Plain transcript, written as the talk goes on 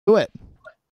Do it.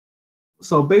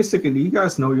 So basically, you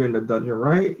guys know you're in the dungeon,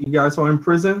 right? You guys are in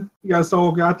prison. You guys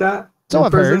all got that? So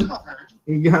I've heard.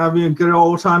 You're having a good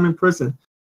old time in prison.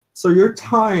 So your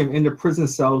time in the prison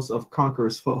cells of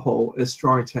Conqueror's Foothold is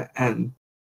drawing to end,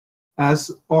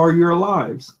 as are your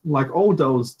lives. Like all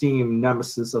those deemed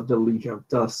nemesis of the Legion of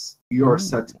Dust, you are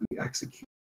set to be executed.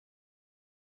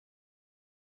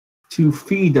 To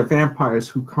feed the vampires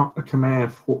who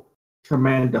command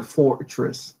the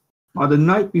fortress. On the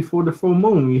night before the full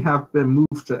moon, you have been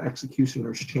moved to the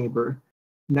executioner's chamber,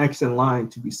 next in line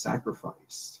to be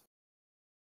sacrificed.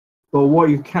 But what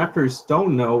your captors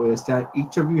don't know is that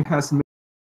each of you has made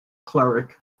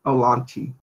cleric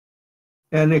Alanti.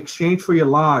 In exchange for your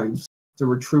lives, the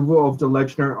retrieval of the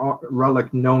legendary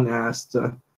relic known as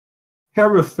the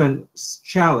Hierophant's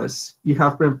Chalice, you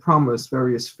have been promised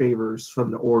various favors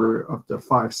from the Order of the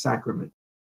Five Sacraments,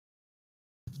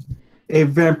 a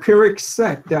vampiric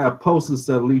sect that opposes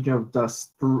the Legion of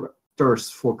Dust's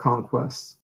thirst for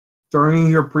conquest. During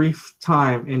your brief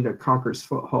time in the Conqueror's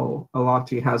Foothold,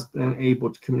 Alati has been able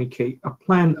to communicate a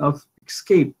plan of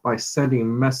escape by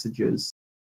sending message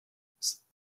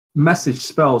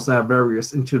spells that are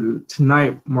various into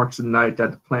tonight marks the night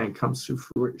that the plan comes to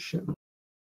fruition.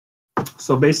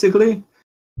 So basically,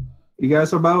 you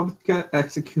guys are about to get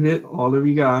executed, all of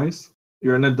you guys.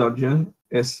 You're in a dungeon.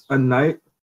 It's a night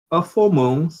of full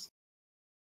moons.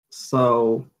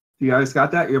 So you guys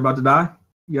got that? You're about to die?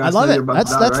 I love it.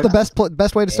 That's right? the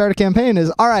best way to start a campaign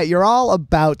is, all right, you're all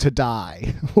about to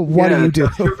die. What do you do?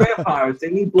 You're vampires. They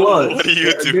need blood. What do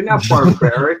you do? They're not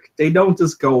barbaric. They don't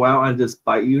just go out and just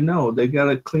bite you. No, they got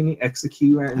to clean,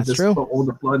 execute, and just put all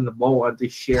the blood in the bowl and they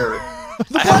share it.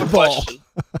 I have a question.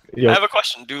 I have a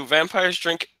question. Do vampires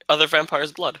drink other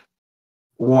vampires' blood?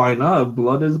 Why not?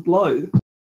 Blood is blood.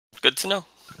 Good to know.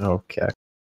 Okay.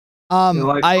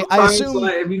 I assume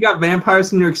if you got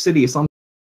vampires in New York City, some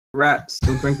rats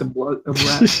will drink the blood of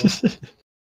rats.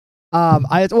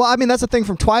 I mean that's a thing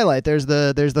from Twilight. There's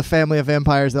the family of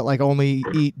vampires that like only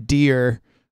eat deer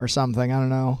or something. I don't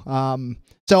know.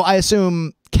 So I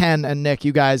assume Ken and Nick,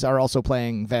 you guys are also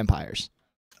playing vampires.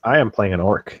 I am playing an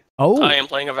orc. Oh, I am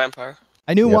playing a vampire.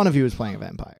 I knew one of you was playing a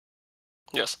vampire.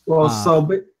 Yes. Well,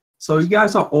 so you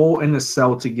guys are all in a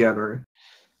cell together.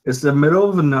 It's the middle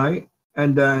of the night,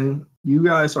 and then you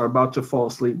guys are about to fall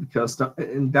asleep because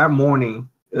in that morning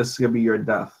it's gonna be your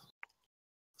death.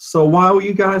 So while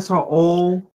you guys are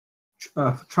all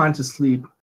trying to sleep,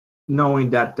 knowing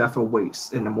that death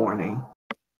awaits in the morning,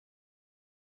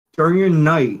 during your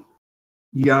night,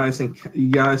 you guys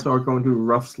are going through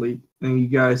rough sleep, and you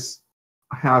guys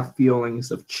have feelings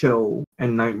of chill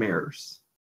and nightmares.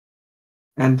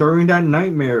 And during that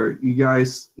nightmare, you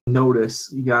guys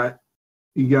notice you got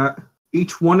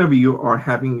each one of you are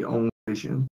having your own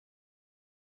vision.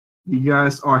 You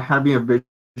guys are having a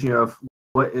vision of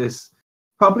what is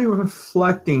probably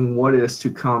reflecting what is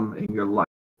to come in your life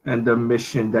and the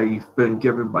mission that you've been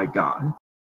given by God.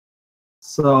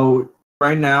 So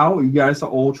right now, you guys are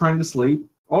all trying to sleep.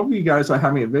 All of you guys are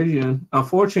having a vision.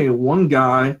 Unfortunately, one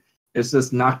guy is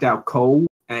just knocked out cold,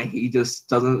 and he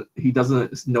doesn't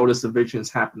notice the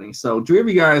visions happening. So three of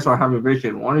you guys are having a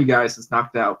vision. One of you guys is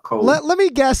knocked out cold. Let me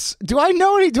guess. Do I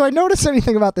notice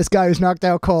anything about this guy who's knocked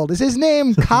out cold? Is his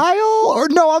name Kyle? Or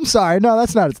no, I'm sorry. No,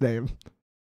 that's not his name.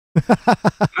 I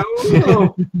don't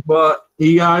know. But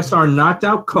you guys are knocked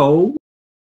out cold,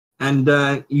 and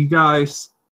then you guys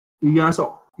don't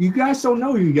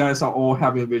know you guys are all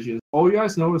having visions. All you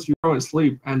guys know is you're going to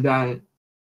sleep, and then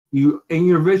you in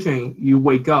your vision you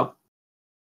wake up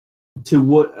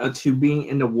to being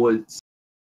in the woods.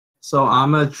 So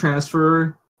I'm gonna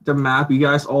transfer the map. You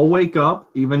guys all wake up,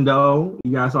 even though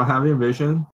you guys are having a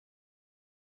vision.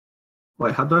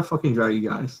 Wait, how do I fucking drag you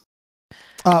guys?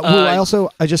 I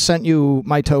just sent you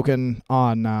my token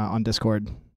on Discord.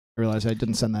 I realized I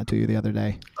didn't send that to you the other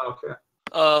day. Okay.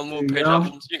 Page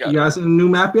options. You guys in the new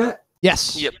map yet?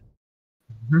 Yes. Yep.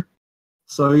 Mm-hmm.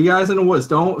 So you guys in the woods,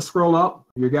 don't scroll up.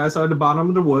 You guys are at the bottom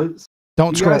of the woods.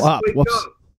 Don't scroll up. Whoops.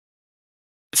 Up.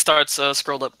 It starts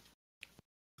scrolled up.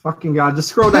 Fucking God, just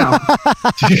scroll down.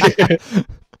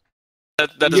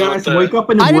 that you guys wake up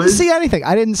in the woods. I didn't see anything.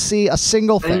 I didn't see a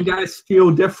single thing. And you guys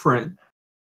feel different.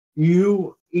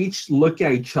 You each look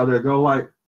at each other, go like,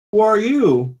 "Who are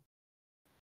you?"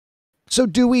 So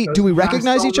do we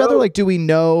recognize each other? Like, do we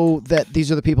know that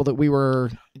these are the people that we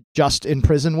were just in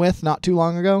prison with not too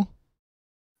long ago?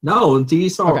 No,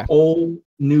 these are all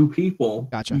new people.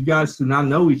 Gotcha. You guys do not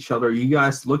know each other. You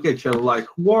guys look at each other like,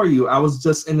 "Who are you?" I was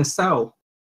just in a cell.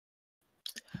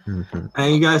 Mm-hmm.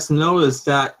 And you guys notice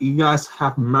that you guys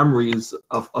have memories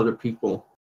of other people.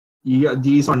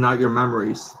 These are not your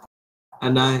memories.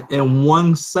 And then in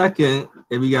 1 second,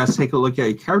 if you guys take a look at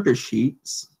your character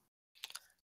sheets.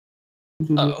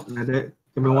 Uh-oh.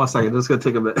 Give me 1 second. This is gonna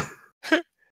take a bit.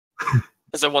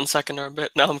 Is it 1 second or a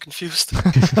bit? Now I'm confused.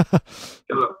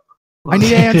 I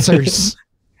need answers.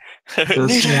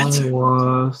 This one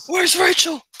was. Where's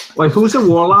Rachel? Wait, who's a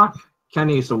warlock?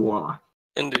 Kenny is a warlock.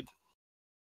 Indeed.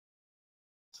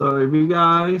 So if you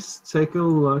guys take a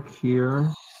look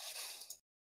here,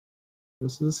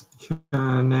 this is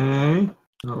Kenny.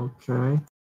 Okay.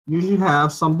 You should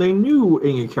have something new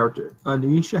in your character.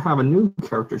 You should have a new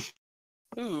character sheet.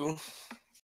 Ooh.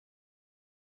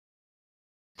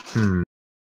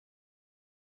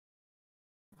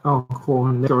 Oh, cool.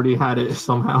 Nick already had it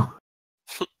somehow.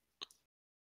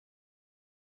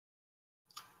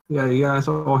 Yeah, you guys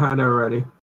all had it already.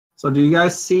 So do you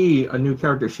guys see a new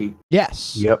character sheet?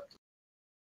 Yes. Yep.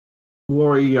 Who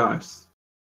are you guys?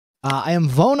 I am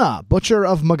Vona, Butcher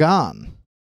of Magan.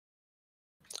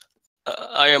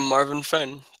 I am Marvin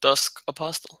Fenn, Dusk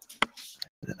Apostle.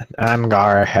 I'm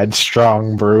Gar,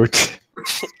 Headstrong Brute.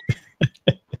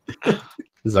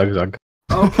 Zug Zug.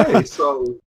 Okay,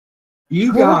 so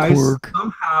you guys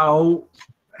somehow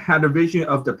had a vision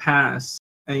of the past,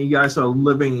 and you guys are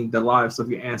living the lives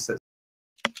of your ancestors.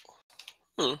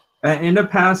 And in the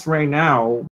past, right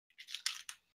now,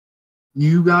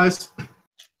 you guys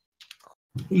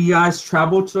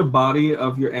traveled to the body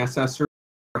of your ancestors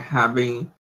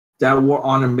that were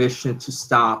on a mission to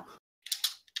stop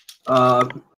war.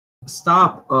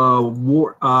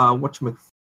 What's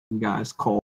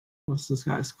this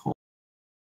guy's called?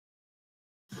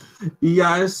 You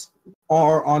guys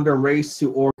are on the race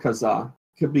to Orkaza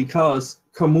because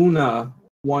Kamuna,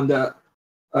 the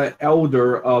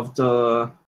elder of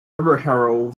the River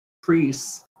Herald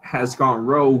priests, has gone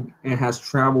rogue and has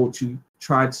traveled to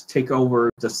try to take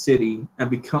over the city and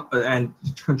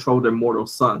control the immortal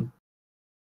sun.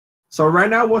 So right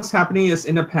now, what's happening is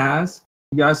in the past,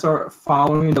 you guys are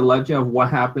following the legend of what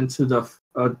happened to the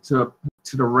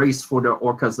race for the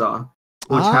Orkaza,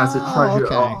 which has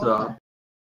the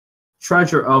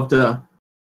treasure of the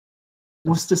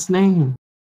what's this name?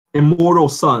 Immortal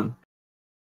sun.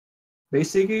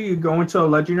 Basically, you go into a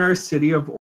legendary city of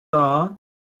Orkaza,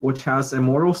 which has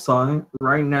immortal sun.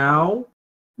 Right now,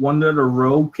 one of the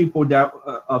rogue people that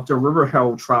of the River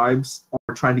Hell tribes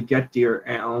are trying to get there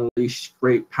and unleash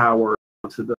great power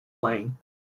onto the plane.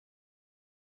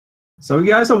 So you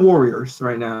guys are warriors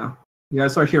right now. You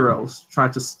guys are heroes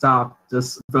trying to stop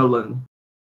this villain.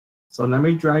 So let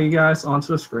me drag you guys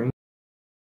onto the screen.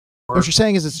 What you're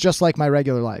saying is it's just like my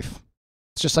regular life.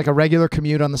 It's just like a regular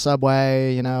commute on the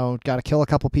subway, got to kill a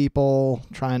couple people,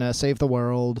 trying to save the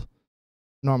world.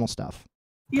 Normal stuff.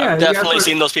 Yeah, I've definitely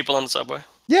seen those people on the subway.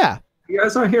 Yeah. You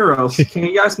guys are heroes. Can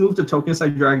you guys move the tokens I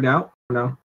dragged out? Or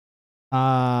no?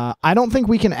 I don't think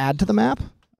we can add to the map.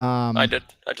 I did.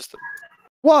 I just did.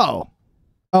 Whoa.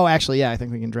 Oh, actually, yeah, I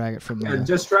think we can drag it from there. Yeah,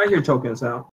 just drag your tokens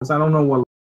out, because I don't know what.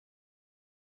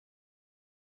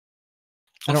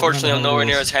 Unfortunately, I'm nowhere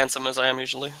near as handsome as I am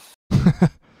usually.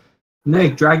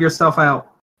 Nick, drag yourself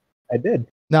out. I did.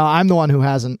 No, I'm the one who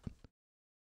hasn't.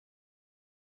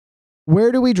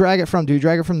 Where do we drag it from? Do you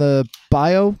drag it from the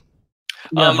bio?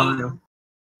 Yeah, bio.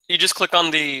 You just click on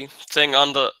the thing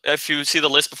if you see the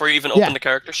list before you even open the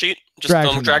character sheet, just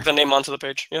drag the name onto the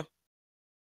page. Yeah.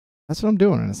 That's what I'm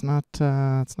doing. It's not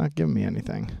giving me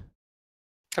anything.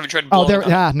 Have you tried? Oh, there.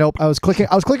 Yeah, nope. I was clicking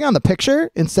on the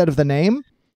picture instead of the name.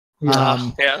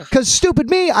 Yeah. Because stupid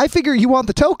me, I figure you want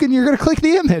the token, you're gonna click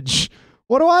the image.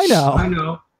 What do I know? I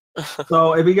know.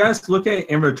 So if you guys look at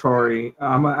inventory,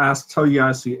 I'm gonna tell you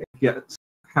guys to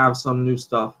have some new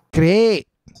stuff. Great.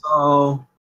 So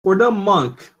for the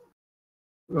monk,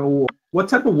 what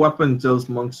type of weapon does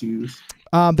monks use?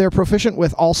 They're proficient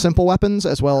with all simple weapons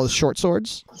as well as short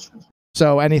swords.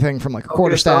 So anything from like a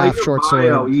quarterstaff, short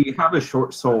sword. You have a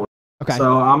short sword. Okay.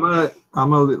 So I'm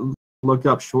gonna look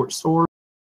up short sword.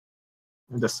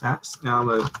 The stats. Now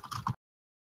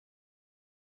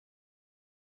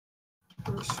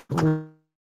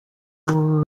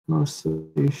let's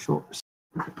see, short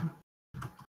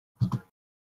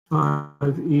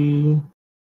 5E.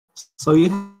 So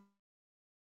you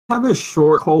have a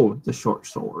short hold, the short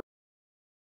sword.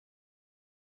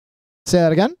 Say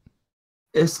that again?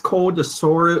 It's called the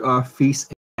Sword of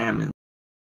Feast and Famine.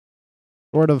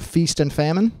 Sword of Feast and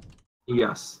Famine?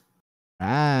 Yes.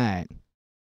 Right.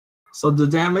 So the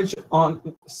damage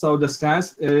the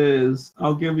stats is,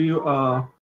 I'll give you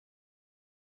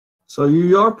so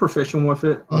you are proficient with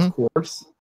it, of course.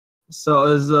 So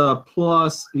as a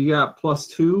plus, you got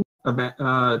 +2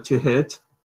 to hit.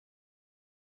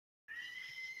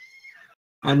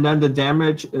 And then the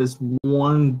damage is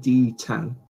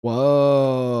 1d10.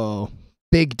 Whoa.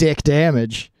 Big dick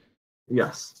damage.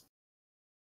 Yes.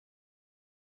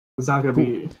 It's not gonna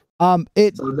be.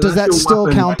 Does that still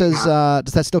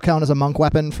count as a monk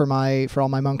weapon for all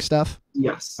my monk stuff?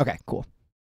 Yes. Okay, cool.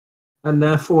 And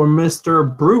then for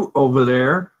Mr. Brute over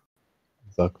there.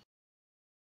 Suck.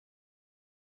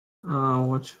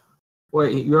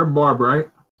 Wait, you're Barb, right?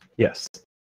 Yes.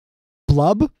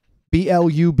 Blub?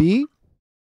 B-L-U-B?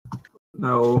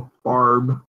 No,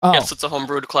 Barb. Oh. Yes, it's a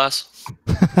homebrewed class.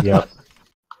 Yep.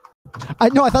 I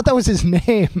thought that was his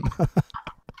name.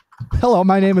 Hello,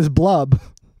 my name is Blub.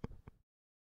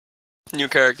 New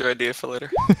character idea for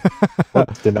later.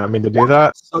 Oops, did not mean to do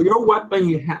that. So your weapon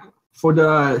you have for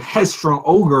the headstrong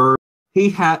ogre,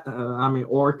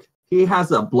 orc, he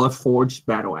has a blood forged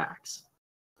battle axe.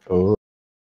 Oh.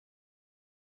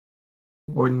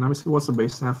 Or let me see what's the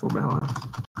base stat for battle axe.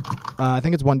 I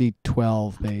think it's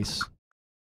 1d12 base.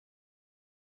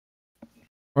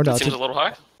 Or no, That seems a little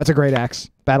high. that's a great axe.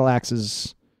 Battle axe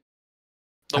is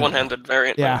The one-handed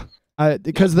variant. yeah.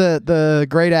 Because the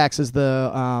great axe is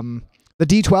the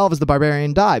D12 is the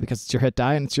barbarian die because it's your hit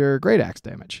die and it's your great axe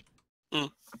damage.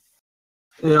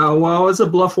 Yeah, well, it's a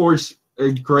blood forged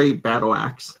a great battle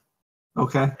axe.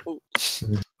 Okay.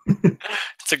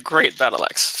 It's a great battle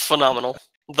axe. Phenomenal.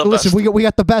 Listen, Best. we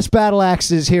got the best battle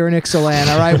axes here in Ixalan,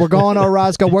 all right? We're going to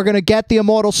Orozco. We're going to get the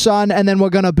immortal sun, and then we're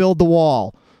going to build the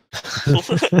wall.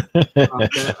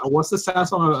 Okay. What's the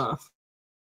stats on a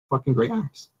fucking great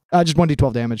axe? Just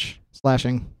 1d12 damage.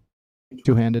 Slashing.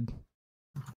 Two-handed.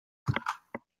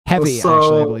 Heavy,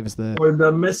 actually, I believe is the... For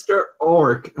the Mr.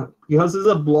 Orc, because it's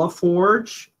a blood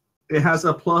forge, it has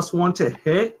a +1 to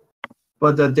hit,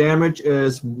 but the damage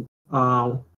is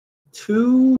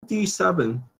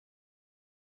 2d7.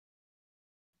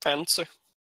 Fancy.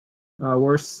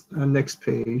 Where's the next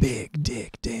page? Big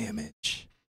dick damage.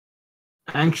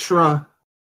 Extra.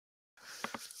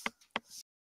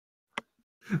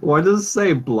 Why does it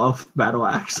say bluff battle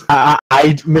axe? I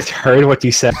misheard what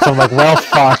you said, so I'm like, well,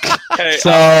 fuck. Hey,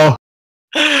 So,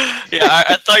 yeah,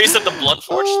 I thought you said the blood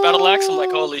forged battle axe. I'm like,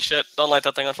 holy shit! Don't light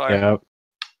that thing on fire. yeah.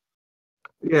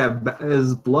 Yeah,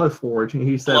 it's blood forge, and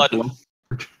he said Blood. blood.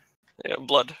 Yeah,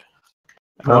 blood.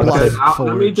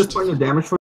 Let me just put the damage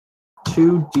for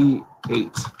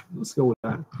 2d8. Let's go with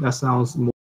that. That sounds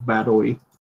more battle-y.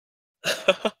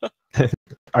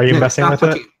 Are you Yeah, messing stop with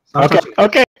touching. it? Stop Okay, touching.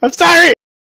 okay, I'm sorry.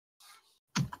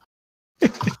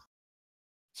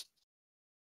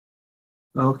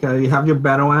 Okay, you have your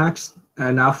battle axe,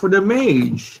 and now for the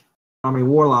mage.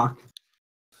 Warlock.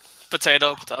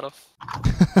 Potato.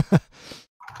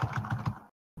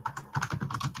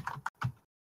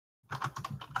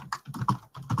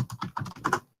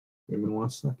 Give me 1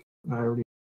 second. I already.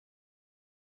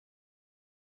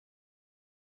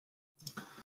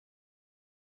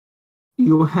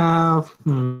 You have.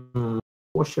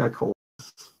 What should I call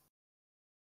this?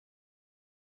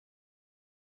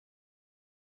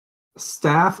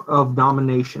 Staff of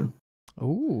Domination.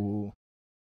 Ooh.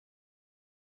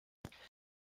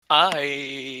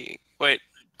 Wait.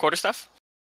 Quarterstaff.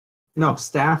 No,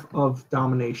 Staff of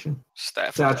Domination. Staff.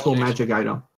 It's the actual magic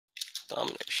item.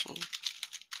 Domination.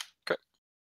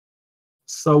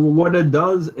 So what it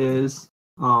does is,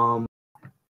 you're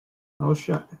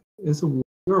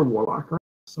a warlock, right?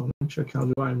 So let me check how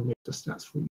do I make the stats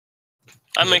for you.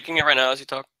 I'm making it right now as you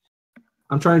talk.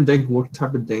 I'm trying to think what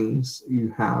type of things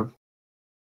you have.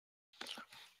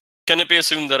 Can it be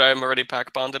assumed that I'm already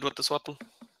pack bonded with this weapon?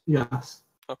 Yes.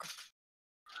 Okay.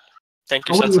 Thank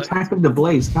you, Oh, you Sensei. attack of the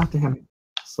blaze. God damn it.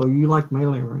 So you like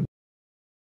melee, right?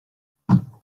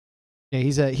 Yeah,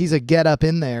 he's a get up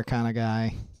in there kind of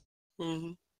guy.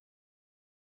 Mm-hmm.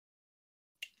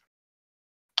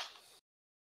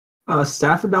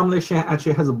 Staff of Domination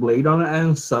actually has a blade on the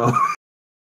end, so.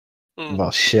 Well,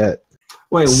 shit.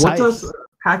 Wait, what Scythe. does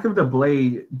Pack of the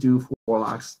Blade do for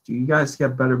warlocks? Do you guys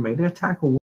get better melee attack,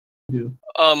 or what do you do?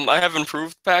 I have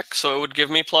improved pack, so it would give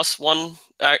me +1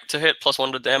 to hit,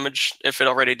 +1 to damage if it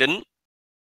already didn't.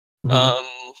 Mhm.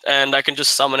 And I can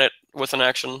just summon it with an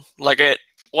action.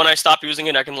 When I stop using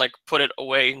it, I can put it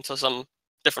away into some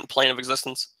different plane of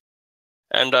existence,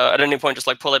 and at any point just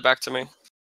pull it back to me.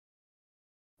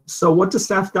 So what the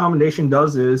Staff Domination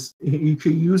does is you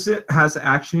can use it as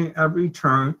action every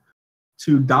turn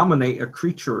to dominate a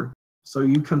creature. So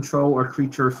you control a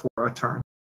creature for a turn.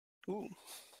 Ooh.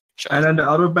 And then the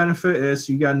other benefit is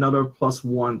you get another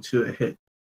 +1 to a hit.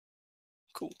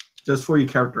 Cool. Just for your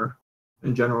character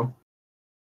in general.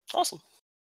 Awesome.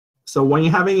 So when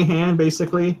you have it in your hand,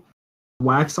 basically,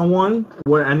 whack someone,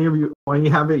 when you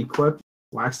have it equipped,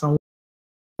 whack someone,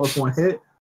 +1 hit.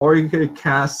 or you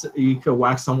could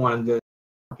whack someone and then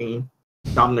fucking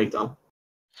dominate them.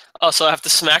 Oh, so I have to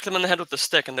smack them in the head with the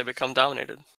stick and they become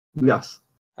dominated. Yes.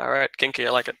 All right, kinky. I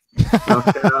like it.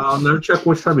 Okay, I'll never check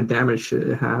which type of damage should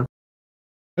it have.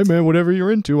 Hey man, whatever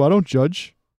you're into, I don't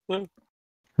judge. What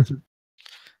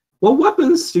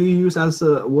weapons do you use as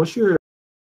a? What's your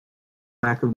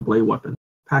pack of blade weapon?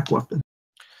 Pack weapon.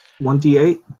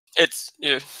 1d8. It's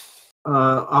yeah.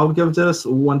 I'll give this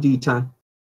 1d10.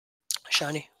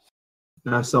 Shiny.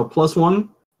 So +1,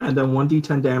 and then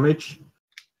 1d10 damage.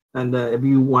 And if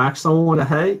you whack someone in the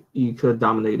head, you could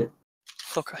dominate it.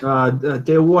 Okay.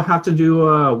 They will have to do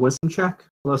a wisdom check.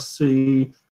 Let's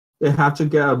see. They have to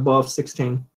get above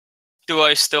 16. Do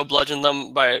I still bludgeon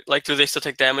them by like? Do they still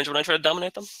take damage when I try to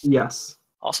dominate them? Yes.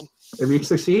 Awesome. If you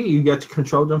succeed, you get to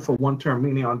control them for 1 turn,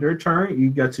 meaning on their turn, you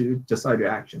get to decide your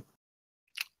action.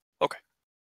 Okay.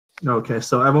 Okay,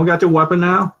 so everyone got their weapon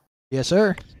now? Yes,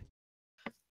 sir.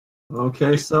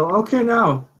 Okay,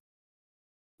 now.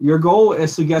 Your goal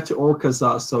is to get to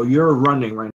Orkaza, so you're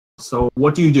running right now. So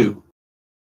what do you do?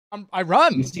 I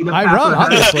run. You see the I path run,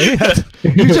 ahead.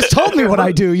 honestly. You just told me what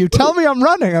I do. You tell me I'm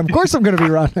running. Of course I'm going to be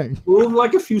running. Move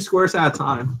like a few squares at a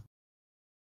time.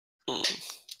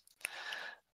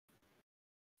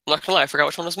 I'm not gonna lie, I forgot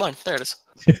which one was mine. There it is.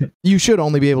 You should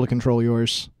only be able to control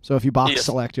yours. So if you box Yes.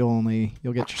 select, you'll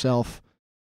get yourself.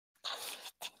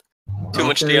 Too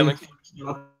much Okay, DMing.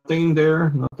 Nothing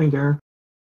there.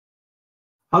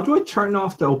 How do I turn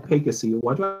off the opacacy?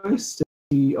 Why do I still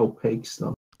see opaque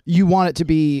stuff? You want it to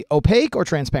be opaque or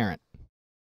transparent?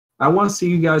 I want to see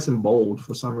you guys in bold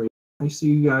for some reason. I see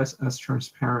you guys as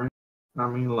transparent. I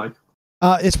mean, like,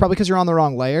 It's probably because you're on the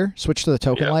wrong layer. Switch to the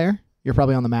token Yeah. layer. You're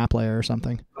probably on the map layer or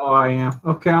something. oh, I am.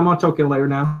 Okay, I'm on token layer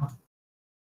now.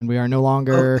 And we are no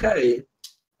longer. Okay.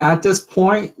 At this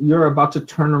point, you're about to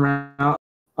turn around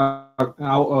out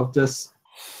of this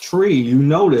tree. You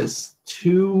notice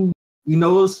two.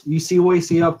 You see what you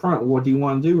see up front. What do you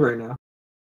want to do right now?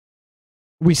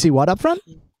 We see what up front?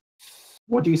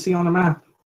 What do you see on the map?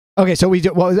 Okay, so we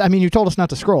do. Well, I mean, you told us not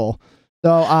to scroll.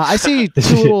 So I see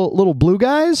two little blue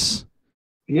guys.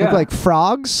 Yeah. Look like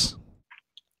frogs.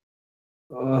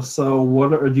 So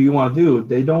what do you want to do?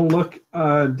 They don't look.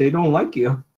 They don't like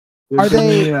you. Are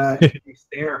they- They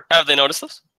stare. Have they noticed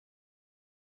this?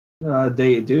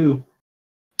 They do.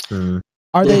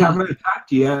 Are They they? haven't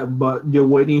attacked yet, but you're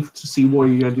waiting to see what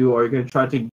you're gonna do. Are you gonna try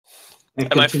to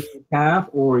continue the path,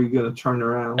 or are you gonna turn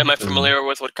around? Am I familiar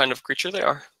with what kind of creature they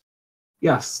are?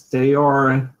 Yes, they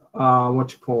are.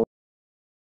 What you call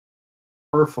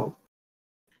merfolk.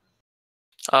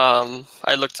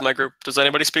 I looked to my group. Does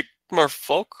anybody speak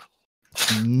merfolk?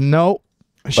 Nope.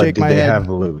 But Shake do my they head. have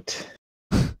loot?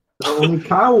 Only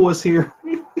Kyle was here.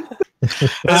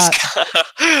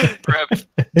 Perhaps.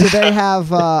 Do they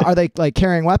have? Are they like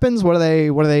carrying weapons? What do they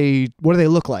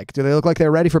look like? Do they look like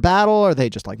they're ready for battle? Or are they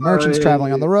just like merchants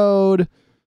traveling on the road?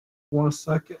 1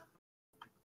 second.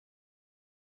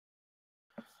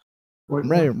 Wait,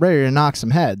 I'm ready to knock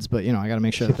some heads, but I got to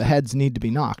make sure that the heads need to be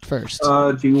knocked first.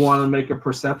 do you want to make a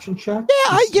perception check?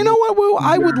 Yeah, you know what? Will?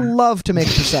 I would love to make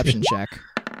a perception check.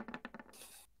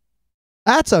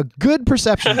 That's a good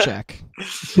perception check.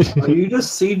 You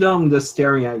just see them just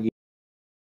staring at you.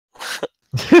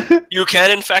 You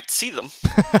can, in fact, see them.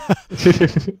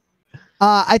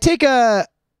 I take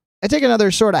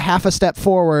another sort of half a step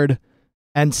forward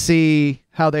and see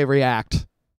how they react.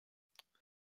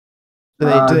 Do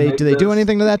they do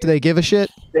anything to that? Do they give a shit?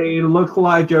 They look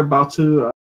like they're about to.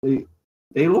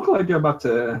 They look like they're about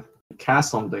to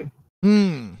cast something.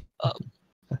 Hmm.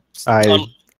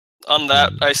 On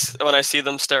that, when I see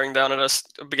them staring down at us,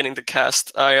 beginning to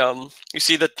cast, you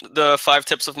see that the 5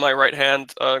 tips of my right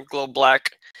hand glow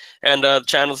black, and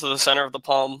channel to the center of the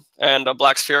palm, and a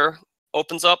black sphere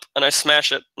opens up, and I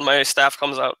smash it, and my staff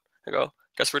comes out. I go,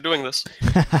 guess we're doing this.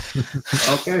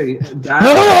 Okay,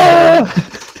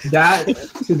 that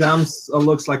to them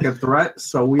looks like a threat.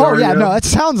 So we Oh yeah, no, that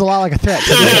sounds a lot like a threat.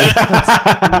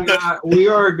 we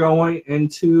are going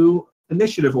into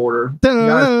initiative order.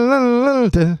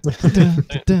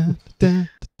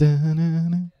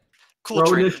 Cool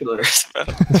Roll trade. initiative.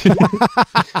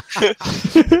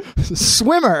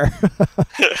 Swimmer.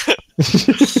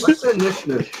 What's the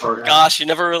initiative part? Gosh, you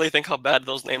never really think how bad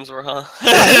those names were, huh?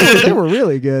 They were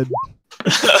really good.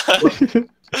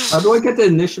 How do I get the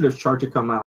initiative chart to come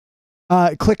out?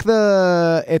 Click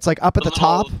it's like up at the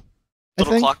top. I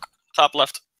Little think. clock, top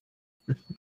left.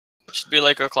 Should be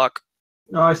like a clock.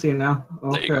 Oh, I see it now.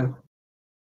 There you Okay. go.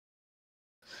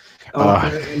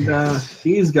 Okay, and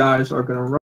these guys are gonna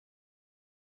run.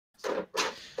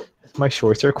 My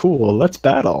shorts are cool. Let's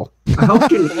battle. I hope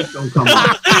your legs don't come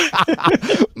out.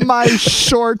 my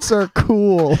shorts are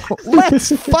cool.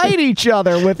 Let's fight each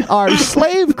other with our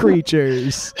slave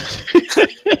creatures.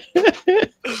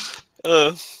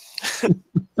 God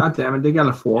damn it, they got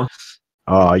a 4.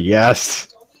 Oh,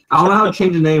 yes. I don't know how to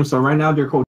change the name, so right now they're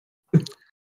called.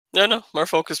 Yeah, no,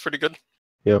 Merfolk is pretty good.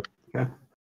 Yep. Okay.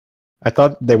 I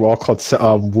thought they were all called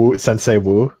Wu, Sensei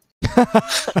Wu.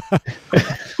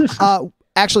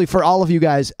 Actually, for all of you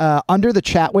guys, under the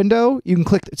chat window, you can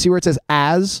click, see where it says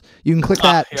as? You can click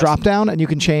that yes. drop down and you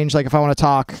can change, like if I want to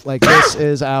talk, like this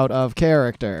is out of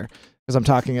character because I'm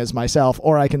talking as myself,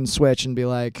 or I can switch and be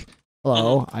like,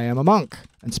 hello, I am a monk,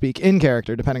 and speak in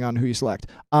character, depending on who you select.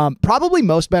 Probably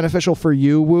most beneficial for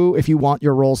you, Wu, if you want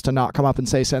your roles to not come up and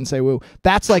say Sensei Wu.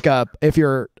 That's like if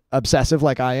you're obsessive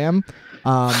like I am,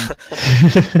 I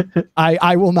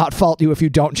will not fault you if you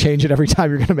don't change it every time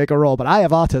you're going to make a roll, but I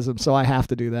have autism, so I have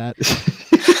to do that.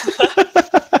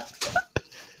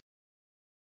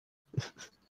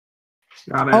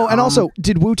 Oh, and also,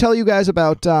 did Wu tell you guys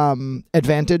about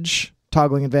advantage,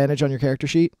 toggling advantage on your character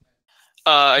sheet?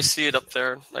 I see it up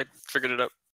there. I figured it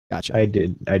out. Gotcha. I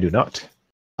do not.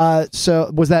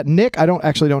 So was that Nick? I don't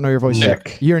know your voice.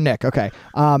 Nick. You're Nick. Okay.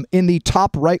 In the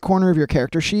top right corner of your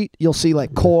character sheet, you'll see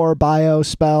like core, bio,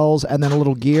 spells, and then a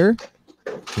little gear.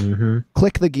 Mm-hmm.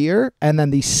 Click the gear, and then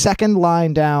the second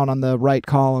line down on the right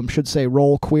column should say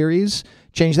roll queries.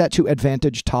 Change that to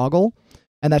advantage toggle,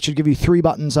 and that should give you 3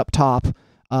 buttons up top.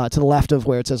 To the left of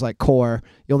where it says like core,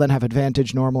 you'll then have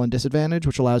advantage, normal, and disadvantage,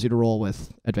 which allows you to roll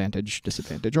with advantage,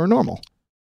 disadvantage, or normal.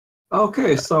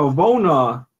 Okay, so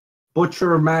Vona,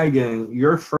 Butcher, Megan,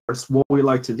 you're first. What would we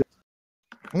like to do?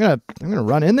 I'm gonna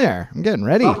run in there. I'm getting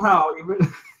ready. Somehow,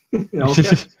 even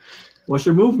okay. What's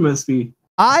your movement speed?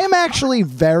 I am actually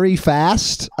very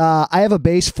fast. I have a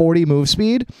base 40 move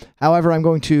speed. However, I'm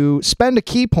going to spend a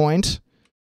key point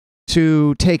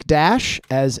to take dash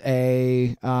as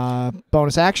a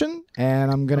bonus action,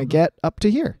 and I'm gonna get up to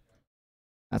here.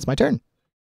 That's my turn.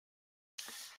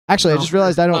 Actually, I just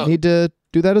realized I don't need to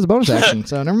do that as a bonus action,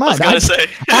 so never mind. I was gonna say.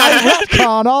 I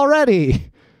retcon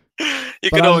already. You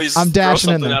could always I'm dashing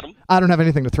throw in something there. at him. I don't have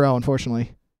anything to throw,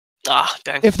 unfortunately. Ah,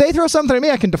 dang. If they throw something at me,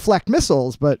 I can deflect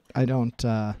missiles, but I don't.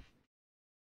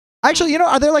 Actually,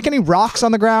 are there like any rocks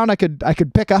on the ground I could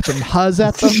pick up and huzz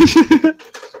at them?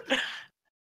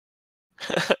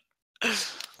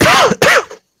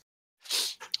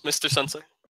 Mr. Sensei.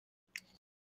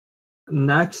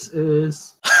 Next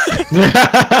is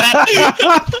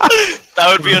That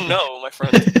would be a no, my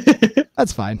friend.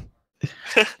 That's fine.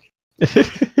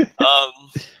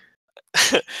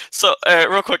 So,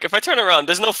 real quick, if I turn around,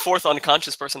 there's no fourth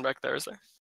unconscious person back there, is there?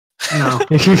 no.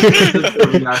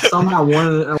 Yeah, somehow one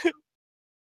of the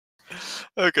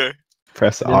Okay.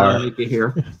 Press did not R. make it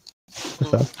here.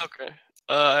 Okay.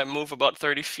 I move about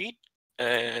 30 feet,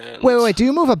 and... Wait. Do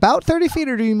you move about 30 feet,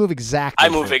 or do you move exactly? I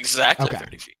move exactly Okay.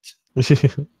 30 feet.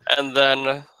 And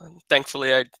then,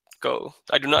 thankfully, I do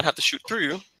not have to shoot through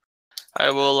you. I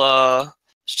will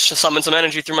summon some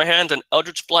energy through my hand and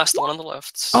Eldritch Blast the one on the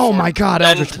left. Oh my god,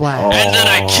 Eldritch Blast. And then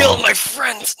I kill my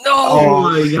friends. No! Oh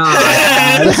my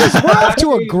god. We're off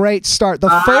to a great start.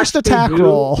 The first attack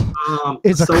roll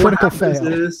is a critical what happens fail.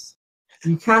 Is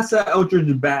you cast that Eldritch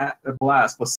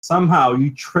Blast, but somehow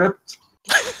you tripped,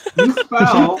 you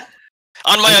fell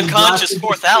on my and you unconscious blasted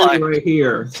fourth the ally. tree right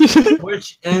here,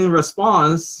 which in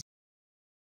response,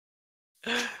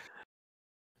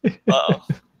 Uh-oh.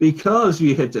 because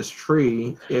you hit this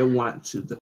tree, it went to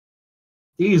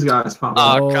these guys.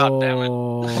 Oh, god damn it.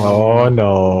 Oh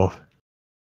no.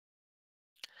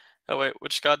 Oh wait,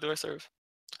 which god do I serve?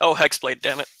 Oh, Hexblade,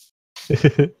 damn it.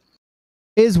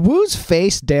 Is Woo's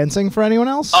face dancing for anyone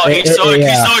else? Oh, he's so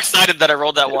yeah. excited that I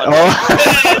rolled that one.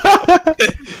 Oh.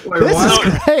 Wait, This what?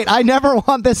 is great. I never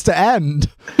want this to end.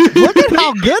 Look at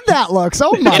how good that looks.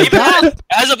 Oh my It even god.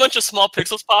 has a bunch of small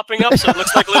pixels popping up, so it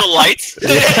looks like little lights.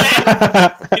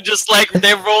 You just like,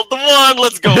 they rolled the one,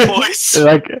 let's go, boys.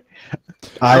 Like,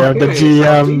 I am the Okay, so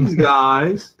GM. these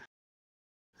guys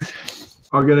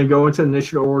are gonna go into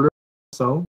initiative order.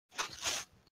 So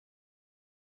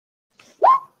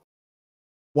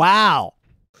Wow.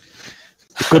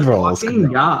 Good rolls.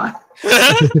 fucking guy. They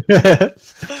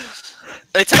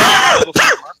take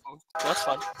That's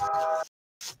fun.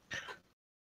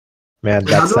 Man,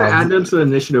 How that do I add sounds. them to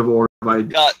initiative order? By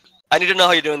I need to know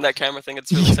how you're doing that camera thing.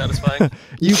 It's really satisfying.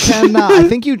 You can I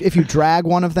think if you drag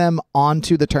one of them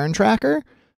onto the turn tracker,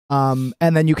 and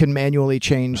then you can manually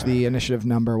change the initiative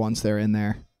number once they're in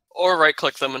there. Or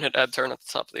right-click them and hit add turn at the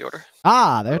top of the order.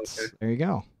 Ah, there you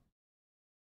go.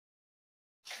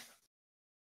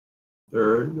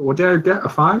 what did I get? A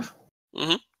 5?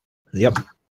 Mm-hmm. Yep.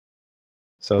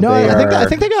 So No, they I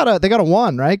think they got a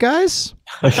 1, right, guys?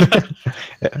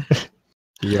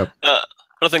 Yep. I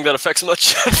don't think that affects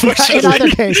much. In either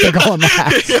case, they're going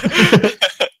last.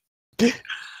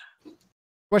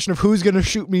 Question of who's going to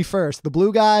shoot me first, the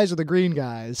blue guys or the green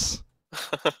guys?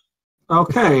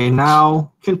 Okay,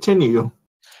 now continue.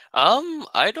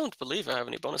 I don't believe I have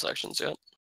any bonus actions yet.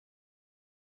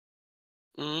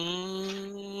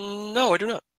 No, I do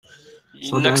not.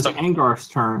 So Next then up. it's Angar's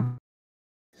turn.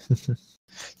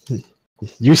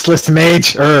 Useless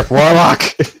mage or warlock.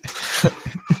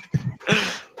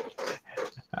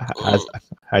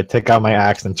 I take out my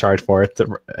axe and charge for it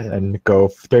and go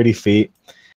 30 feet.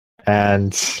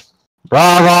 And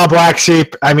rah, black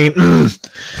sheep. I mean,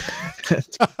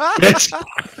 bitch.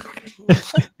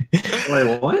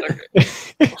 Wait, what?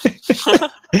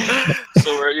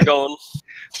 So where are you going?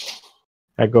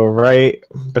 I go right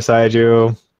beside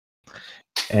you,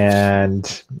 and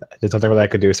there's nothing really I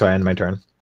could do, so I end my turn.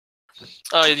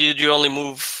 You only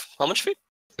move how much feet?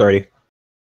 30.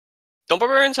 Don't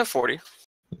barbarians have 40?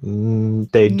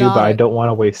 They do, but I don't want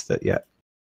to waste it yet.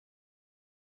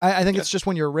 I think it's just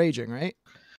when you're raging, right?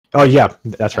 Oh yeah,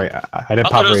 that's right. I didn't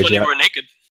pop thought it was rage when yet. you were naked.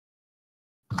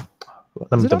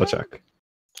 Let me it double on check.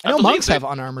 I know believe monks they- have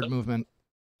unarmored movement.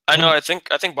 I know. I think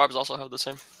barbs also have the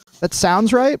same. That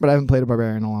sounds right, but I haven't played a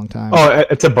barbarian in a long time. Oh,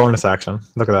 it's a bonus action.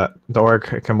 Look at that. The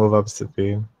orc can move up to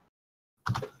be.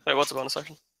 Wait, what's the bonus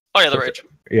action? Oh yeah, the rage.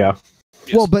 Yeah,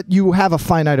 Yes. Well, but you have a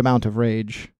finite amount of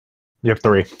rage. you have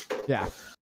 3. Yeah.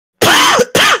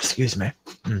 Excuse me.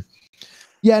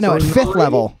 Yeah, no, So at you're 5th already-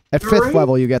 level. At you're 5th already-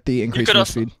 level, you get the increased could move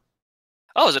also- speed.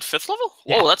 Oh, is it 5th level?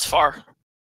 Yeah. Whoa, that's far.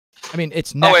 I mean,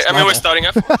 it's next Oh wait, I mean level. we're starting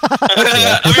at. It's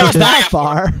not that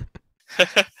far.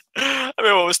 I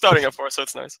mean, well, we're starting at 4, so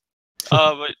it's nice.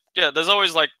 But yeah, there's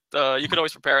always like you could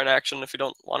always prepare an action if you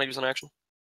don't want to use an action.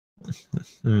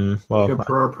 Well, You could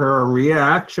prepare a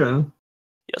reaction.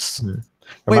 Yes.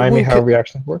 remind me wait, how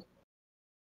reactions work.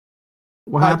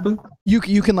 What happened? You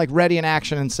can like ready an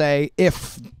action and say,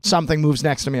 if something moves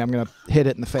next to me, I'm going to hit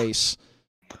it in the face.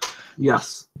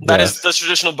 Yes. That Yes. is the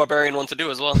traditional barbarian one to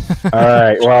do as well. All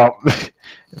right. Well,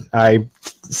 I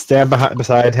stand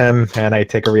beside him and I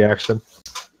take a reaction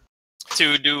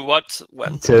To do what?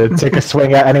 When? to take a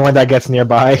swing at anyone that gets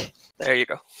nearby. There you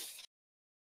go.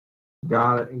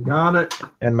 Got it.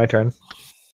 End my turn.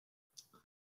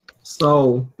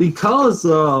 So, because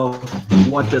of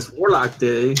what this warlock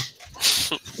did,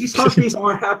 these harpies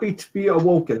aren't happy to be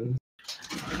awoken.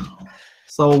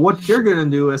 So, what you're going to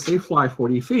do is they fly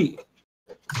 40 feet.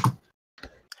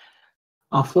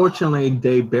 Unfortunately,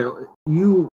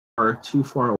 you are too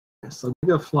far away. So, they're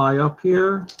going to fly up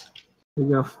here. They're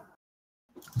going to.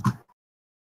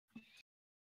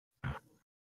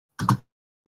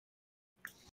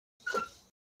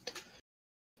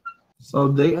 So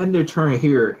they end their turn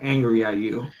here, angry at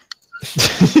you.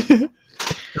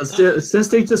 Since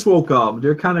they just woke up,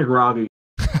 they're kind of groggy.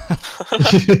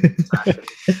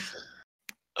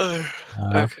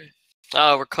 Okay.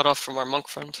 We're cut off from our monk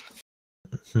friend.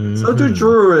 So the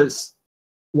druids,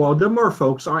 well, the more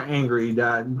folks are angry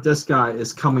that this guy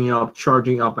is coming up,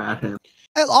 charging up at him.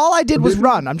 All I did was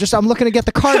run. I'm looking to get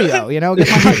the cardio,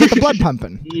 get the blood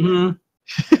pumping.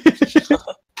 Mm-hmm.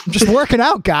 I'm just working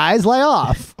out, guys. Lay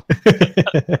off.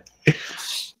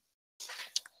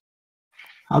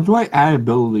 How do I add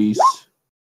abilities?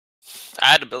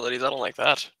 Add abilities. I don't like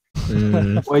that.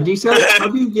 Wait, these guys, how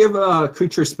do you give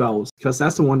creature spells? Because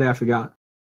that's the one that I forgot.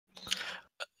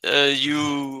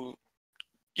 You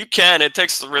can. It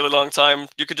takes a really long time.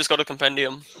 You could just go to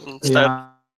compendium instead. Yeah.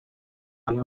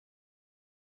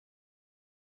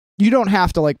 You don't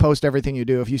have to like post everything you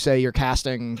do. If you say you're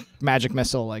casting magic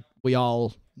missile, like we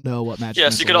all know what magic.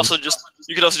 Yes, missile you could is.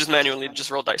 also just manually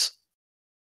just roll dice.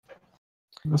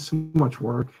 That's too much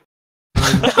work.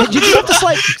 Did you have to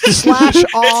like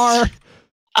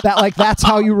 /R? That's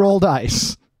how you roll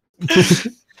dice.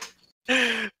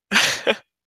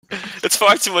 It's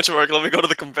far too much work. Let me go to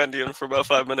the compendium for about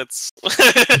 5 minutes.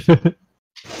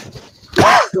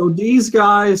 So these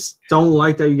guys don't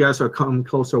like that you guys are coming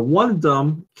closer. One of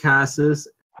them casts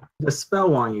the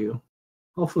spell on you.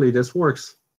 Hopefully this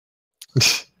works.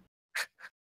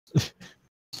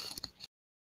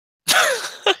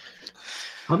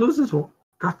 How does this work?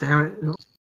 God damn it.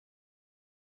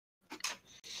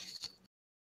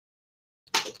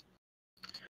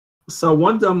 So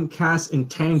one of them casts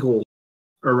Entangle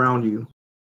around you.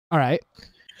 All right.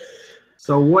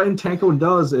 So what Entangle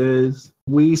does is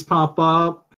weeds pop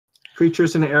up.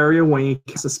 Creatures in the area when you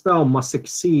cast a spell must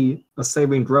succeed a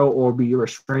saving throw or be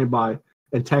restrained by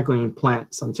entangling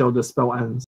plants until the spell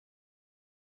ends.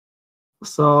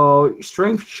 So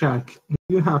strength check.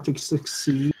 You have to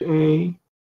succeed a.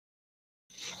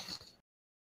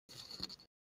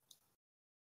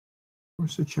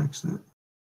 Where's the check set?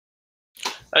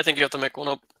 I think you have to make one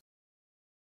up.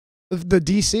 The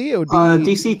DC? It would be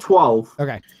DC 12.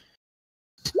 Okay.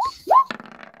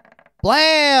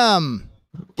 Blam!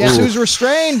 Guess who's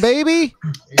restrained, baby?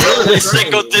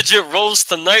 Single digit rolls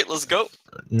tonight. Let's go.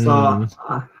 So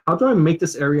how do I make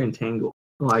this area entangled?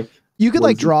 Like You could what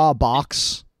like is it? draw a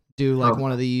box, do like Oh.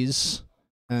 one of these,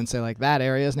 and then say like that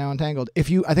area is now entangled. I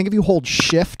think if you hold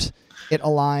shift, it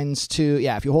aligns to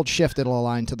if you hold shift, it'll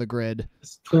align to the grid.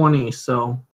 It's 20,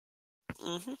 so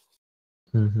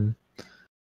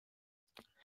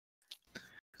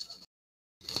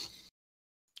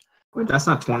wait, that's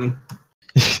not 20.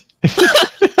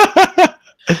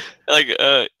 Like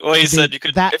well, he said you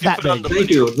could. That- if you that put it on big. the Thank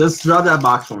you. Let's draw that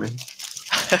box for me.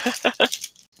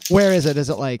 Where is it? Is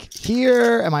it like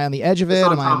here? Am I on the edge of it? It's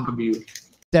on Am I top in of you.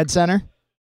 dead center?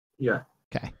 Yeah.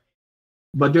 Okay.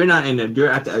 But you're not in it. You're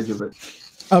at the edge of it.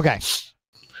 Okay.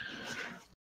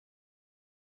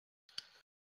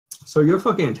 So you're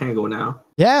fucking entangled now.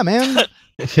 Yeah, man.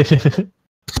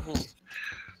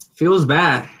 Feels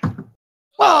bad.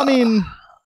 Well, I mean,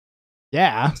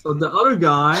 yeah. So the other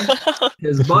guy,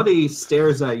 his buddy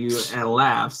stares at you and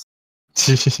laughs.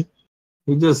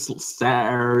 He just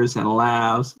stares and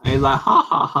laughs. And he's like, ha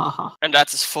ha ha ha. And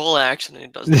that's his full action, and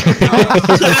he does.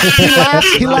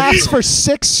 He laughs for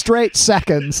 6 straight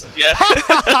seconds. Yeah.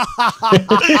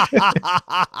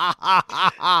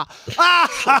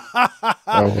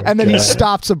 Oh, And then he God.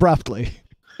 stops abruptly.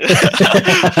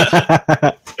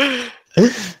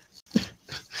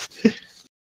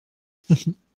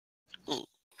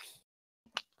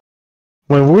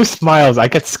 When Wu smiles, I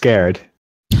get scared.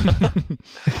 I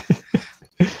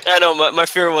know. My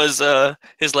fear was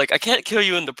his like I can't kill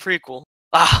you in the prequel.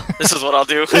 This is what I'll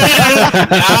do. now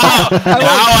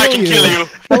I can kill you.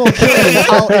 I will kill you.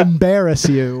 I'll embarrass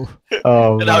you.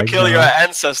 Oh, And I'll my kill your God.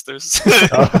 ancestors.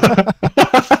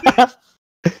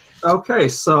 Okay,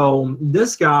 so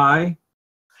this guy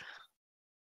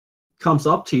comes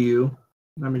up to you.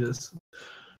 Let me just.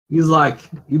 He's like,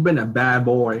 you've been a bad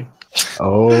boy.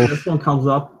 Oh, This one comes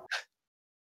up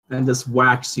and just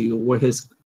whacks you with his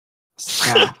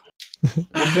staff.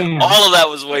 Bam. All of that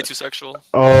was way too sexual.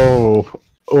 oh,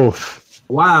 oof.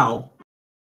 Wow.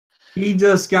 He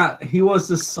was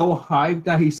just so hyped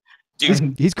that He's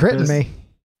critting me.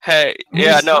 Hey,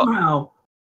 yeah, no. Somehow,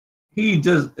 he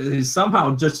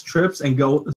somehow just trips and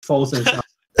falls himself.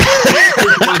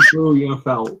 Through your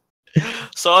felt.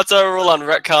 So what's our rule on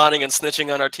retconning and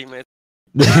snitching on our teammates?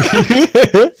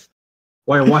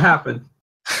 Wait, what happened?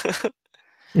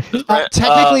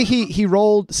 Technically, he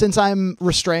rolled, since I'm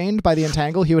restrained by the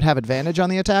entangle, he would have advantage on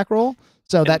the attack roll.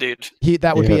 So that Indeed.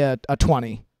 would be a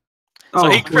 20. So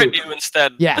he cool. crit you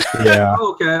instead. Yeah. Yeah.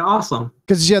 Okay, awesome.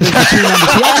 Because there's the 2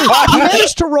 numbers. He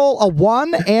managed to roll a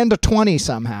 1 and a 20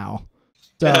 somehow.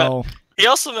 So He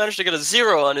also managed to get a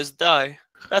 0 on his die.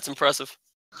 That's impressive.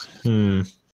 0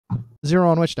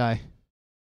 on which die?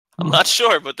 I'm not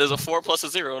sure, but there's a 4 plus a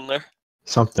 0 in there.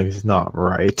 Something's not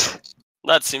right.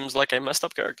 That seems like a messed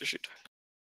up character sheet.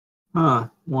 1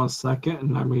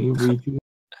 second, let me read you.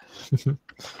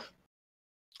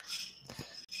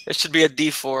 It should be a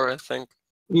D4, I think.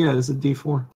 Yeah, it's a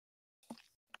D4.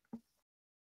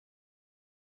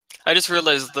 I just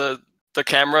realized the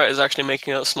camera is actually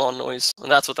making a small noise,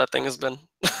 and that's what that thing has been.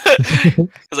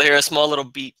 Because I hear a small little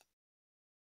beat.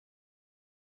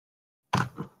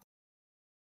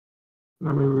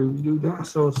 Let me redo that.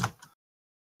 So it's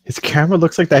His camera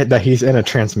looks like that he's in a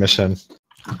transmission.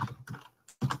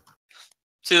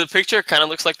 See, the picture kind of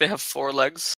looks like they have 4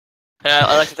 legs. And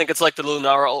I like to think it's like the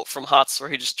Lunara ult from HOTS, where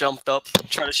he just jumped up,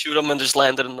 tried to shoot him, and just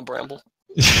landed in the bramble.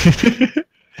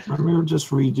 let me just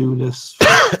redo this.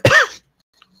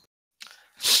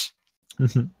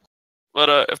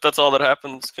 But if that's all that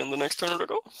happens, can the next turn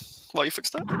go? While you fix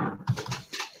that?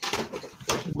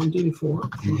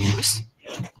 1D4.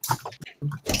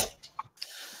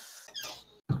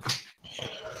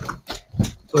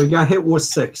 So he got hit with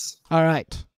 6. all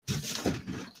right.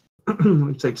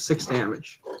 He takes 6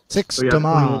 damage. 6 So, yeah,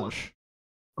 damage.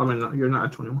 I mean, no, you're not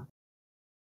at 21.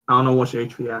 I don't know what's your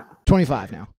HP at.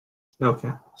 25 now.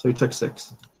 Okay, so he took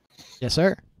 6. Yes,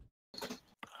 sir.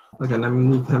 Okay, let me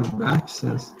move him back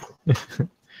since.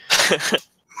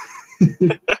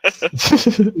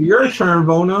 Your turn,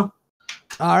 Vona.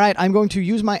 All right. I'm going to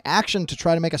use my action to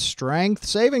try to make a strength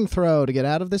saving throw to get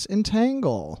out of this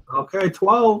entangle. Okay,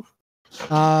 12.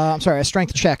 I'm sorry, a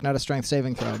strength check, not a strength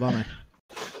saving throw. Bummer.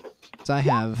 So I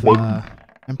have.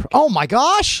 Oh my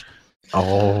gosh!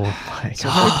 Oh my So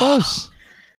very God. close.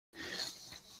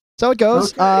 So it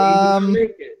goes. Okay, you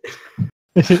make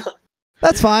it.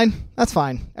 That's fine. That's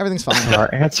fine. Everything's fine.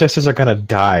 Our ancestors are gonna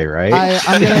die, right?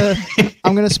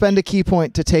 I'm gonna spend a key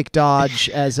point to take dodge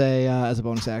as a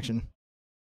bonus action.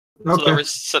 Okay.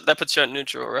 So that puts you at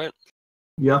neutral, right?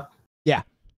 Yeah. Yeah.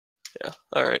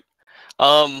 All right.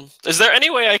 Is there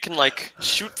any way I can like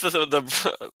shoot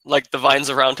the like the vines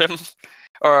around him,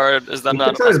 or is that You not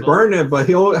can try to possible? burn it, but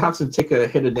he'll have to take a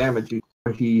hit of damage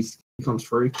before he becomes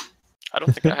free. I don't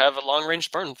think I have a long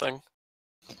range burn thing.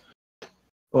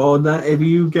 Well, then if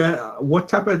you get what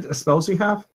type of spells you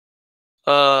have?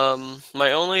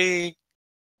 My only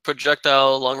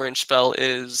projectile long range spell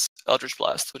is Eldritch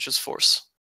Blast, which is force.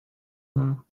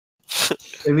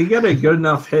 If you get a good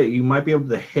enough hit, you might be able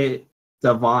to hit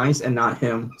the vines and not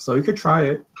him. So you could try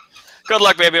it. Good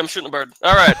luck, baby. I'm shooting a bird.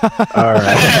 All right. All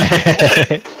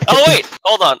right. Oh wait,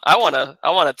 hold on. I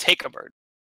wanna take a bird.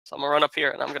 So I'm gonna run up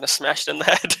here and I'm gonna smash it in the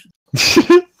head.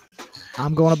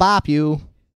 I'm gonna bop you.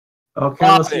 Okay,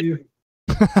 Pop let's see.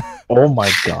 Oh my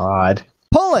god.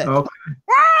 Pull it.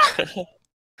 Okay.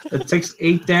 It takes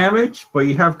 8 damage, but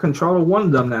you have control of one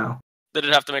of them now. Did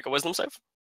it have to make a wisdom save?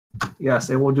 Yes,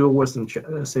 it will do a wisdom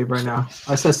save right now.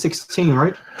 I said 16,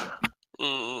 right?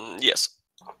 Yes.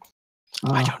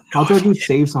 I don't know How do I if do it-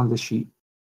 saves on this sheet?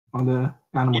 On the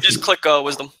animal You just sheet. click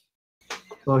wisdom.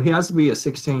 So he has to be a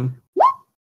 16.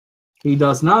 He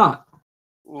does not.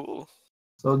 Ooh.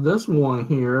 So this one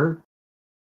here.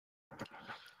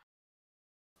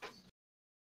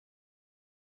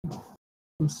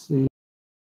 Let's see.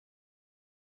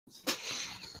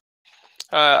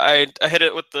 I hit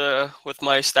it with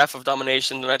my staff of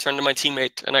domination, and I turn to my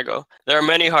teammate and I go, "There are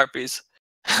many harpies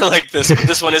like this. But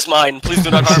this one is mine. Please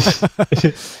do not harm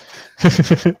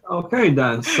it." Okay,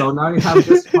 then. So now you have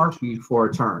this harpy for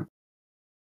a turn.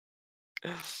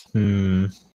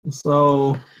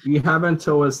 So you have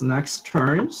until his next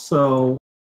turn. So,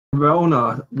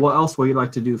 Verona, what else would you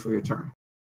like to do for your turn?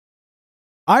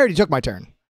 I already took my turn.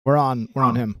 We're on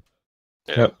him.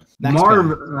 Yep. Next turn.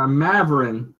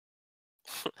 Maverin,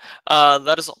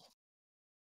 That is all.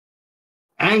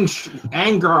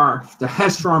 Angar, the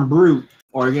headstrong brute.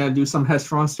 Or are you gonna do some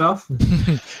headstrong stuff? All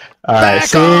right.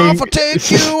 Back off! I'll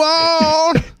take you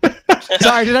on.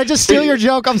 Sorry, did I just steal your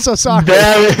joke? I'm so sorry.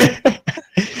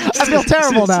 I feel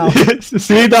terrible now.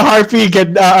 See the harpy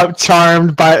get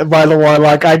charmed by the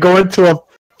warlock. I go into a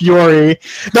fury.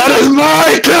 That is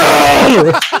my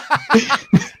kill.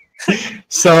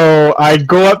 So I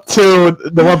go up to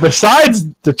the one besides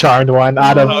the charmed one.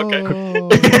 Out of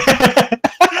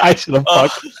I should have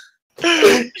fucked.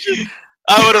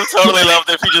 I would have totally loved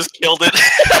it if you just killed it.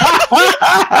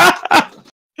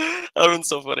 That would have been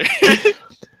so funny.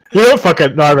 You don't fucking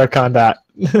retcon that.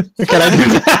 Can I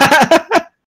do that?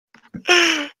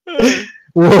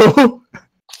 Whoa.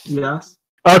 Yes.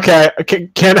 Okay.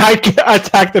 Can I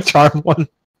attack the charm one?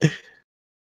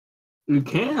 You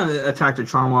can attack the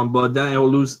charm one, but then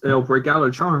it'll break out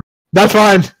of charm. That's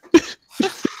fine.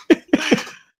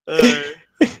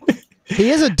 He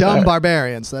is a dumb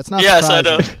barbarian, so that's not Yes,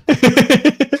 surprising. I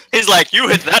know. He's like, you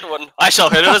hit that one. I shall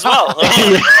hit it as well.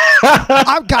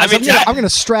 I'm I mean, I'm gonna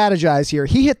strategize here.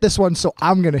 He hit this one, so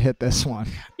I'm gonna hit this one.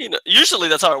 You know, usually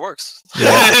that's how it works. Yeah.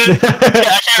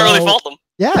 I can't really So- fault him.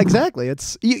 Yeah, exactly.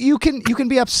 It's you can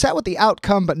be upset with the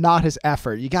outcome, but not his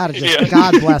effort. You gotta just Yeah.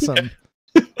 God bless him.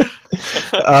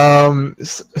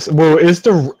 Well, is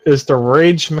the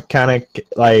rage mechanic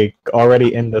like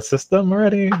already in the system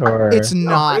already, or It's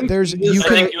not. There's you I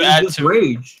can. think you add just to-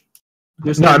 rage.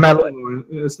 Just No, not I meant a bone.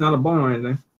 It's not a bone or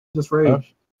anything. Just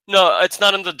rage. No, it's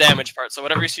not in the damage part. So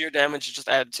whatever you see your damage, you just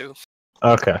add to.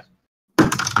 okay?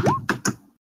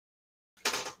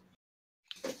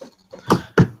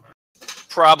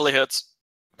 Probably hits.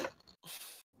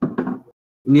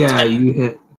 Yeah, you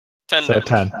hit. 10 So damage.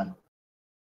 10. And,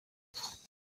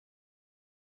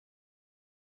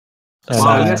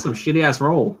 Wow, you got some shitty ass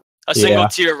roll. A single Yeah.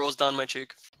 tear rolls down my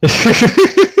cheek.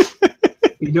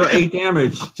 You do 8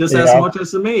 damage, just as Yeah. much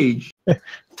as the mage.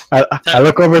 I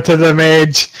look over to the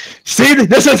mage. See,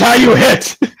 this is how you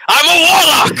hit. I'm a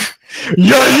warlock!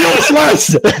 You're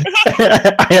Useless.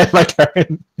 I had my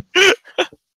turn.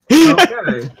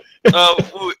 Okay.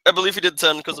 I believe he did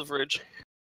 10 because of rage.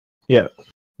 Yeah,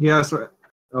 that's right.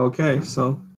 Okay,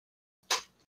 so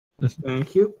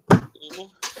thank you. Mhm.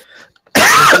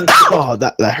 Oh,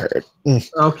 that hurt.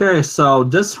 Okay, so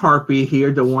this harpy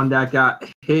here, the one that got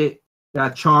hit,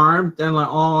 got charmed, and like,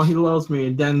 oh, he loves me,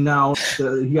 and then now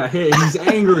he got hit, and he's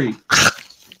angry.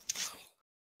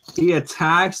 He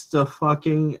attacks the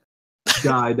fucking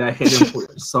guy that hit him for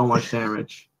so much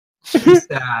damage. He's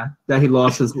sad that he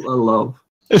lost his love.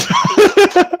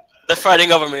 They're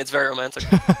fighting over me. It's very romantic.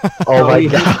 Oh my he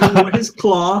hits you god. with his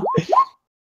claw.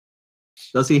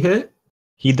 Does he hit?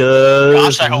 He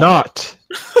does Gosh, I hope not.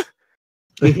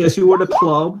 He hits you with a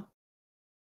club.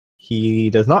 He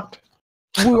does not.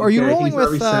 Ooh, are you Okay, rolling he's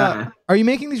very with? sad. Are you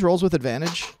making these rolls with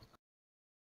advantage?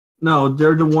 No,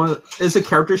 they're the one. It's a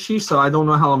character sheet, so I don't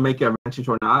know how to make it advantage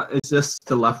or not. It's just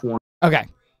the left one. Okay.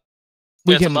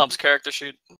 Yeah, it's a mob's character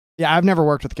sheet. Yeah, I've never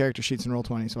worked with character sheets in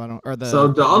Roll20, so I don't. Or So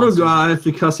the other guy,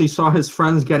 because he saw his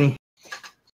friends getting,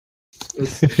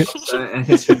 and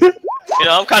his. You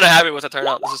know, I'm kind of happy with the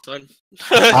turnout. This is fun.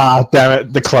 Ah, damn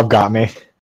it! The club got me.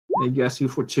 They guess you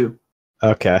for 2.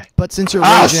 Okay. But since you're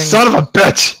Ah, raging, son of a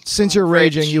bitch! since you're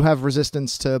Rage. raging, you have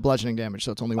resistance to bludgeoning damage,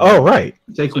 so it's only one. Oh right.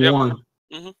 Take Yeah. 1.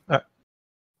 Mhm.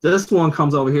 This one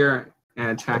comes over here and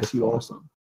attacks you also.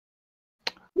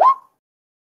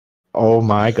 Oh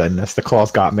my goodness, the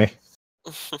claws got me.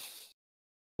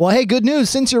 Well, hey, good news.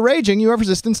 Since you're raging, you have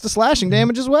resistance to slashing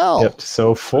damage as well. Yep. So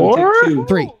You 4. take 2.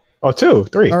 3. Oh, 2,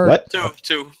 3. Or- What?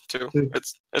 Two. Two.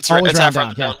 It's Always half round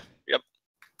round down, down. Yep.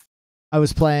 I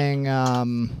was playing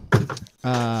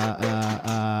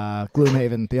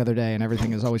Gloomhaven the other day, and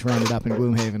everything is always rounded up in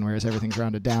Gloomhaven, whereas everything's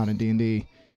rounded down in D&D.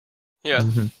 Yeah.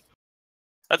 Mhm.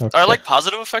 Are Okay. like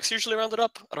positive effects usually rounded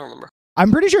up? I don't remember.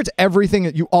 I'm pretty sure it's everything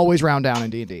that you always round down in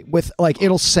D&D. With like,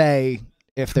 it'll say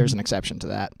if there's an exception to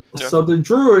that. Yeah. So the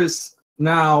druids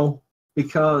now,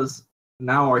 because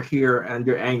now are here and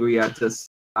they're angry at this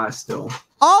guy still.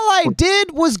 All I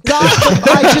did was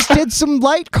I just did some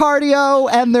light cardio,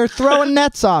 and they're throwing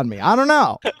nets on me. I don't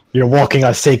know. You're walking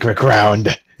on sacred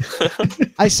ground.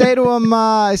 I say to him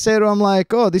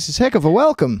like, "Oh, this is heck of a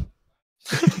welcome."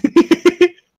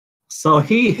 So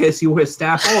he hits you with his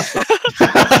staff also.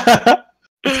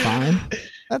 That's fine.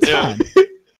 That's Yeah. fine.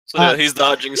 So yeah, he's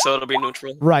dodging, so it'll be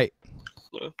neutral. Right.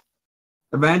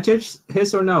 Advantage,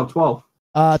 hits or no? 12.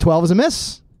 12 is a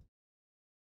miss.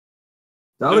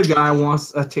 The other guy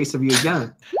wants a taste of you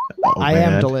again. Oh, I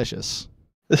am man. delicious.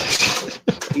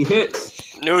 He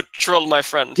hits. Neutral, my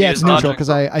friend. He Yeah, is it's neutral dodging. because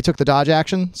I took the dodge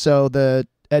action, so the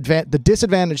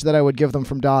disadvantage that I would give them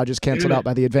from dodge is canceled out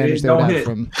by the advantage they would Don't have hit.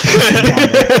 from.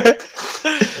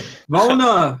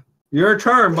 Mona, your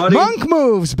turn, buddy. Monk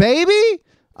moves, baby.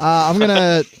 I'm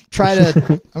gonna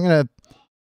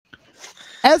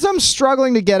as I'm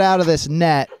struggling to get out of this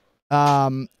net,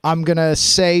 I'm gonna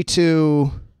say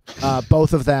to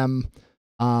both of them,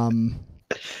 I'm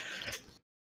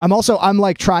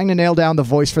like trying to nail down the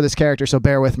voice for this character, so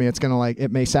bear with me. It's gonna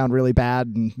it may sound really bad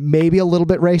and maybe a little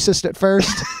bit racist at first.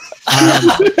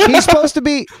 He's supposed to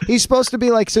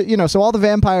be like, so all the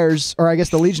vampires, or I guess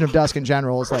the Legion of Dusk in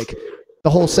general, is like the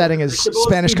whole setting is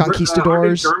Spanish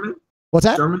conquistadors. German? What's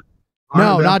that? German?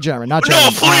 No, not German. Not German.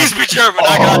 No, please be German.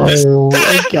 I got this. Oh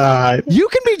my god. You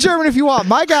can be German if you want.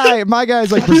 My guy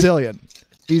is like Brazilian.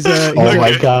 He's a Oh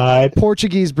my god.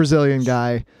 Portuguese Brazilian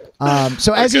guy.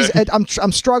 So as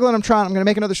I'm struggling, I'm going to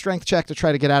make another strength check to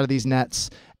try to get out of these nets,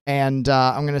 and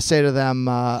I'm going to say to them,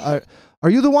 "Are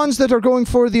you the ones that are going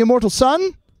for the immortal sun?"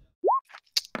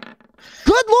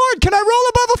 Good Lord, can I roll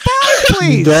above a 5,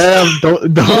 please?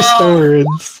 Damn, those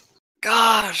words.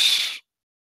 Gosh.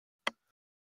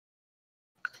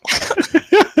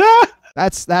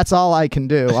 That's all I can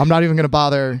do. I'm not even going to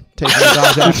bother taking the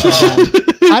dodge action.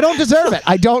 I don't deserve it.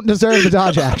 I don't deserve the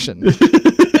dodge action.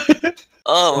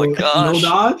 Oh my No gosh.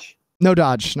 dodge? No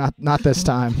dodge, not this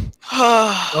time.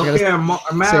 Okay, Save them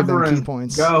key Maverick,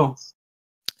 points. go.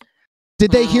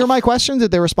 Did they hear my question?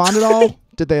 Did they respond at all?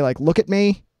 Did they look at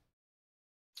me?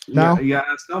 No? Yeah,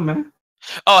 that's no, man.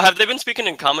 Oh, have they been speaking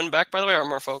in common back, by the way, or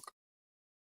merfolk?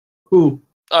 Who?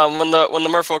 When the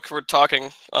merfolk were talking,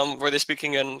 were they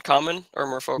speaking in common or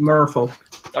merfolk? Merfolk.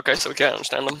 Okay, so we can't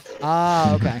understand them.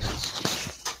 Ah, okay.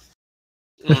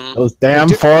 Mm. Those damn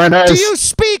foreigners. Do you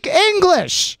speak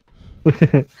English?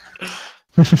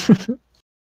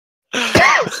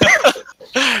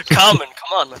 Common,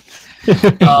 come on, man.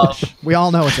 We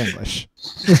all know it's English.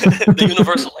 The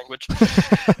universal language.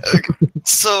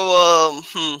 So,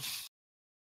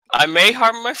 I may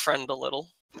harm my friend a little.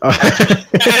 We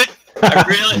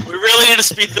really need to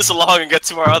speed this along and get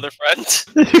to our other friend.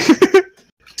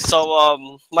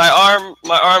 So, my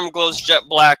arm glows jet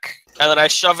black, and then I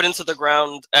shove it into the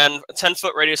ground, and a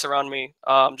 10-foot radius around me,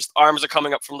 just arms are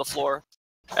coming up from the floor.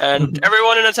 And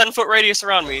everyone in a 10-foot radius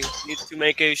around me needs to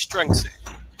make a strength save.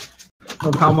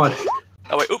 Of how much?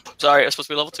 Oh wait, oop, sorry, it's supposed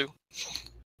to be level 2.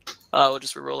 We'll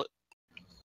just reroll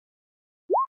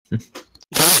it.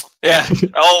 Yeah,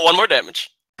 oh, 1 more damage.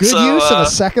 Good So, use of a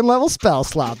second level spell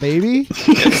slot, baby.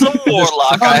 It's a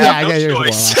warlock, I have no you're a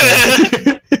choice.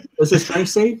 warlock. Was it strength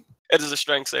save? It is a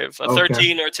strength save. A Okay.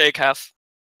 13 or take half.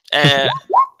 And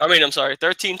I'm sorry,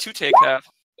 13 to take half,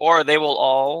 or they will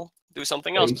all do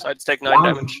something else besides take 9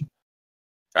 damage.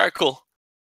 All right, cool.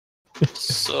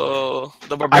 So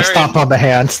the I barbarian. stomped on the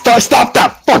hand. Stop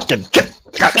that fucking.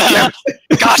 God damn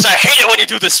it. Gosh, I hate it when you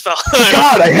do this spell.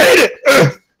 God, I hate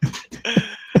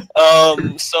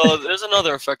it. So there's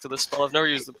another effect of this spell. I've never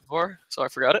used it before, so I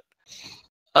forgot it.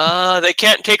 They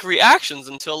can't take reactions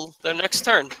until their next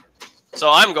turn. So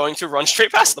I'm going to run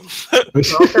straight past them.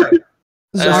 Okay.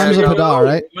 This is Arms of Hadar,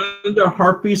 right? The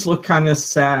harpies look kind of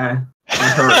sad.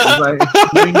 It's like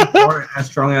they aren't as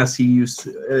strong as they used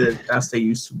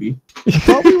to be. I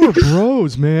thought we were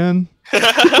bros, man.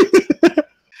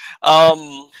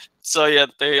 So yeah,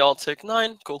 they all take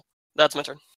 9. Cool. That's my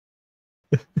turn.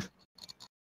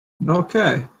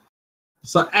 Okay.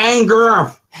 So anger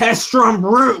of headstrong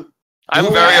brute.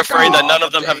 I'm very afraid that none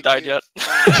of them have died yet.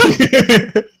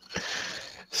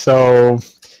 So,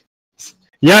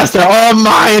 yes, they're all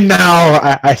mine now.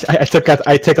 I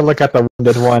take a look at the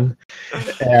wounded one,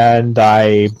 and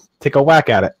I take a whack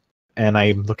at it. And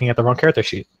I'm looking at the wrong character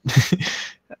sheet.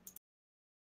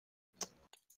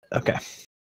 Okay.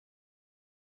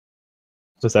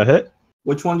 Does that hit?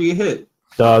 Which one do you hit?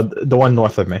 The one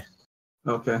north of me.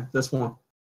 Okay, this one.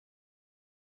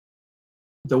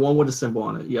 The one with a symbol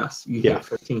on it. Yes, you hit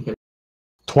 15 hits.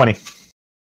 20.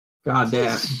 God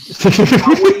damn.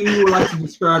 How would you like to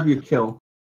describe your kill?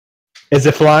 Is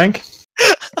it flying?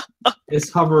 It's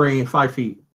hovering 5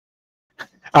 feet.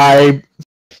 I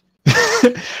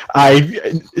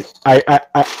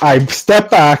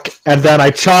step back and then I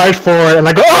charge forward and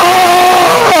I go,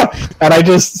 "Ah!" And I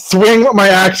just swing my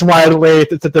axe wildly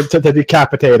to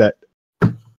decapitate it.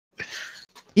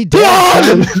 He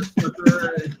did.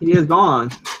 He is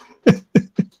gone.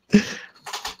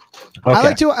 Okay.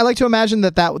 I like to imagine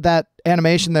that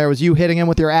animation there was you hitting him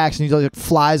with your axe and he like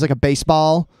flies like a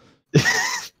baseball.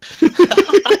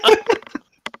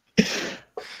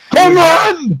 Come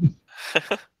on!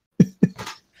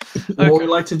 What would you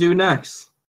like to do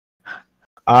next?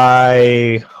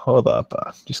 Hold up.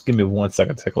 Just give me 1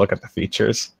 second to take a look at the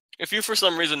features. If you for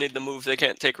some reason need to move, they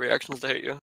can't take reactions to hit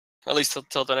you. At least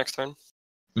till the next turn.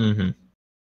 Mm-hmm.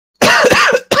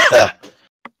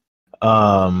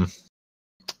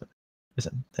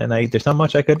 There's not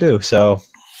much I could do, so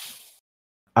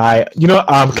can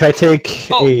I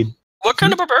take a... What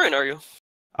kind of barbarian are you?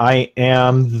 I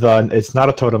am it's not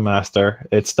a totem master,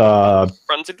 it's the...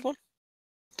 Frenzied one?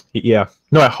 Yeah.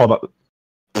 No, hold up.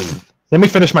 Let me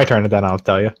finish my turn and then I'll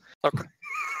tell you. Okay.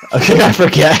 Okay, I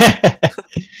forget.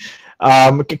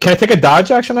 Can I take a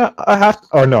dodge action? I have,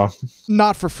 or no?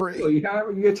 Not for free. Oh, you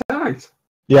attacked.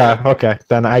 Yeah. Okay.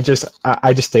 Then I just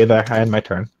stay there. I end my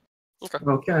turn.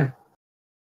 Okay.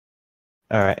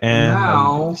 All right. And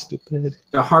now, stupid.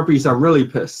 The harpies are really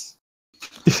pissed.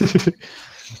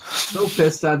 So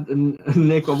pissed that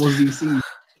Nick almost DC.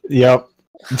 Yep.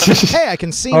 Hey, I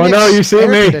can see. Oh Nick's no, you see air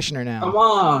me? conditioner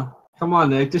now. Come on,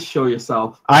 Nick. Just show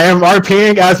yourself. I am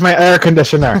RPing as my air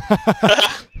conditioner.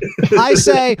 I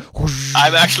say.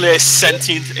 I'm actually a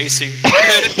sentient AC.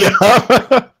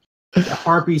 The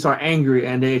harpies are angry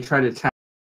and they try to attack.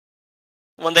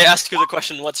 When they ask you the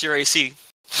question, "What's your AC?"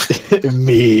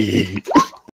 Me.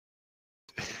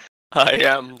 I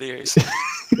am the AC.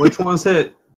 Which one's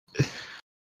hit?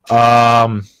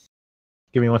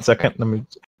 Give me 1 second. Let me.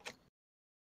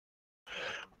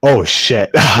 Oh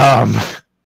shit.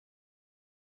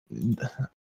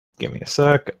 Give me a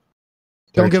sec. 13.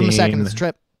 Don't give him a second. It's a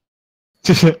trip.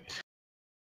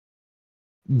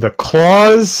 The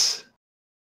claws,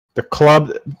 the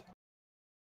club,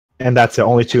 and that's it.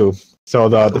 Only 2. So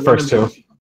the first 2.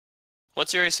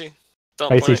 What's your AC?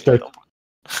 Don't AC is 13.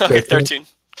 Okay, 13.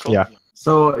 Cool. Yeah.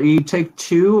 So you take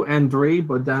 2 and 3,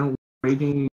 but then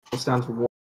rating goes down to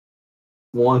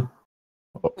 1.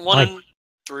 1 and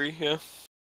 3, yeah.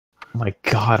 Oh my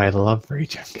god, I love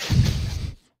raging.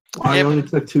 I only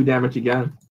took 2 damage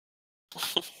again.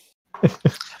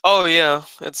 Oh yeah,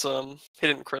 it's he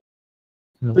didn't crit.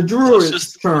 The So druid's it's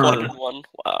just turn. 1 and 1.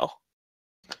 Wow.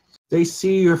 They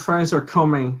see your friends are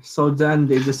coming, so then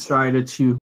they decided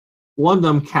to. One of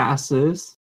them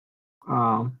casts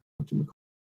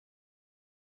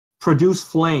produce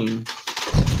flame.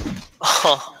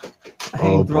 And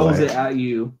he throws it at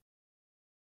you.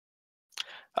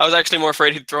 I was actually more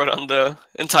afraid he'd throw it on the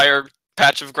entire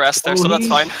patch of grass there, so that's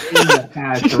fine. In the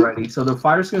patch already, so the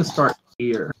fire's gonna start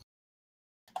here.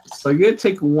 So you're gonna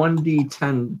take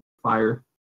 1d10 fire.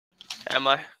 Am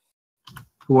I?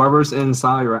 Whoever's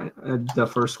inside, right, at the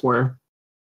first square.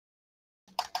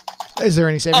 Is there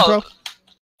any saving throw?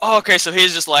 Oh, okay, so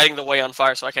he's just lighting the way on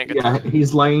fire, so I can't get Yeah,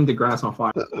 he's lighting the grass on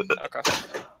fire. Okay.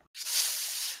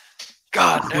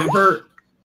 God I'm damn. hurt.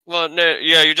 Well, no,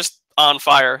 yeah, you're just on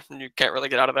fire, and you can't really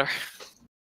get out of there.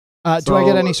 Do I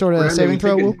get any sort of Brandon, saving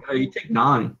throw? Wu? You take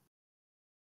 9.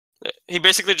 He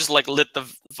basically just like lit the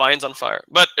vines on fire.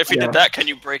 But if he Yeah. did that, can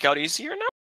you break out easier now?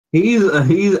 He's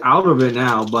out of it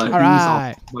now, but All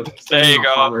right. There you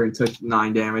go. Fire and took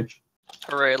 9 damage.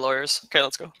 Hooray, lawyers. Okay,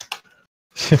 let's go.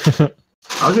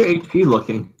 How's your HP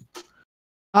looking?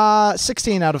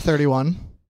 16 out of 31.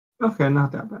 Okay,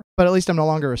 not that bad. But at least I'm no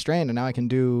longer restrained, and now I can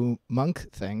do monk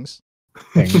things.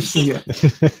 Things. Yeah.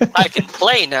 I can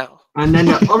play now. And then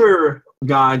the other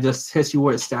guy just hits you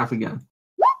with his staff again.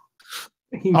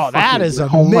 Oh, that is a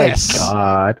Oh my miss.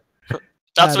 god.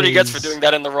 That's That what he gets for is- doing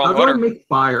that in the wrong I'm gonna order. make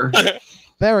fire.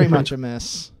 Very much a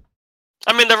miss.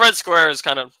 I mean, the red square is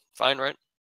kind of fine, right?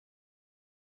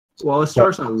 Well, it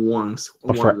starts on ones.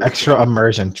 But for extra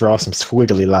immersion, draw some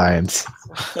squiggly lines.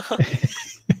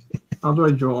 How do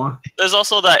I draw? There's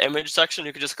also that image section.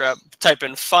 You could just type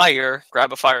in fire,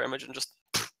 grab a fire image, and just.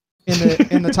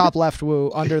 In the top left,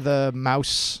 Woo, under the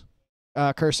mouse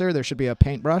cursor, there should be a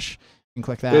paintbrush. You can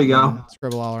click that. There you and go.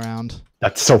 Scribble all around.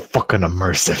 That's so fucking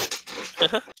immersive.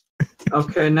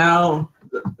 Okay, now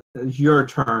it's your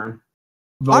turn.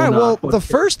 All right. Vona, Well, what's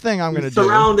the your- first thing I'm You're going to do,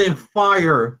 surrounded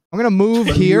fire. I'm going to move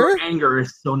but here. Your anger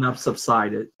is still not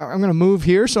subsided. I'm going to move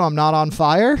here so I'm not on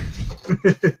fire.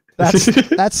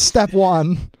 That's step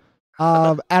one.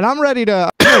 And I'm ready to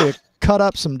cut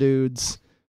up some dudes.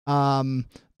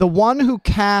 The one who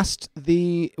cast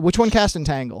which one cast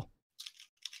Entangle?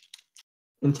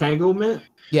 Entanglement?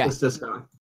 Yeah. It's this guy.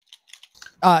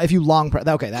 If you long press,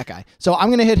 okay, that guy. So I'm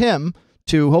going to hit him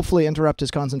to hopefully interrupt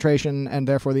his concentration, and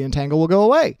therefore the entangle will go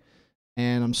away.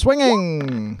 And I'm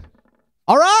swinging.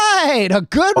 All right, a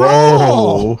good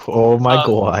roll. Oh my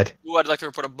god. Ooh, I'd like to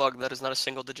report a bug that is not a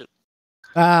single digit.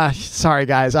 Sorry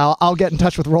guys, I'll get in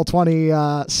touch with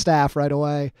Roll20 staff right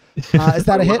away. Is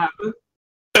that a What hit? happened?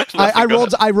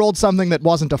 I rolled something that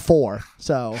wasn't a 4,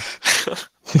 so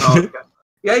Oh, okay.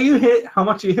 Yeah, you hit. How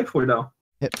much you hit for though?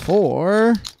 hit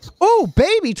 4. Oh,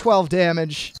 baby, 12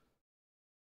 damage.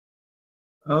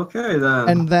 Okay then.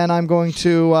 And then I'm going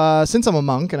to, since I'm a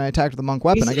monk and I attacked with a monk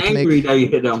weapon, He's I get angry that you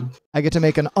hit him. to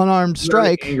make an unarmed Very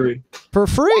strike angry. for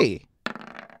free.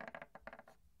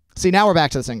 See, now we're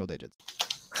back to the single digits.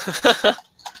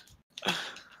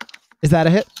 Is that a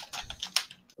hit?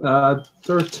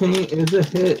 13 is a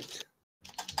hit.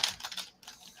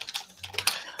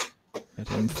 Hit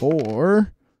him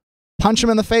 4. Punch him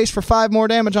in the face for 5 more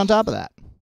damage on top of that.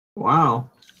 Wow.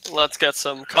 Let's get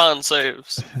some con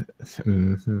saves.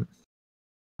 Mhm.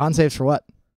 On saves for what?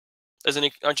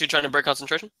 Aren't you trying to break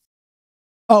concentration?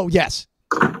 Oh, yes.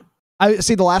 I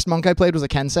see. The last monk I played was a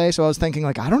Sensei, so I was thinking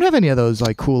like I don't have any of those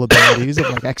like cool abilities of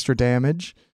like extra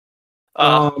damage.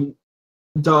 The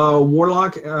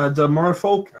warlock, the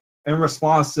merfolk, in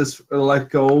response, just let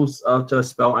goes of the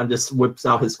spell and just whips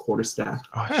out his quarterstaff.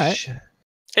 Oh Alright. shit.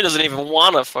 He doesn't even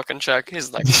want to fucking check.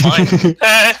 He's like, fine.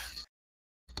 Eh.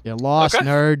 You lost, Okay.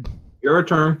 nerd. Your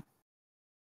turn.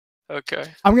 Okay.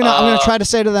 I'm gonna try to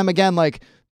say to them again, like,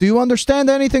 do you understand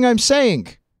anything I'm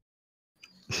saying?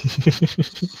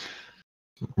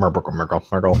 Murgle. Murgle,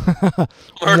 Womp,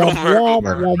 Murgle.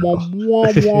 womp,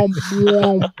 womp,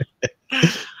 womp,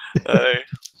 womp. Hey.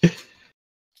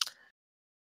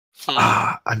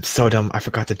 I'm so dumb. I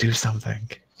forgot to do something.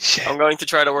 Shit. I'm going to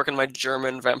try to work on my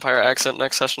German vampire accent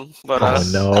next session, but Oh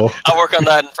no. I'll work on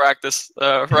that in practice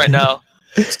right now.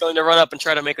 Just going to run up and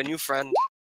try to make a new friend.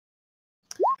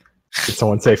 Did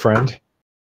someone say friend?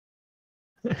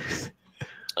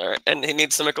 All right, and he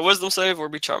needs to make a wisdom save or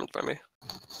be charmed by me.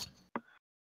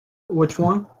 Which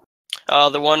one?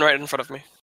 The one right in front of me.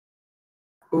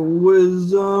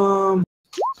 Wisdom.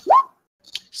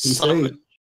 He Son of a- saved.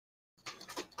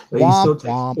 But he still Womp, takes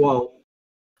womp. 12.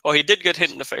 Oh, he did get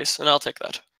hit in the face, and I'll take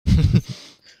that.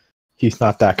 He's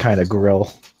not that kind of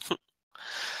grill.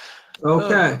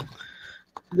 Okay.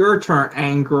 Your turn,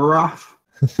 Angaroth.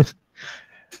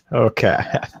 Okay.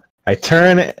 I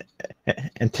turn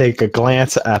and take a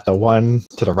glance at the one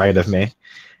to the right of me,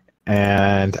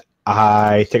 and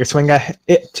I take a swing at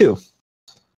it too.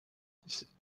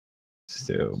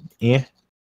 So, yeah.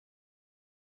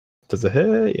 Does it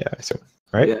hit? Yeah, so,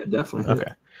 right? Yeah, definitely.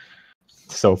 Okay.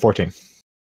 So 14.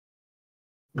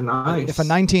 Nice. If a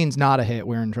 19's not a hit,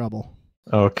 we're in trouble.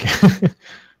 Okay.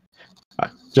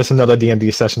 Just another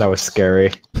D&D session that was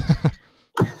scary.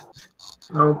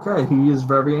 Okay, he is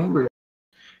very angry.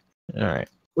 All right.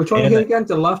 Which one And- again?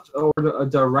 The left or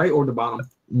the right or the bottom?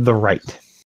 The right.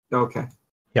 Okay,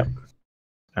 All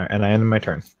right, and I end my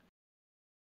turn.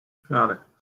 got it.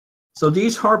 So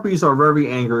these harpies are very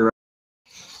angry, right?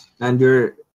 And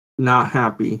they're not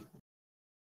happy.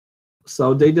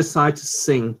 So they decide to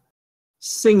sing.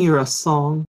 Sing you a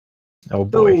song. Oh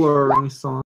The boy. luring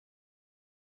song.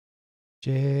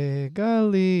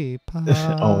 Jigglypuff.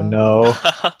 Oh no.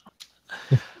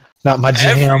 Not my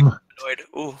jam. Annoyed.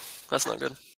 Ooh, that's not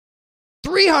good.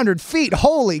 300 feet.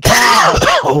 Holy cow.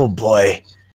 Oh boy.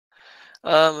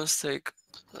 Let's take.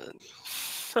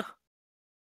 All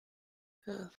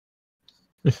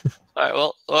right.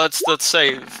 Well, let's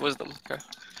save wisdom. Okay.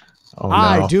 Oh no.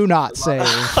 I do not save.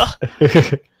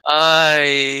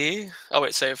 Oh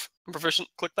wait, save. I'm proficient.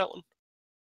 Click that one.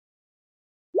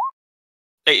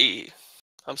 AE.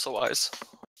 I'm so wise.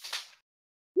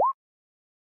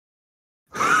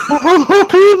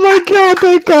 Oh my god,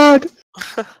 thank god.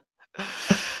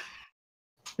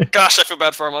 Gosh, I feel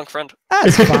bad for our monk friend.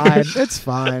 That's fine. It's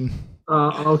fine.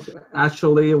 Okay.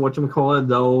 Actually, whatchamacallit,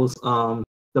 those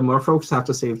the merfolks have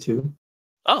to save too.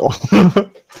 Oh.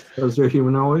 Those are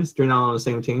humanoids. They're not on the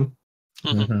same team.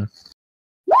 Mhm.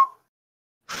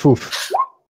 Oof.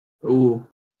 Ooh.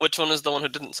 Which one is the one who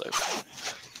didn't save?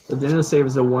 The didn't save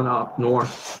is the one up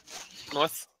north.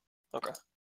 North? Okay.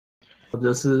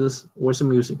 This is where's the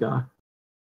music guy?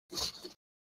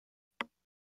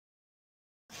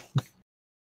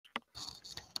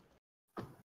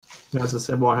 That's a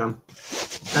symbol of him.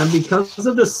 And because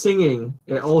of the singing,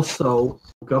 it also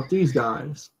woke up these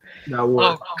guys that were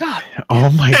Oh god. Oh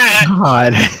my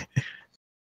god.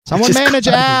 Someone Jesus manage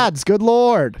Christ. ads. Good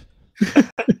lord.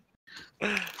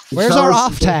 Where's our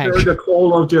off They tank? heard the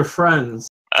call of their friends.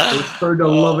 They heard the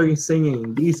loving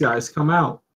singing. These guys come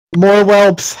out. More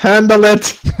whelps, handle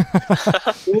it.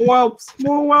 More whelps,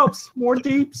 more whelps, more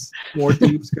deeps. More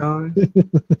deeps, guys.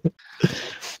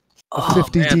 Oh,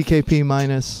 50 man. DKP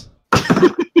minus.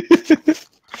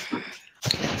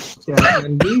 Yeah,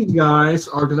 and these guys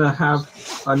are gonna have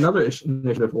another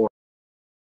initiative war.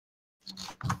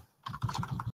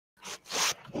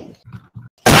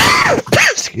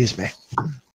 Excuse me.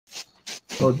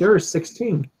 So there is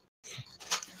 16.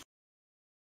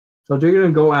 So they're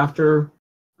gonna go after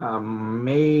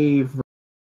Maeve.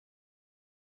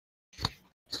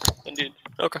 Indeed.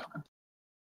 Okay.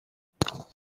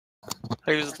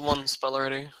 I used one spell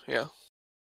already. Yeah.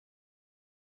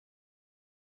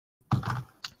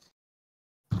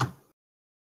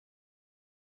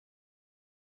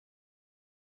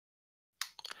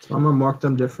 So I'm gonna mark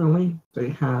them differently. They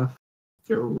have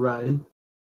their red.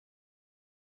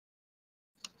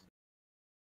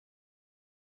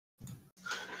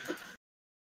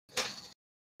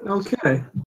 Okay.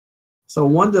 So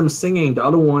one of them singing, the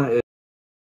other one is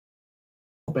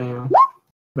bam,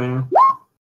 bam,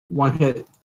 one hit.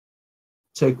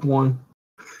 Take one.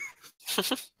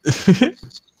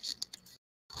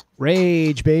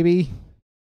 Rage, baby.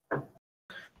 Oh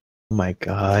my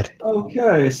god.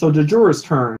 Okay, so the juror's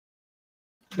turn.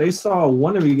 They saw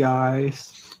one of you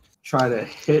guys try to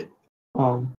hit.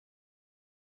 So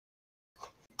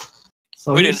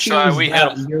We he didn't try, sees we hit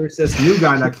that him. There's this new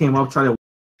guy that came up trying to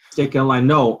stick and like,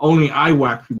 no, only I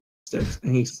whack people with sticks,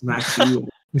 and he smacks you.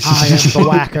 I am the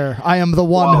whacker. I am the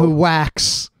one Whoa. who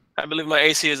whacks. I believe my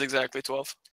AC is exactly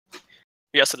 12.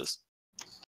 Yes, it is.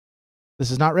 This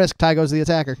is not risk. Ty goes the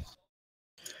attacker.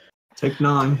 Take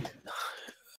 9.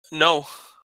 No.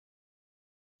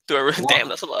 Do I really? Damn,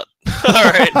 that's a lot.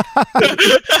 All right.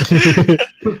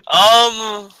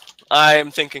 I am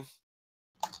thinking.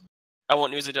 I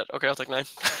won't use it yet. Okay, I'll take 9.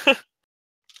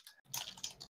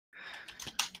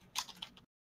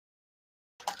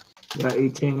 Yeah,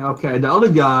 18. Okay, the other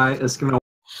guy is gonna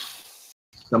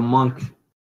the monk.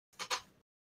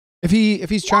 If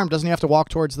he's charmed, doesn't he have to walk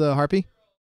towards the harpy?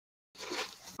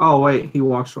 Oh wait, he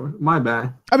walks forward. My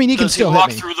bad. I mean, he can Does he still walk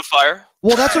hit me. through the fire?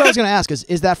 Well, that's what I was going to ask.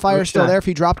 Is that fire still Okay. there? If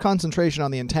he dropped concentration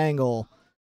on the entangle,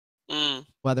 Mm.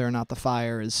 whether or not the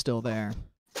fire is still there.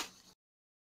 I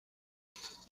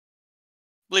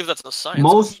believe that's a science.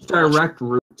 Most question. direct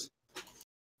route.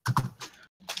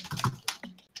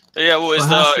 Yeah, well, is So it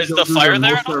has to is go the through fire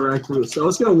there? most direct route. So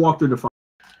it's gonna walk through the fire.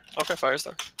 Okay, fire's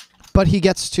there. But he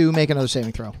gets to make another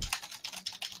saving throw.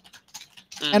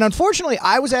 Mm. And unfortunately,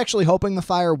 I was actually hoping the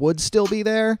fire would still be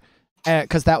there,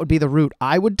 because that would be the route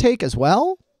I would take as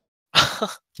well.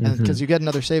 Because you get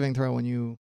another saving throw when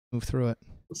you move through it.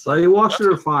 So he walks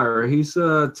through the fire. He's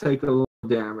take a little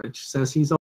damage. Since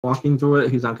he's walking through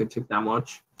it, he's not gonna take that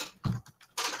much.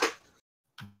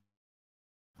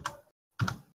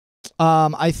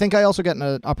 I think I also get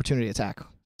an opportunity attack as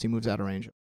he moves out of range.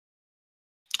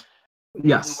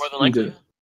 Yes, More than he likely.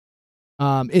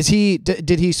 did. Is he?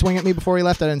 Did he swing at me before he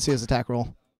left? I didn't see his attack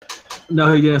roll.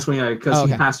 No, he didn't swing at it because Oh,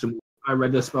 okay. he has to move. I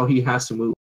read this spell. He has to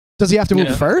move. Does he have to move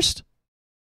Yeah. first?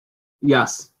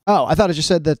 Yes. Oh, I thought it just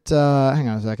said that. Hang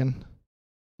on a second.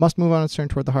 Must move on its turn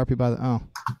toward the harpy by the... Oh.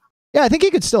 Yeah, I think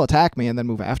he could still attack me and then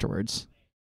move afterwards.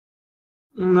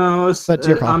 No, But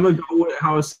your call. I'm gonna go with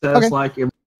how it says. Okay. Like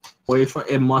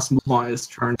it must move on its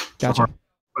turn. Gotcha.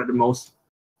 By the most,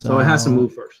 so it has to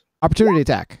move first. Opportunity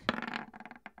attack.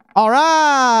 All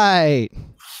right.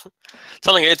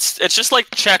 Telling you, it's just like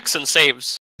checks and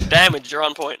saves. Damage, you're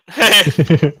on point.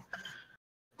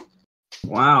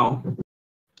 Wow.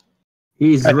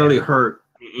 He's really hurt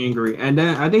and angry. And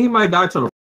then I think he might die to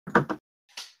the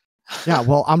Yeah,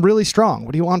 well, I'm really strong.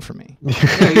 What do you want from me? yeah,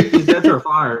 he's dead to the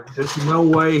fire. There's no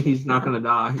way he's not gonna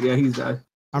die. Yeah, he's dead.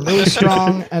 I'm really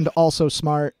strong and also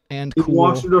smart and He cool.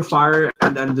 walks through the fire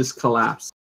and then just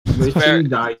collapsed. Very, He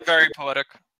died. very poetic.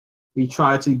 He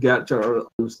tried to get to the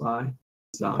other side.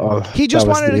 So. Oh, He just that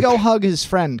was wanted to deep. go hug his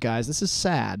friend, guys. This is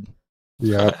sad.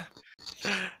 Yeah.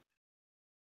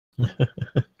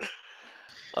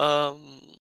 All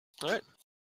right.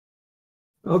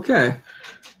 Okay.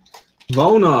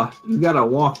 Vona, you gotta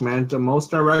walk, man. The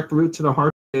most direct route to the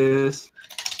heart is...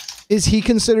 Is he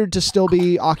considered to still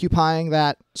be occupying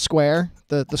that square,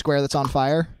 the square that's on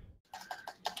fire?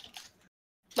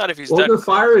 Not if he's Well, dead. the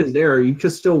fire is there. You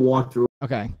could still walk through.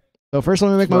 Okay. So first,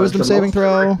 let me make my But wisdom the saving most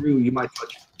throw. direct route, you might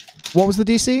touch. What was the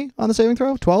DC on the saving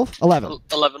throw? 12? 11.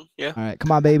 11, yeah. All right,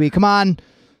 come on, baby. Come on.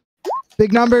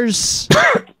 Big numbers.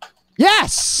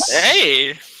 Yes!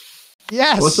 Hey!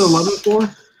 Yes! What's the 11 for?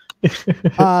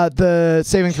 The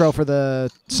saving throw for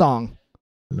the song.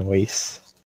 Noise.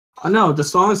 I know the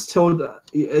song is till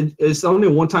it's only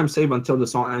a one-time save until the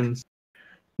song ends.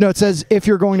 No, it says if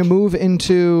you're going to move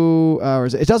into, or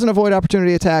is it doesn't avoid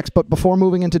opportunity attacks, but before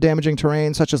moving into damaging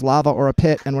terrain such as lava or a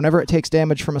pit, and whenever it takes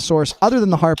damage from a source other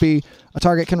than the harpy, a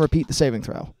target can repeat the saving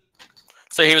throw.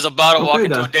 So he was about to walk Okay,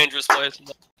 into then. a dangerous place.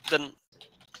 But didn't.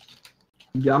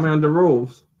 You got me on the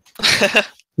rules. I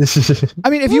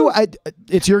mean, if you,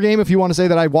 it's your game. If you want to say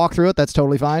that I walk through it, that's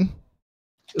totally fine.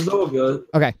 It's all good.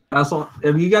 Okay. That's all.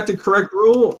 If you got the correct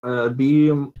rule, be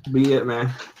it,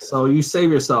 man. So you save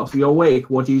yourself. You awake.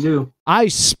 What do you do? I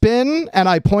spin and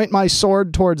I point my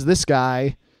sword towards this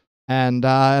guy, and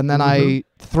then I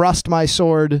thrust my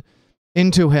sword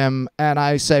into him, and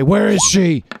I say, "Where is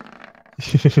she?"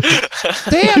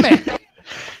 Damn it!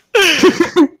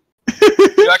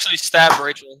 You actually stabbed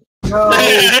Rachel. No.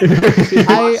 He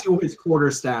walks you with his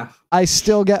quarterstaff. I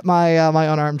still get my my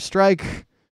unarmed strike,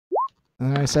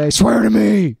 and then I say, "Swear to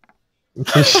me."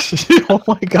 Oh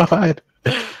my god.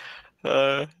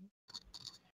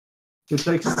 It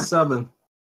takes 7.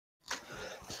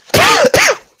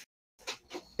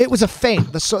 It was a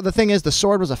feint. The thing is, the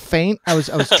sword was a feint. I was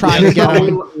trying to get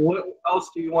him. What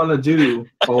else do you want to do?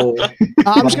 Oh,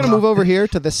 I'm just gonna move over here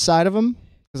to this side of him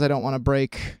because I don't want to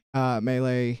break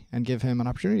melee and give him an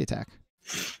opportunity attack.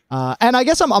 And I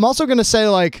guess I'm also gonna say,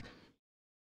 like,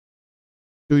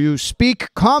 do you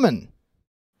speak common?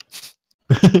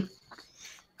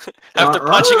 After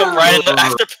punching him right in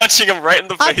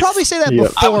the face. I'd probably say that Yeah. I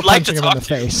before would like to punching him in talk the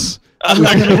to you. face. I'm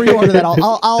gonna reorder that.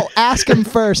 I'll ask him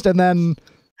first, and then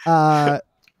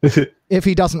if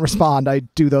he doesn't respond, I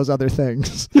do those other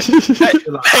things.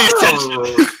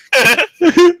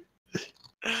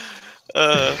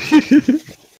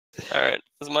 Alright,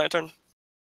 is it my turn?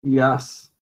 yes.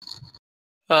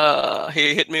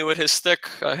 He hit me with his stick.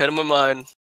 I hit him with mine.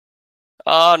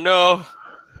 Ah, no.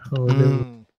 Oh,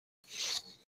 no.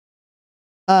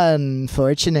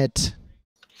 Unfortunate.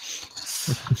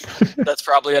 That's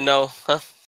probably a no, huh?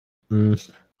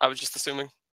 Mm. I was just assuming.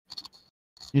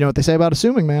 You know what they say about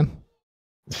assuming, man.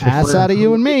 Ass out of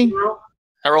you and me.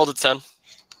 I rolled a 10.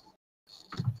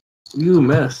 You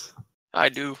miss. I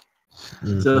do.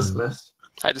 Just miss.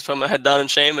 I just put my head down in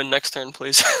shame, and next turn,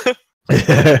 please.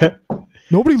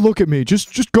 Nobody look at me.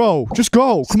 Just go. Just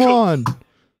go. Come on.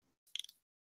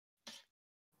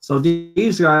 So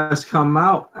these guys come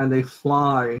out and they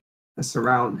fly and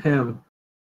surround him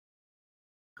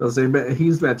because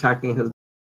he's been attacking his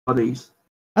buddies.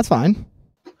 That's fine.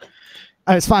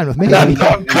 It's fine with me.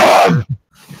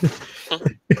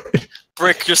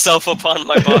 Break yourself upon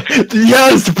my body.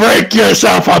 Yes, break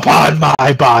yourself upon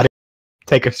my body.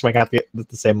 Take a swing at the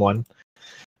same one.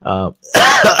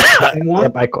 Same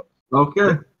one? Yep,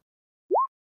 Okay.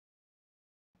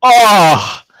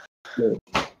 Oh!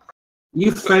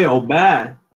 You fail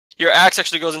bad. Your axe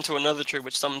actually goes into another tree,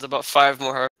 which summons about 5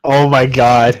 more hearts. Oh my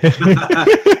god.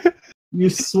 You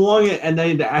swung it and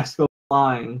then the axe goes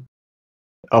flying.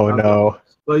 Oh no.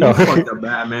 Well, you fucked up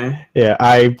bad, man. Yeah,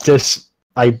 I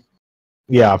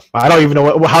don't even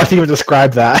know how to even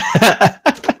describe that.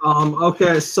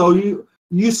 Okay, so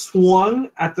you swung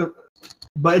at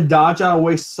but it dodged out of the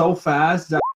way so fast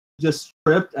that it just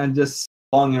tripped and just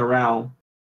swung around.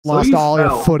 Lost all your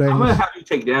fell. footing. I'm gonna have you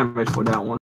take damage for that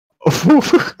one.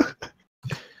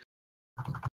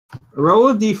 Roll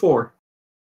a d4.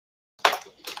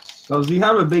 Because you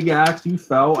have a big axe, you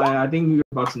fell, and I think you're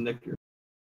about to nick your.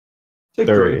 Take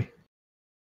 3.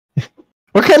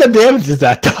 What kind of damage is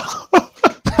that, though?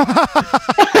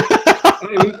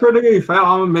 Hey, you critically fell.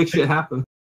 I'm gonna make shit happen.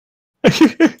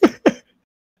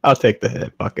 I'll take the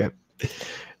hit. Fuck it.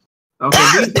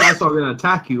 Okay, these guys are gonna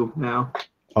attack you now.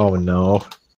 Oh no.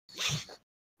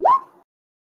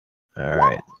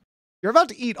 Alright. You're about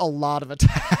to eat a lot of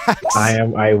attacks.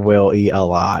 I will eat a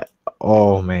lot.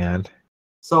 Oh man.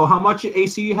 So how much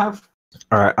AC you have?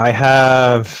 Alright, I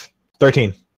have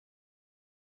 13.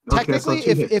 Technically,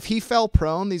 Okay, so if he fell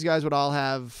prone, these guys would all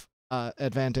have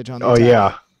advantage on the Oh attack.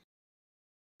 yeah.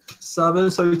 7,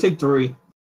 so you take 3.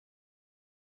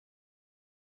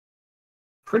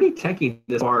 Pretty tanky,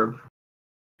 this barb.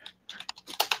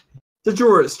 The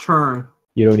druid's turn.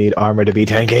 You don't need armor to be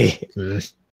tanky.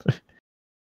 Mm.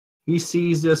 He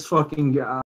sees this fucking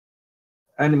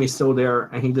enemy still there,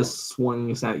 and he just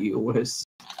swings at you with his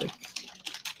stick.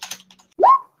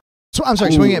 So I'm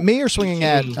sorry, Ooh, swinging at me or swinging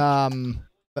at 15.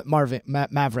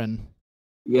 Mavrin?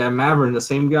 Yeah, Maverick, the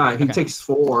same guy. He Okay. takes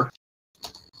 4.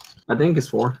 I think it's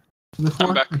 4. Is it 4?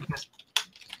 I'm back.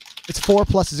 It's 4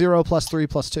 plus 0 plus 3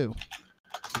 plus 2.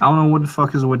 I don't know what the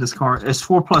fuck is with this card. It's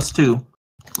 4 plus 2.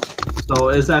 So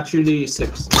it's actually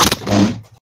 6.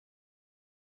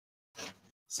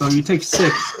 So you take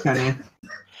 6, Kenny.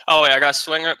 Oh wait, I got to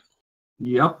swing it.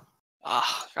 Yep.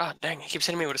 Ah, god dang! He keeps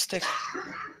hitting me with a stick.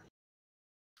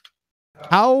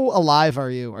 How alive are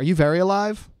you? Are you very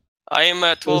alive? I am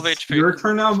at 12 It's HP. your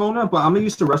turn now, Mona, but I'm gonna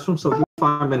use the restroom, so give me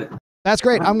 5 minutes. That's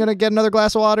great. I'm gonna get another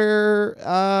glass of water.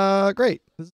 Great.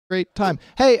 This is a great time.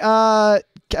 Hey,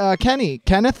 Kenneth,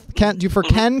 Kenneth.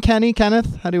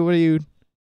 What do you?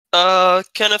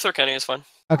 Kenneth or Kenny is fine.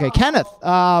 Okay, Kenneth.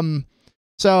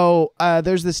 So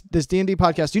there's this D&D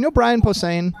podcast. Do you know Brian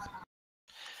Posehn?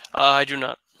 I do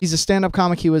not. He's a stand-up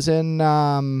comic. He was in.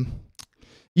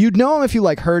 You'd know him if you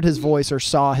like heard his voice or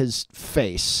saw his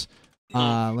face.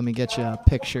 Let me get you a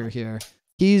picture here.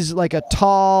 He's like a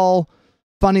tall,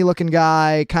 funny-looking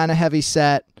guy, kind of heavy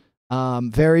set,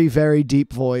 very, very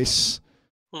deep voice.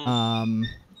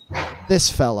 This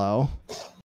fellow,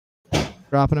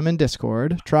 dropping him in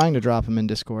Discord, trying to drop him in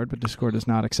Discord, but Discord is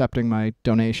not accepting my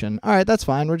donation. All right, that's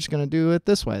fine. We're just gonna do it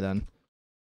this way then.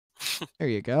 There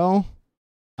you go.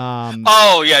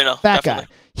 Oh yeah, no, That definitely.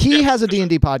 guy. He has a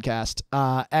D&D podcast,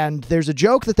 and there's a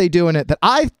joke that they do in it that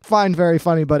I find very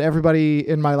funny, but everybody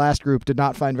in my last group did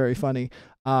not find very funny.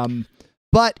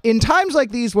 But in times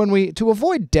like these, when to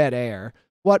avoid dead air,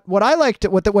 what I like to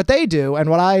what they do, and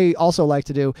what I also like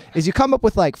to do, is you come up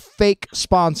with like fake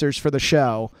sponsors for the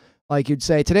show. Like you'd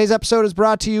say, today's episode is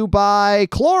brought to you by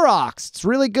Clorox. It's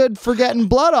really good for getting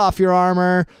blood off your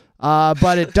armor,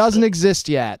 but it doesn't exist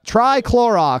yet. Try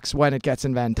Clorox when it gets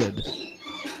invented.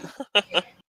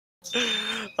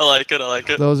 I like it. I like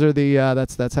it. Those are the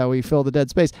that's how we fill the dead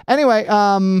space. Anyway,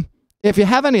 if you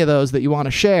have any of those that you want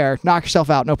to share, knock yourself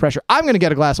out, no pressure. I'm gonna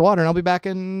get a glass of water and I'll be back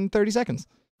in 30 seconds.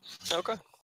 Okay.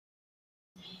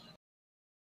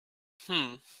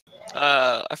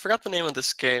 I forgot the name of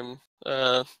this game.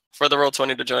 For the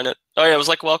Roll20 to join it. Oh yeah, it was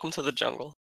like Welcome to the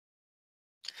Jungle.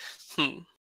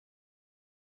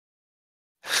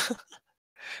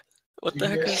 What the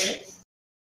heck is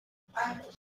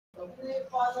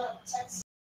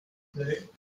it?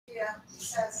 Yeah, he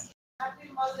says, Happy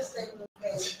Mother's Day,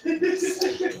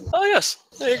 Oh yes,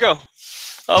 there you go.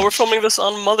 We're filming this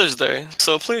on Mother's Day,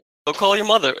 so please go call your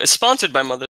mother. It's sponsored by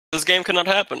Mother. This game cannot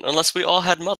happen unless we all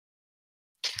had mother.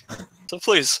 So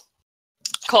please,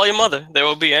 call your mother. They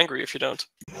will be angry if you don't.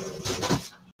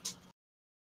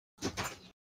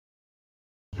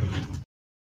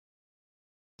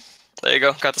 There you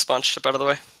go. Got the sponsorship out of the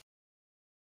way.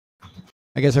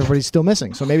 I guess everybody's still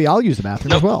missing, so maybe I'll use the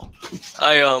bathroom as well.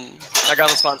 I got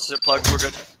the sponsorship plugged. We're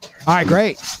good. All right,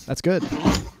 great. That's good. And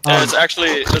it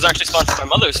was actually sponsored by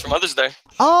Mothers for Mother's Day.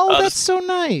 Oh, that's so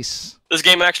nice. This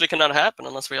game actually cannot happen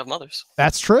unless we have mothers.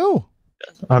 That's true.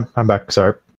 I'm back.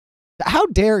 Sorry. How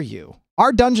dare you?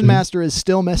 Our dungeon master is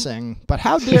still missing, but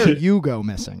how dare you go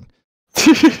missing?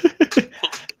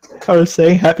 I was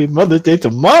saying Happy Mother's Day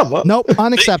to Mama. Nope,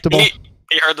 unacceptable.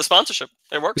 He heard the sponsorship.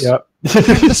 It works. Yep.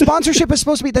 The sponsorship is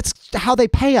supposed to be, that's how they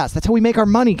pay us. That's how we make our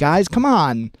money, guys. Come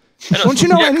on. Don't you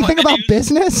know anything about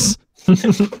business? Nick,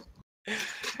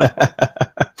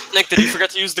 did you forget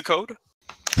to use the code?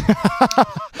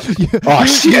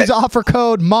 Use offer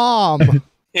code MOM.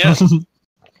 Yeah.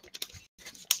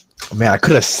 Man, I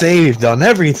could have saved on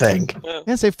everything.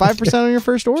 Yeah, save 5% on your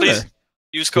first order. Please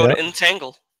use code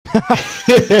ENTANGLE.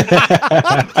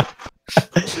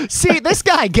 See, this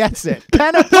guy gets it.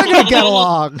 Kenneth, we're gonna get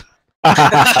along.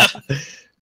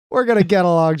 We're gonna get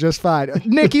along just fine.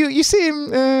 Nick, you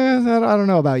seem I don't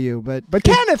know about you, but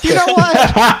Kenneth, you know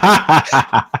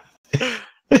what?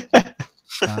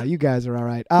 You guys are all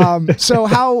right. So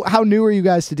how new are you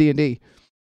guys to D&D?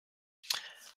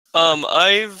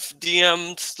 I've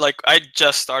DM'd like I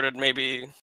just started maybe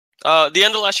the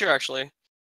end of last year actually.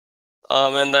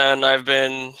 And then I've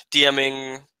been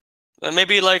DMing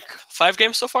maybe like 5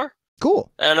 games so far.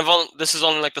 Cool. And this is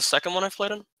only like the second one I've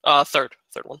played in. Third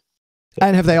one.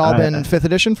 And have they all been 5th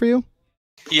edition for you?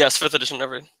 Yes, 5th edition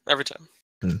every time.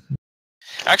 Mhm.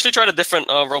 I actually tried a different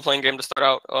role-playing game to start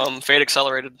out, Fate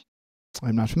Accelerated.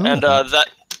 I'm not familiar. And with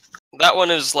that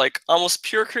one is like almost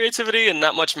pure creativity and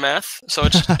not much math. So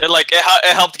it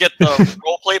helped get the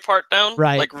role-play part down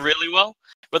Right. like really well.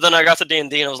 But then I got to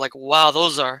D&D and I was like, wow,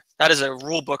 that is a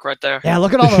rule book right there. Yeah,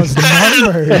 look at all those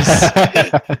numbers.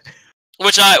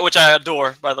 Which I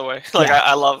adore, by the way. Like Yeah.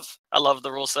 I love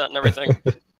the rule set and everything.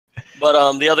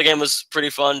 But the other game was pretty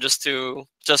fun just to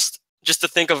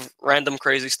think of random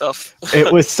crazy stuff.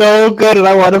 It was so good, and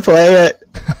I want to play it.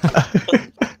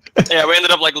 Yeah, we ended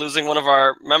up like losing one of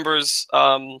our members.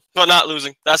 Well, not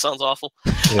losing. That sounds awful.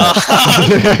 Yeah.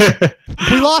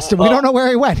 We lost him. We don't know where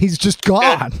he went. He's just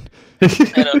gone.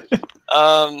 Yeah,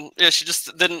 she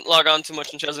just didn't log on too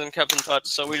much, and she hasn't kept in touch.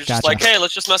 So we were just Gotcha. like, hey,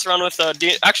 let's just mess around with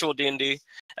actual D&D,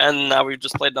 and now we've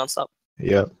just played nonstop.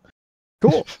 Yep.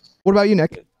 Cool. What about you,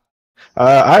 Nick?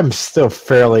 I'm still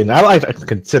fairly new. I like to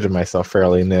consider myself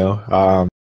fairly new.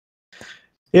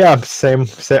 Yeah, same.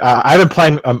 I've been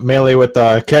playing mainly with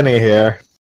Kenny here.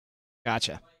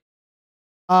 Gotcha.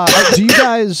 Do you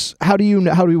guys? How do you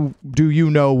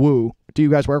know Woo? Do you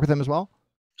guys work with him as well?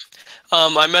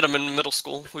 I met him in middle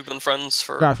school. We've been friends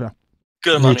for Gotcha. a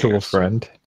good amount of Mutual years. friend.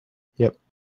 Yep.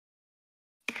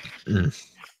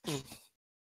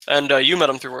 And you met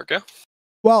him through work, yeah?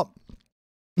 Well,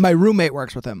 my roommate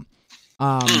works with him.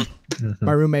 Mhm.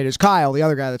 My roommate is Kyle, the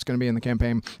other guy that's going to be in the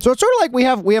campaign. So it's sort of like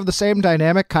we have the same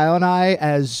dynamic, Kyle and I,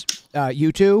 as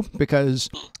you two, because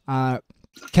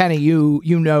Kenny, you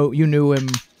knew him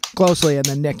closely, and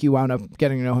then Nick, you wound up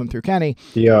getting to know him through Kenny.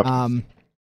 Yep.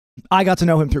 I got to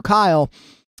know him through Kyle.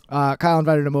 Kyle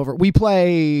invited him over. We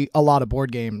play a lot of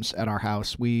board games at our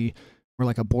house. We're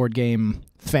like a board game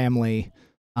family.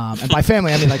 And by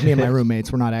family, I mean like me and my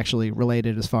roommates. We're not actually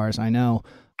related as far as I know.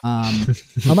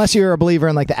 Unless you're a believer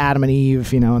in like the Adam and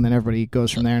Eve, and then everybody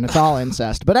goes from there and it's all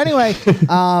incest. But anyway,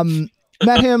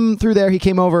 met him through there. He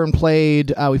came over and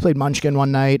played. We played Munchkin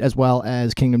one night as well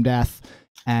as Kingdom Death.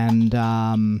 And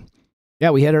yeah,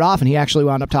 we hit it off, and he actually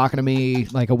wound up talking to me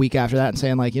like a week after that and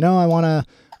saying like, I want to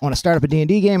start up a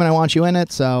D&D game and I want you in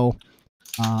it. So,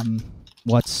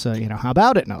 what's, how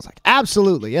about it? And I was like,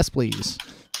 absolutely. Yes, please.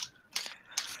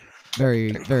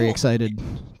 Very, very excited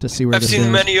to see where I've this seen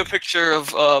goes. many a picture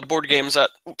of board games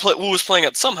that Woo was playing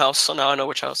at some house, so now I know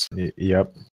which house.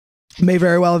 Yep. May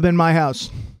very well have been my house.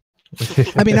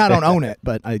 I mean, I don't own it,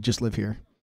 but I just live here.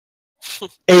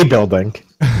 A building.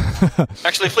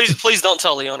 Actually, please don't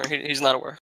tell the owner. He's not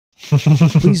aware.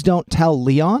 Please don't tell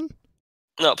Leon.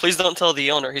 No, please don't tell the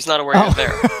owner. He's not aware you're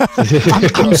there.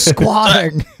 I'm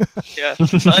squatting. Yeah.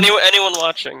 So anyone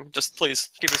watching, just please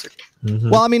keep it secret.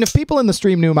 Mhm. Well, I mean, if people in the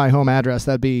stream knew my home address,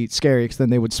 that'd be scary because then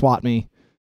they would swat me.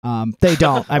 They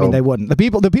don't. I mean, Oh. they wouldn't. The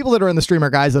people that are in the stream are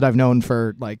guys that I've known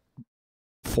for like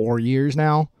 4 years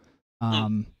now.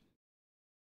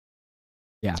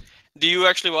 Yeah. Do you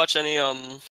actually watch any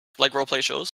like roleplay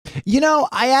shows?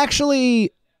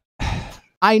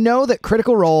 I know that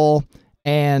Critical Role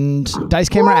and Dice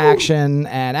Camera Action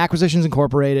and Acquisitions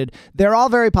Incorporated, they're all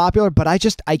very popular, but I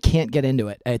can't get into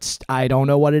it. I don't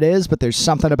know what it is, but there's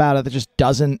something about it that just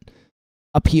doesn't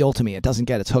appeal to me. It doesn't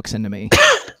get its hooks into me.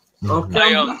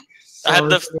 Okay.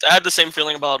 I had the same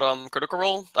feeling about Critical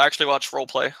Role. I actually watch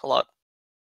roleplay a lot,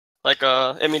 like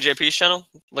MEJP's channel,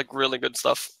 like really good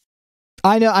stuff.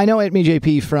 I know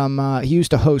JP from he used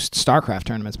to host StarCraft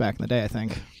tournaments back in the day, I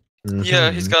think. Yeah,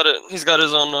 he's got it. He's got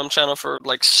his own channel for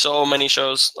like so many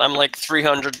shows. I'm like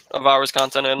 300 of hours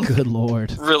content in. Good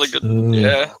lord. Really good. Mm.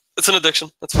 Yeah, it's an addiction.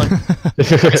 It's fine. I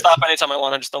can stop anytime I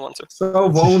want. I just don't want to.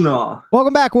 So Vona,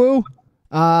 Welcome back, Woo.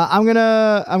 I'm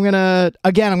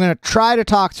gonna try to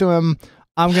talk to him.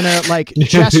 I'm gonna like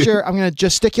gesture. I'm gonna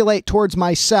gesticulate towards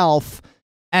myself,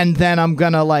 and then I'm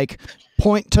gonna like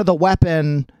point to the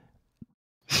weapon,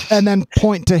 and then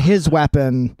point to his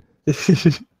weapon,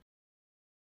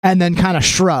 and then kind of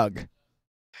shrug.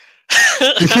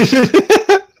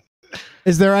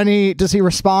 Is there any? Does he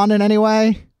respond in any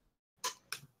way?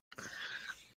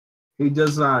 he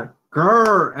does not.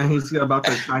 grr, and he's about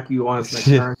to attack you on his next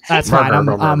turn. That's fine.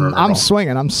 I'm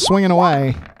swinging. I'm swinging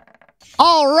away.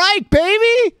 All right,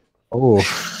 baby. Oh.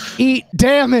 Eat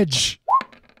damage.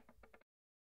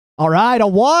 All right, a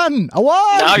 1. A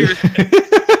 1. Now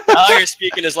you're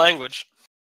speaking his language.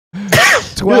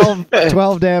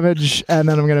 12 damage, and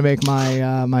then I'm gonna make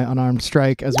my my unarmed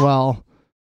strike as well.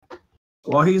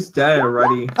 Well, he's dead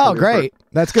already. Oh, great.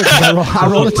 That's good. 'Cause I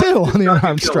rolled a 2 on the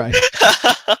unarmed strike.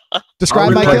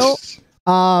 Describe my kill.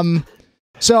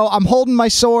 So I'm holding my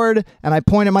sword, and I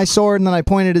point at my sword, and then I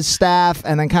point at his staff,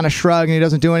 and then kind of shrug, and he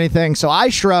doesn't do anything. So I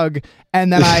shrug,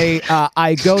 and then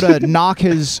I go to knock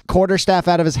his quarterstaff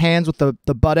out of his hands with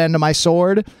the butt end of my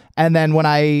sword, and then when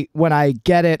I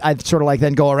get it, I sort of like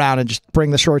then go around and just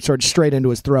bring the short sword straight into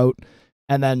his throat,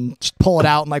 and then just pull it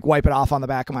out and like wipe it off on the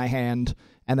back of my hand,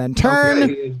 and then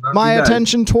turn my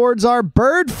attention towards our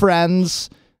bird friends.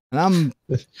 And I'm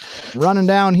running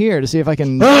down here to see if I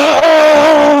can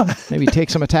maybe take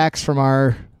some attacks from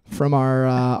our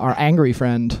angry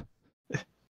friend.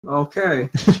 Okay.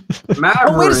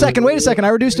 Oh, wait a second. I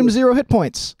reduced him to 0 hit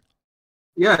points.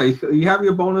 Yeah, you have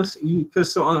your bonus. You could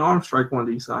still unarmed strike one of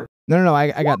these sides. No.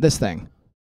 I got this thing.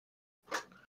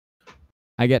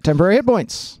 I get temporary hit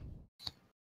points.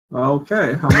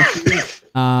 Okay. How much you get?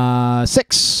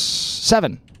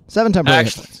 7 temporary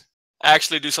hit points. I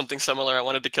actually do something similar. I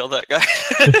wanted to kill that guy.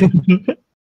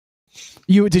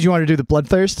 Did you want to do the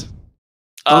bloodthirst?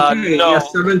 Okay, no. yeah,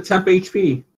 7 temp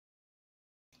HP.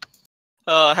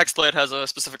 Hexblade has a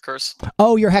specific curse.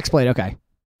 Oh, your Hexblade. Okay.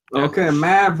 Okay,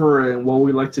 Maverick. What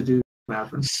we like to do,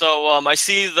 Maverick? So I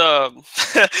see the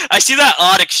I see that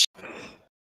odd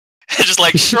just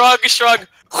like shrug.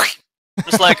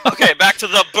 Just like, okay, back to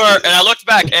the bird, and I looked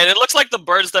back, and it looks like the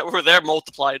birds that were there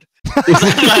multiplied. I'm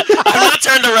not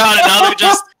turned around, and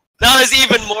now there's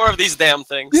even more of these damn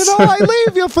things. You know, I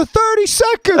leave you for 30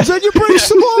 seconds, and you bring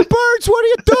some more birds. What are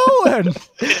you doing?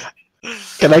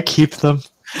 Can I keep them?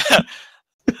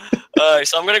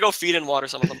 So I'm gonna go feed and water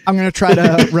some of them. I'm gonna try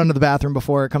to run to the bathroom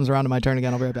before it comes around to my turn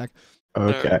again. I'll be right back.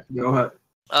 Okay. Go ahead.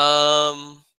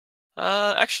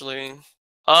 Actually,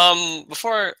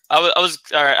 before I was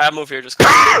all right. I move here just 'cause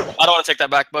I don't want to take that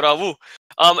back. But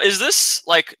is this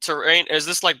like terrain? Is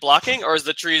this like blocking, or is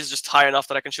the trees just high enough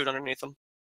that I can shoot underneath them?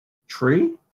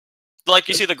 Tree? Like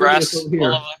you see the grass,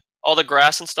 all the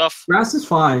grass and stuff. Grass is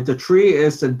fine. The tree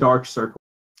is the dark circle.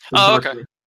 Okay.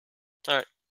 All right.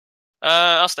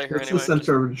 I'll stay here It's anyway. the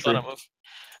center of the tree. Move.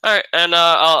 All right, and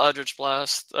I'll Eldritch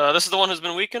Blast. This is the one who's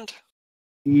been weakened.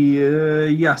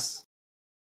 Yes.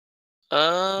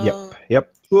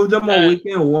 Yep. 2 of them are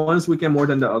weakened. One's weakened more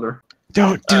than the other.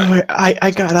 Don't do it.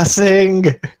 I gotta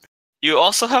sing. You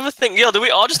also have a thing. Yo, do we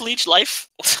all just leech life?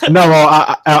 No,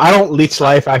 well, I don't leech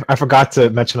life. I forgot to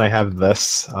mention I have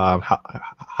this.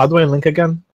 How do I link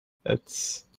again?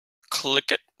 It's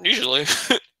Click it. Usually.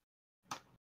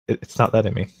 it's not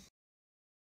letting me.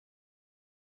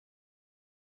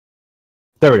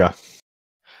 There we go.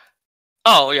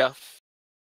 Oh yeah.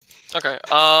 Okay.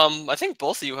 I think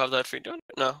both of you have that feat, don't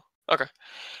you? No. Okay.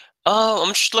 I'm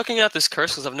just looking at this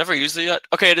curse because I've never used it yet.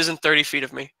 Okay, it is in 30 feet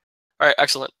of me. All right,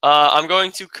 excellent. I'm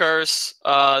going to curse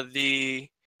the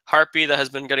harpy that has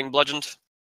been getting bludgeoned.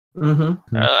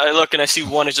 Mm-hmm. I look and I see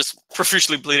one is just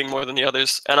profusely bleeding more than the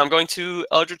others, and I'm going to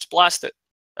Eldritch Blast it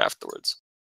afterwards.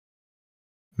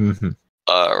 Mm-hmm.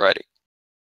 Alrighty.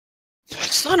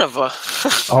 Son of a.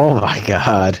 Oh my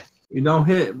god. You don't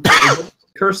hit.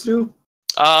 Curse do?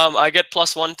 I get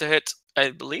 +1 to hit,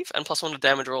 I believe, and +1 to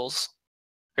damage rolls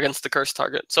against the cursed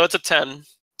target. So it's a 10.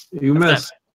 You miss.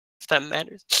 If that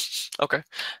matters. Okay.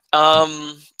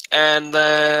 And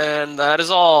then that is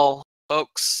all,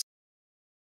 folks.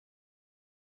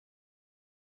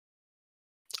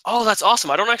 Oh, that's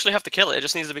awesome. I don't actually have to kill it. It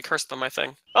just needs to be cursed by my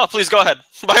thing. Oh, please go ahead.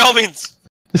 By all means.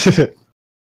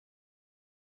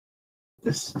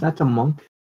 Is that a monk?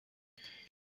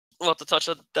 What, the touch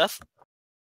of death?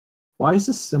 Why is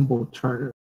this symbol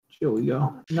turn? Here we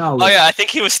go. Now Oh yeah, I think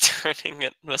he was turning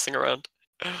it, messing around.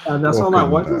 that's all I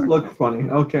want. Just look funny.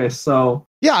 Okay, so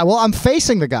Yeah, well, I'm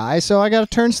facing the guy, so I got to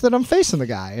turn so that I'm facing the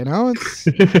guy. You know,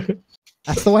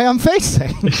 that's the way I'm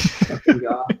facing.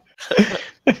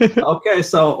 okay,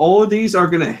 so all of these are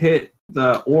gonna hit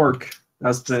the orc.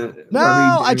 That's been No,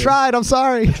 I tried. I'm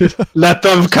sorry. Let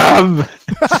them come.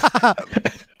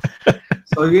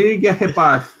 So you're gonna get hit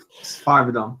by 5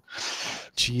 of them.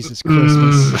 Jesus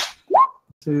Christmas.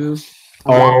 2.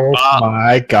 Oh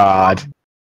my god.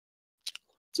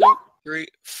 2, 3,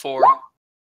 4,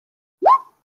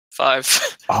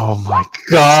 5. Oh my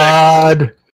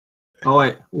god. Oh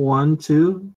wait, 1,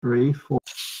 2, 3, 4,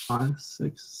 5,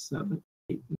 6, 7,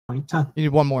 9, 10. You need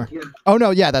one more. Yeah. Oh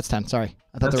no, yeah, that's 10. Sorry,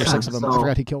 I thought there were That's 6 of them. 10, I so-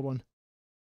 forgot he killed one.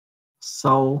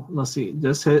 So let's see.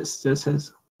 This hits.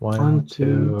 1,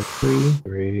 2, 3.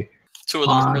 3. 2 of them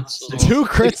are Five, crits. as six. well. 2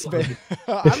 crits, man.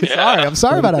 I'm Yeah. sorry. I'm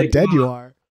sorry about how Take dead them you out.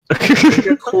 are. Take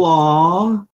a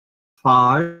claw.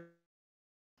 5.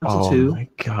 That's Oh a 2. my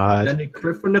god. Then a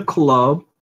crit from the club.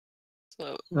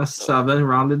 So, That's 7.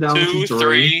 Rounded down 2, to 3.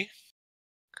 3.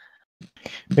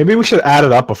 Maybe we should add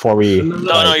it up before we.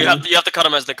 No, you have to cut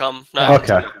them as they come. No,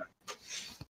 Okay.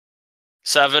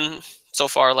 7 so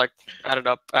far, like added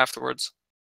up afterwards.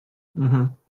 Mm-hmm.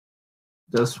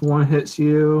 This one hits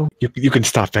you. You can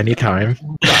stop anytime.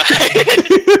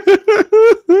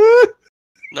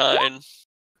 9.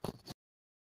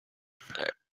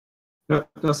 Yep,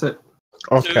 that's it.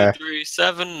 2, Okay. 3,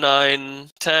 7, 9,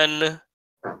 10,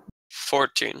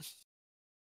 14.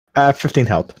 15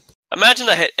 health. Imagine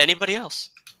that hit anybody else.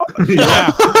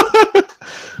 Yeah.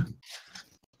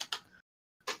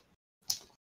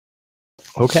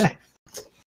 Okay.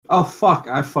 Oh fuck!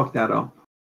 I fucked that up.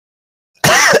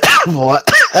 What?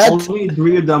 Only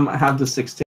 3 of them have the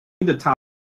 16. The top.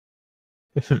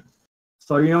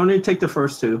 So you only take the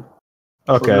first 2.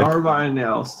 So Okay. not everybody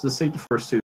else. Just take the first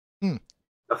 2. Hmm.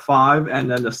 The 5 and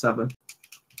then the 7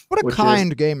 What a Which is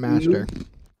kind game master.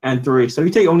 and 3. So you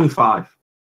take only 5.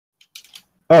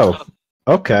 Oh.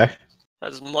 Okay.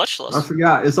 That's much I less.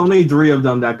 forgot. It's only 3 of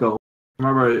them that go.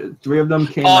 Remember, 3 of them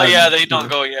came. Oh out yeah, of- they don't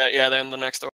go yet. Yeah, they're in the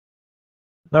next door.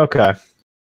 Okay.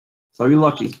 So you're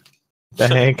lucky.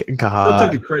 Thank Still took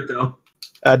a God. crit though.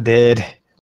 I did.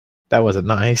 That wasn't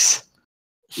nice.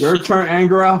 Your turn,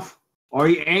 Angaroff. Are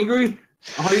you angry?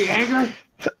 Are you angry?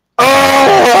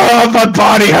 Oh, my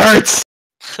body hurts.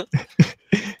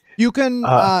 You can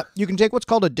take what's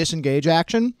called a disengage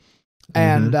action,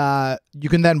 and Mm-hmm. you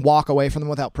can then walk away from them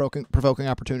without provoking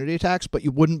opportunity attacks. But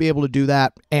you wouldn't be able to do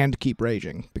that and keep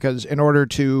raging, because in order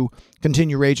to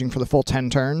continue raging for the full 10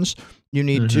 turns, you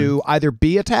need to either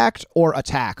be attacked or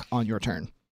attack on your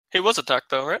turn. He was attacked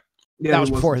though, right? Yeah, That was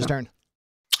it before his wasn't turn.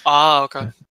 Ah, okay.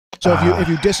 So if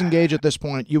you disengage at this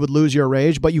point, you would lose your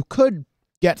rage, but you could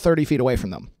get 30 feet away from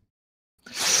them.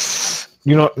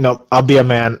 You know, no, I'll be a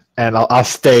man and I'll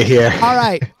stay here. All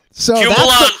right. So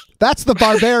Cumulon! that's the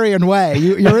barbarian way.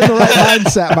 You're in the right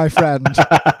mindset, my friend.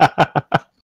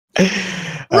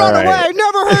 Run away!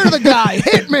 Never heard of the guy.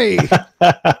 Hit me.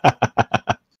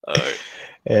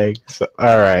 Alright.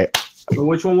 All right. So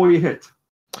which one will you hit?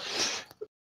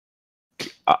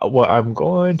 What I'm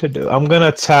going to do, I'm going to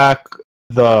attack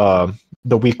the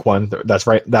weak one. That's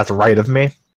right. That's right of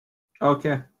me,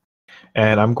 Okay.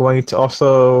 and I'm going to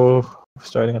also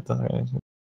starting at the.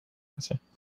 Let's see.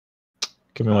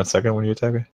 Give me 1 second when you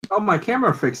attack me. Oh, my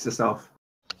camera fixed itself.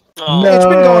 Oh, No. It's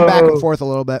been going back and forth a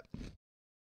little bit.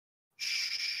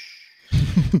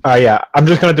 Yeah, I'm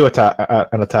just gonna do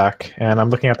an attack, and I'm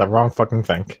looking at the wrong fucking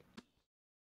thing.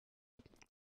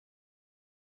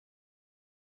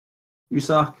 You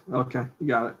suck. Okay, you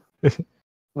got it.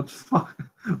 What the fuck?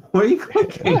 What are you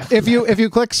clicking? If you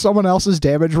click someone else's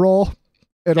damage roll,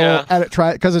 it'll Yeah. and it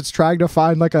because it's trying to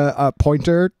find like a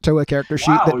pointer to a character sheet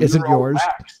Wow, that isn't you're all yours.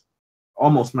 max.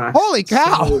 Almost max. Holy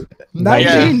cow! So,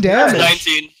 19 Yeah. damage.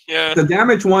 19. Yeah. the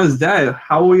damage one is dead.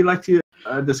 How would you like to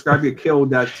describe your kill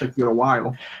that took you a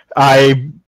while?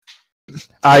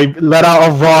 I let out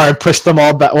a roar and pushed them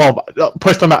all back. Well,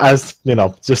 pushed them out as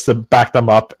just to back them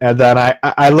up, and then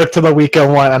I look to the weaker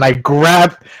one and I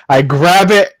grab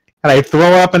it and I throw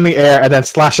it up in the air and then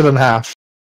slash it in half.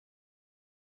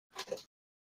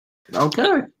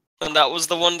 Okay. And that was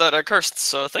the one that I cursed,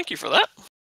 so thank you for that.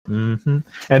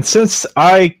 And since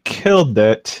I killed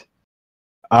it,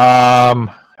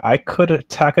 I could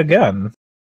attack again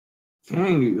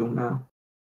Can you now?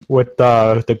 with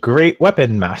the Great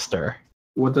Weapon Master.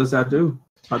 What does that do?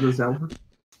 How does that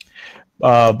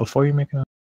work? Before you make a.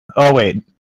 Oh wait,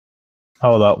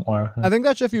 hold up, more. I think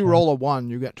that's if you roll a 1,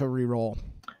 you get to re-roll.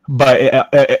 But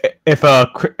if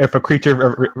a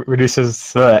creature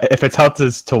reduces if its health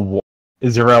is to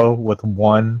 0 with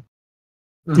 1,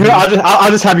 Mhm.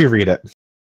 I'll just have you read it.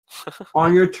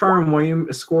 On your turn, when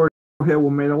you score a hit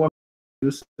with melee weapon,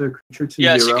 use the creature to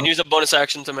Yes, 0. you can use a bonus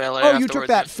action to melee. Oh, you took afterwards.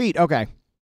 that feat. Okay.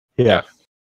 Yeah.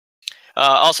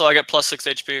 Also, I get plus 6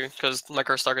 HP because my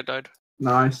cursed target died.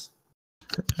 Nice.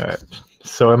 All right.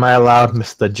 So am I allowed,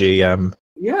 Mr. GM?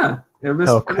 Yeah, if it's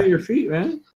Okay. under your feet,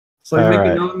 man. So you All make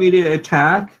right. an immediate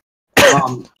attack.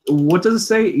 What does it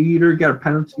say? You either get a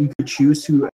penalty. You could choose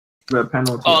to have a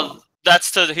penalty. Oh,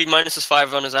 that's to he minuses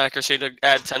 5 on his accuracy to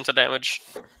add 10 to damage.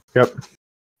 Yep.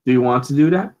 Do you want to do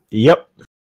that? Yep.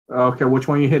 Okay, which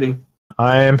one are you hitting?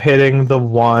 I am hitting the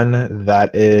one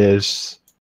that is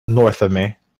north of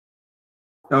me.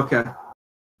 Okay.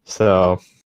 So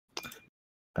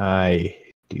I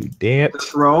do that.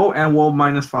 Just roll and roll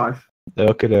 -5.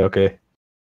 Okay.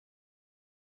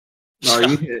 No,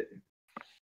 you hit.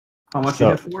 How much So-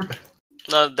 you hit for?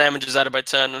 No, the damage is added by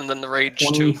 10, and then the rage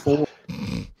too. 24.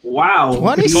 Wow.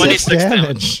 26 26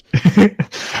 damage.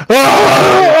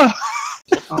 Ah!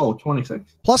 Oh, 26.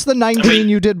 Plus the 19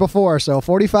 you did before, so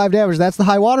 45 damage. That's the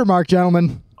high water mark,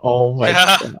 gentlemen. Oh my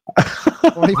Yeah. god.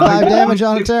 45 damage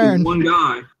on a 26 is turn. One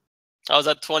guy. I was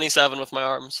at 27 with my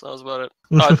arms. That was about it.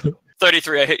 Oh,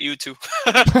 33. I hit you too.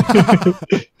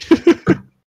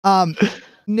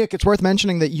 Nick, it's worth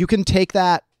mentioning that you can take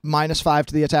that -5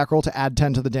 to the attack roll to add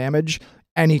 10 to the damage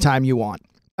anytime you want,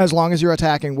 as long as you're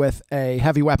attacking with a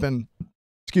heavy weapon,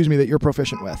 that you're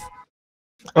proficient with.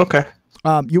 Okay.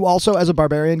 You also, as a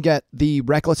barbarian, get the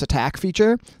reckless attack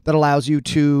feature that allows you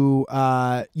to,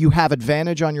 you have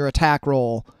advantage on your attack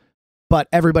roll, but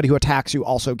everybody who attacks you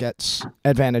also gets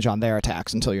advantage on their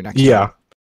attacks until your next turn. Yeah.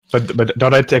 But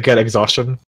don't I get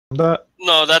exhaustion from that?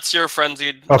 No, that's your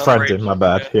frenzied. Oh, not frenzied, rage. my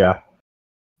bad. Yeah.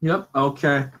 Yep.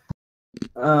 Okay.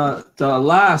 The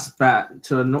last bat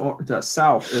to the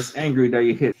south is angry that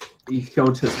you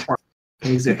killed his partner.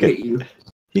 He's gonna hit you.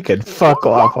 He can fuck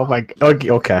off. Oh my god.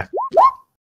 Okay.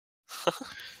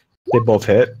 They both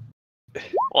hit.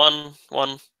 One.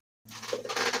 You're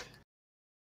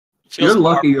Feels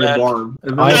lucky you're bad. barb.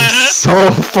 I'm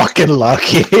so fucking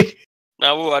lucky.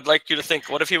 Now, ooh, I'd like you to think,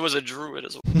 what if he was a druid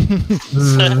as well?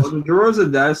 Mm. Well, the drawers are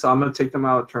dead, so I'm gonna take them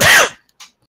out of turn.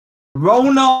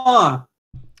 Rona!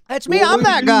 That's me. I'm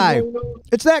that guy.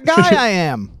 It's that guy I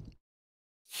am.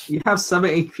 You have 7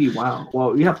 HP. Wow.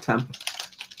 Well, you have 10.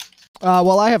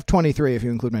 Well, I have 23 if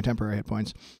you include my temporary hit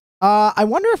points. I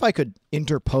wonder if I could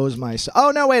interpose myself.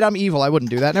 Oh, no, wait, I'm evil. I wouldn't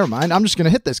do that. Never mind. I'm just going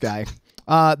to hit this guy.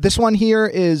 This one here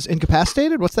is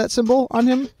incapacitated. What's that symbol on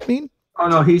him mean? Oh,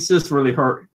 no, he's just really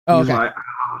hurt. Oh, He's okay. like,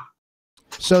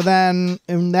 So then,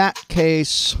 in that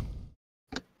case...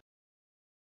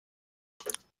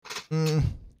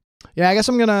 yeah, I guess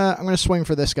I'm gonna swing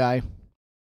for this guy.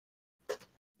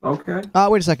 okay.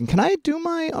 Wait a second. Can I do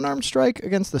my unarmed strike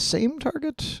against the same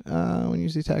target? When you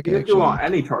use the attack You can action? do on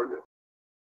any target.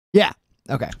 Yeah.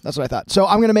 Okay, that's what I thought. So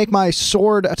I'm going to make my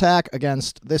sword attack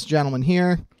against this gentleman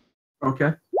here.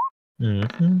 Okay.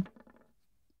 Mm-hmm.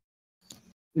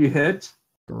 You hit.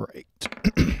 Great.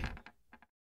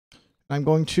 I'm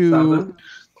going to 7.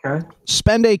 Okay.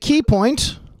 spend a key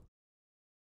point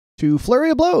to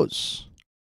flurry of blows.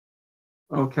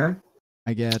 Okay.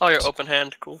 I get... Oh, your open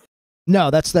hand. Cool. No,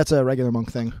 that's a regular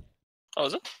monk thing. Oh,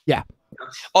 is it? Yeah.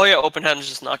 Oh, yeah, open hand is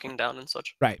just knocking down and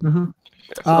such. Mm-hmm.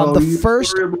 The you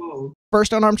first flurry of blows.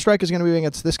 first unarmed strike is going to be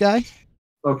against this guy.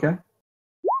 Okay.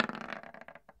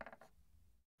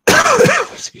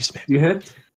 Excuse me. You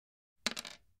hit.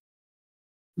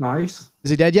 Nice.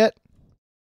 Is he dead yet?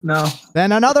 No.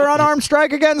 Then another unarmed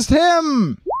strike against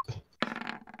him.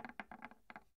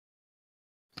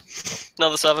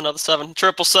 Another 7.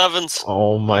 Triple sevens.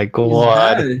 Oh my He's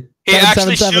god. dead. He 7,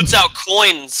 actually 7, 7. shoots out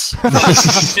coins.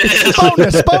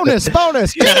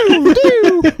 bonus. Doo,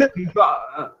 doo.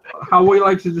 How would you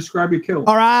like to describe your kill?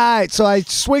 All right, so I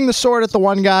swing the sword at the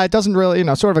one guy. It doesn't really,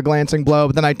 sort of a glancing blow,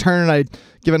 but then I turn and I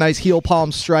give a nice heel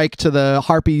palm strike to the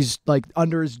harpy's, like,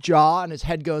 under his jaw, and his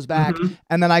head goes back,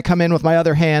 and then I come in with my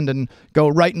other hand and go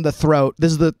right in the throat.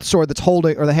 This is the sword that's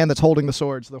holding, or the hand that's holding the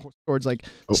sword, so the sword's, like,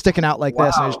 sticking out like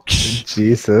this, and I just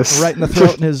Jesus. right in the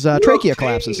throat, and his trachea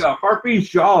collapses. A harpy's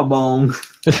jawbone.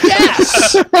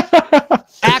 Yes!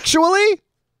 Actually?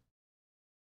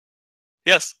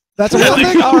 Yes. That's a real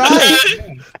thing? All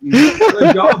right.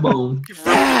 The jawbone. You ripped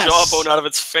the jawbone out of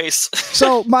its face.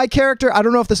 So my character, I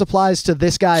don't know if this applies to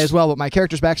this guy as well, but my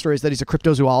character's backstory is that he's a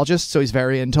cryptozoologist, so he's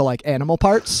very into like animal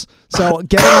parts. So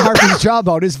getting a harpy's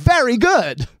jawbone is very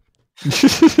good.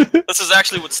 This is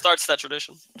actually what starts that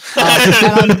tradition.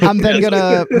 And I'm then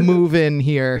gonna move in It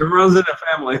here. runs in the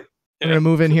family. I'm gonna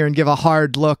move in here and give a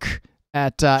hard look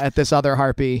at this other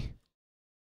harpy.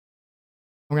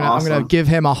 I'm gonna Awesome. give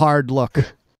him a hard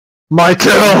look. My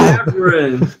kill!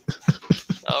 Catherine,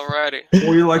 Alrighty. what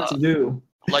would you like to do?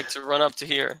 I'd like to run up to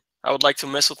here. I would like to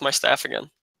mess with my staff again.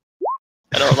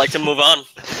 And I would like to move on.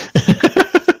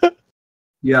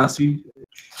 Yes, you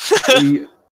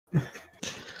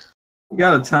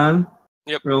got a 10?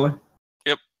 Yep. Really?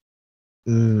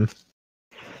 Mm.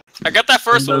 I got that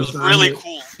first one. It was really Those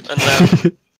cool.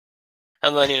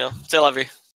 And then, c'est la vie.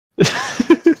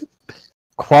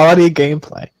 Quality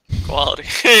gameplay. Quality.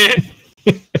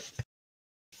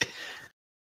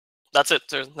 That's it.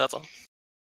 That's all.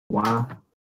 Wow.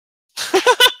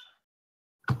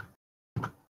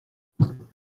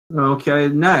 Okay,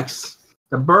 next.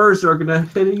 the birds are gonna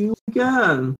hit you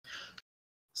again.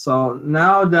 So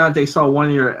now that they saw one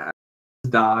of your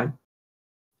die,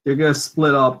 they're gonna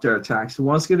split up their attacks.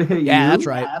 One's gonna hit you. Yeah, that's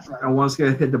right. And one's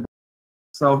gonna hit the bird.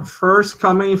 So first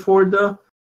coming for the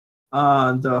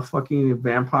fucking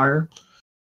vampire.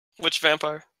 Which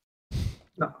vampire?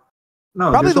 No,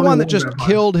 Probably there's the only one that just vampire.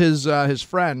 killed his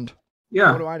friend.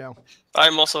 Yeah. What do I know?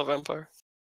 I'm also a vampire.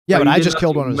 Yeah, No, but you I did just not-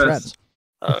 killed you one of his missed.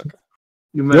 friends. Okay.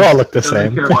 You all look the Doesn't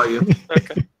same. care about you.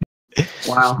 Okay.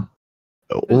 Wow.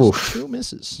 Oof. 2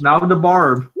 misses. Now the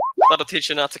barb. That'll teach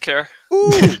you not to care. Ooh.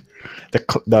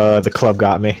 The club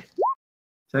got me.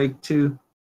 Take 2.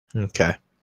 Okay.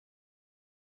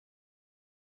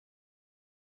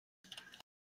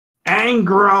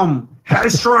 Angrum.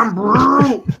 Headstrong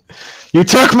brute. You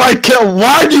took my kill.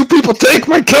 Why do you people take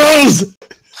my kills?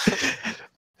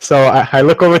 So I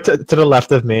look over to the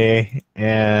left of me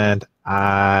and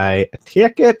I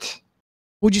attack it.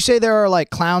 Would you say there are like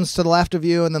clowns to the left of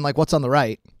you, and then like what's on the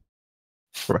right?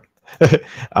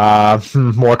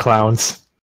 More clowns.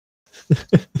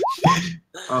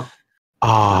 Oh.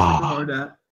 Ah. Disregard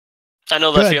that. I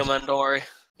know that Good. feel, man. Don't worry.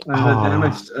 And the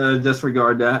damage,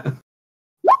 disregard that.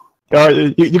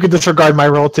 You can disregard my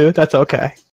roll too. That's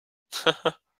okay.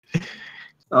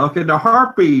 Okay, the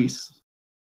harpies.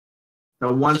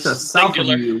 The ones that's south of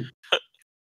Singular. you.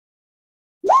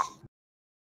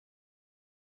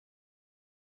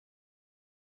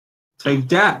 Take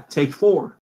that. Take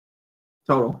 4.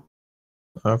 Total.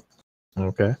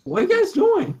 Okay. What are you guys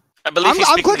doing? I believe he's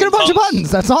I'm speaking clicking in a bunch of tongues.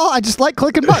 buttons. That's all. I just like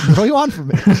clicking buttons. What do you want from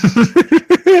me?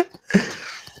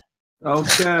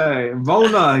 Okay,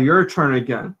 Vona, your turn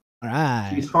again. All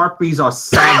right. These harpies are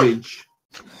savage.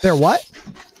 They're what?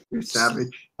 You're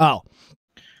savage. Oh.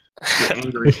 You're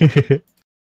angry.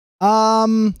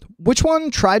 Which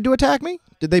one tried to attack me?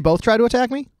 Did they both try to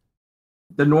attack me?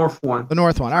 The north one. The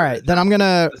north one. All right. Then I'm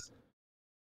gonna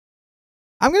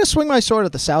swing my sword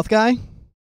at the south guy.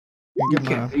 You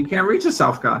can't reach the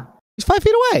south guy. He's 5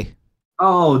 feet away.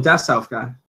 Oh, that south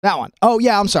guy. That one. Oh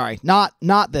yeah, I'm sorry. Not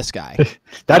this guy.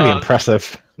 That'd be Uh,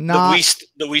 impressive. Not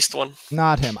The West one.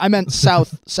 not him. I meant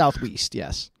southwest.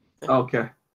 Yes. Okay.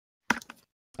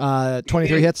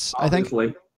 23 hits, I think.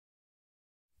 Obviously.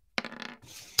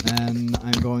 And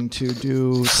I'm going to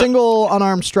do single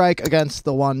unarmed strike against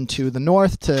the one to the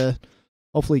north to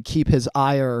hopefully keep his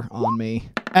ire on me.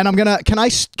 And I'm gonna can I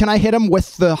hit him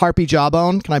with the harpy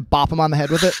jawbone? Can I bop him on the head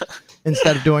with it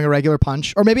instead of doing a regular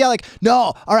punch? Or maybe I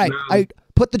no. All right, No. I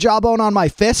put the jawbone on my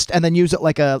fist and then use it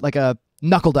like a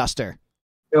knuckle duster.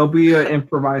 It'll be an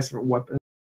improvised weapon.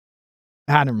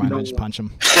 Ah, never mind. No. I just punch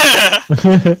him.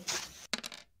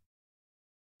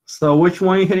 So which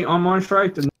one are you hitting on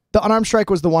strike? The The unarmed strike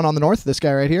was the one on the north. This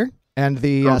guy right here, and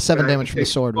the 7 Okay, damage from the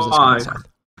take sword was this guy on the 5. south.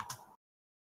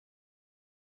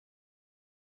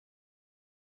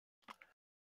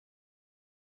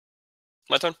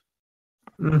 My turn.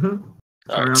 Mm-hmm.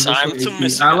 All right, time to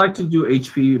miss. I like to do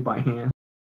HP by hand.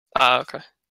 Okay.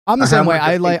 I'm the I same have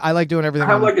way. like a I like doing I everything.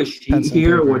 have on like a sheet pencil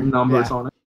here paper. with numbers Yeah. on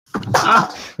it.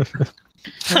 Ah,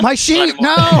 my sheet.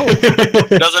 Not No.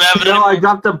 Doesn't have it no, I anymore.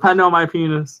 dropped the pen on my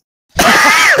penis.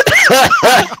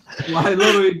 Like,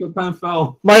 literally, the pen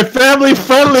fell. My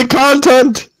family-friendly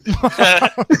content.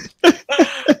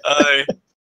 Alright.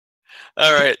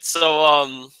 All right.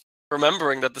 So,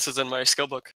 remembering that this is in my skill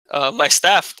book, my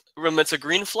staff emits a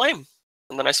green flame,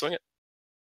 and then I swing it.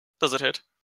 Does it hit?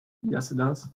 Yes, it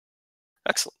does.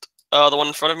 Excellent. The one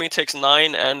in front of me takes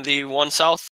 9, and the one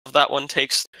south of that one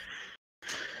takes.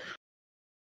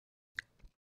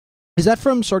 Is that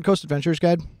from Sword Coast Adventures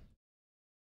Guide?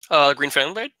 Green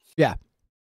flame blade. Yeah.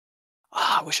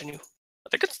 Ah, I wish I knew. I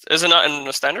think it's. Is it not in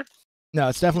the standard? No,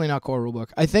 it's definitely not core rulebook.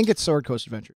 I think it's Sword Coast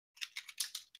Adventures.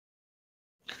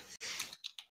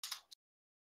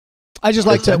 I just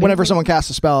like to, whenever someone casts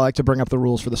a spell, I like to bring up the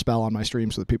rules for the spell on my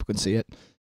stream so that people can see it.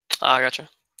 Ah, gotcha.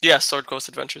 Yeah, Sword Coast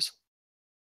Adventures.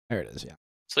 There it is. Yeah.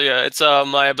 So yeah, it's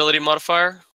my ability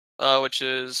modifier, which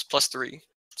is +3.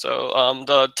 So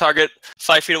the target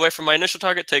 5 feet away from my initial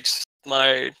target takes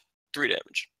my 3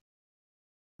 damage.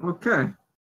 Okay.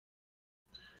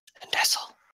 And that's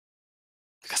all.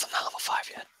 Because I'm not level 5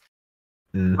 yet.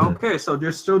 Mhm. Okay, so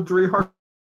there's still 3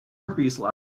 harpies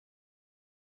left.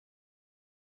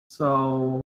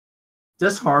 So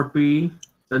this harpy,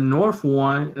 the north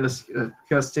one, is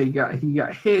because he got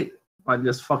hit by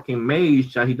this fucking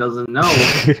mage that he doesn't know.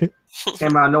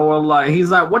 Came out of nowhere, like he's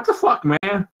like, "What the fuck,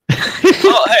 man?"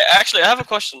 Oh, hey, actually, I have a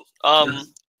question.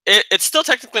 It's still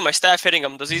technically my staff hitting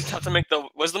him. Does he have to make the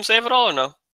wisdom save at all, or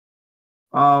no?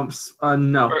 No.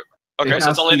 Okay, It so has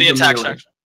it's to only be the the attack melee.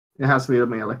 section. It has to be the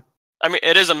melee. I mean,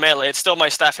 it is a melee. It's still my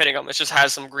staff hitting him. It just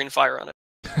has some green fire on it.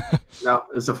 No,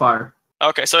 it's a fire.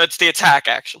 Okay, so it's the attack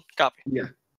action. Copy. Yeah.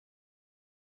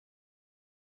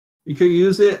 You could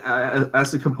use it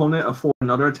as a component for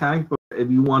another attack, but if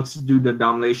you want to do the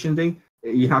domination thing,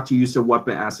 you have to use the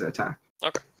weapon as an attack.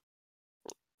 Okay.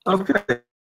 Okay.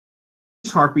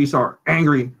 These harpies are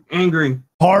angry.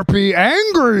 Harpy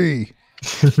angry.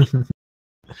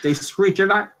 They screech. They're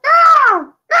like,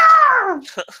 no, no,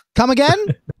 Come again?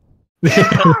 no.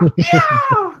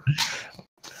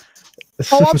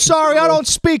 Oh, I'm sorry. I don't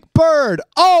speak bird.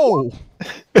 Oh.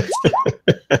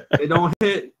 They don't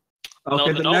hit.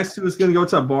 Okay, they the don't? next two is going to go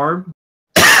to a Barb.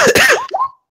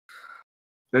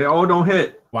 They all don't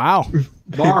hit. Wow.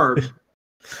 Barb.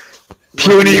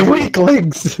 Puny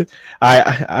weaklings.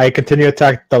 I continue to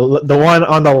attack the one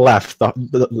on the left,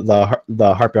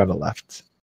 the harpy on the left.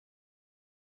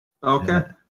 Okay.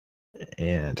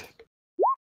 And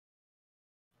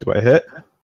do I hit?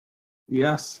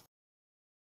 Yes.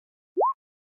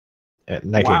 At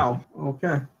 19. Wow.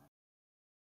 Okay.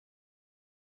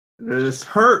 It is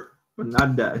hurt, but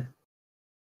not dead.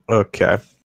 Okay.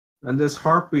 And this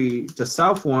harpy, the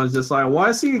south one, is just like, why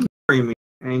is he ignoring me?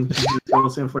 And he just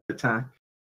goes in for the attack.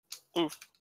 Oof.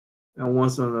 And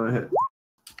one's gonna hit.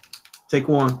 Take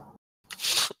one.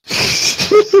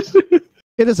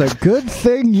 It is a good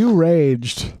thing you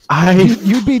raged. I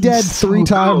You'd be dead so 3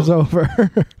 times over.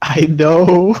 I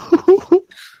know.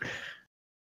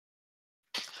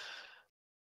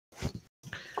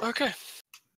 Okay.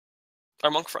 Our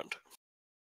monk friend.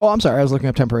 Oh, I'm sorry. I was looking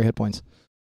up temporary hit points.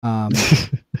 I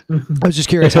was just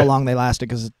curious how long they lasted,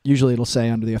 because usually it'll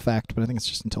say under the effect, but I think it's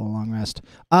just until a long rest.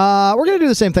 We're going to do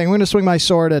the same thing. We're going to swing my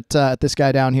sword at this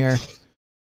guy down here.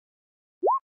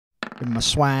 Give him a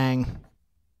swang.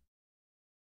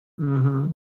 Mm-hmm.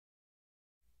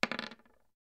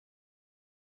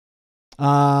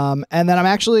 And then I'm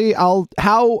actually, how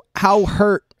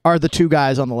hurt are the 2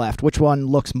 guys on the left? Which one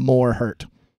looks more hurt?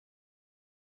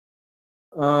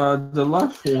 The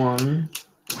left one,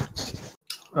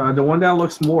 the one that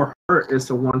looks more hurt is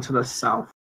the one to the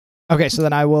south. Okay, so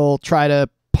then I will try to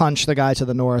punch the guy to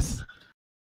the north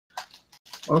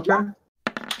Okay.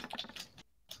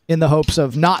 in the hopes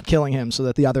of not killing him so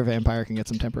that the other vampire can get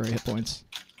some temporary hit points.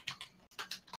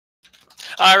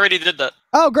 I already did that.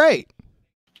 Oh, great.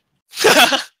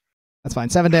 That's fine.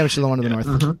 7 damage to the one to the north.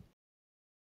 Mm-hmm.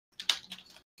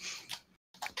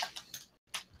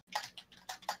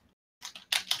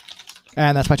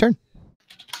 And that's my turn.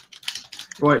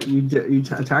 What, you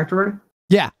attacked already?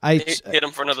 Yeah, I Hit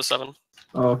him for another 7.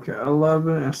 Okay,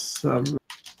 11 and 7.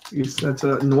 You said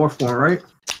to the north one, right?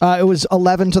 it was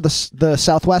 11 to the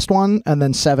southwest one, and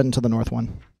then 7 to the north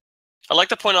one. I'd like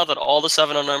to point out that all the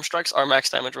 7 unarmed strikes are max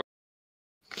damage.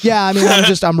 Yeah, I mean,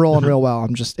 I'm rolling real well.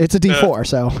 It's a D4,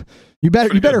 so you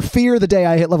better fear the day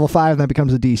I hit level 5 and that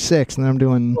becomes a D6, and then I'm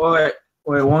doing. Wait,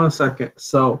 1 second.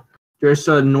 So there's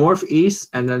a northeast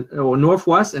and then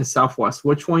northwest and southwest.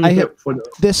 Which one you hit for the?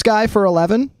 This guy for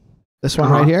 11, this one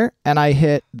right here, and I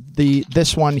hit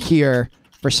this one here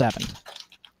for 7.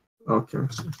 Okay.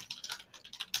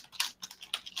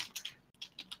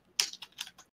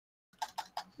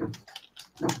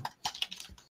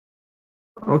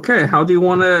 Okay, how do you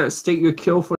want to state your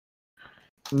kill for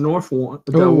the north one?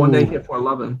 The one they hit for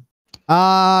 11.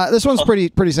 This one's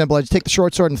pretty simple. I just take the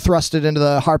short sword and thrust it into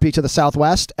the harpy to the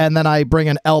southwest, and then I bring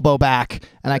an elbow back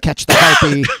and I catch the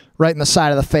harpy right in the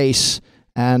side of the face,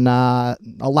 and a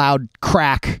loud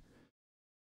crack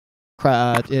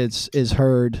is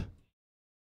heard.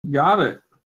 Got it.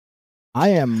 I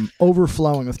am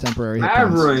overflowing with temporary hit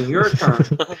points. Maverick, your turn.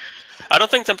 I don't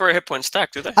think temporary hit points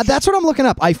stack, do they? That's what I'm looking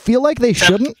up. I feel like they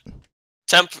shouldn't.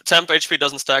 Temp HP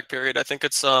doesn't stack, period. I think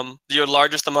it's your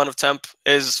largest amount of temp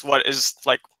is what is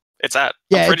like it's at.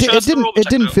 Yeah, it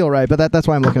didn't feel right, but that's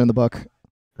why I'm looking in the book.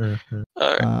 Mm-hmm.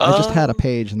 I just had a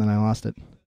page and then I lost it.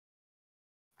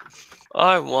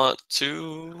 I want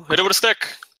to hit it with a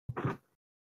stick.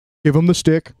 Give him the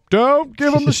stick. Don't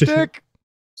give him the stick.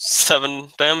 7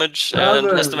 damage and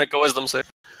has to make a wisdom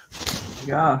save.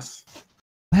 Yes.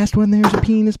 Last one there's a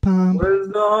penis palm.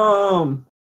 Wisdom.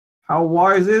 How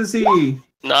wise is he?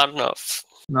 Not enough.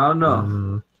 Not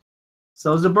enough.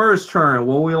 So it's the bird's turn.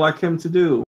 What would we like him to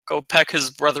do? Go peck his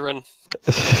brethren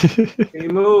He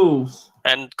moves.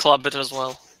 and club it as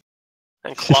well,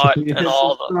 and claw it He and hits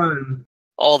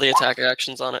all the attack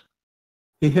actions on it.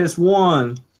 He hits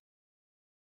 1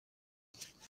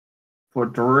 for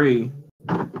 3.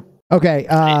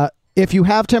 Okay, if you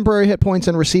have temporary hit points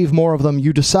and receive more of them,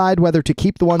 you decide whether to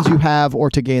keep the ones you have or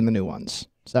to gain the new ones.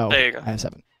 So There you go. I have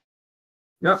 7.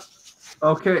 Yep.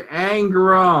 Okay,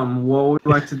 Angrum. What would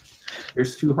we like to do?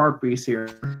 There's 2 harpies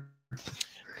here.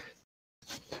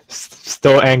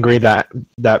 Still angry that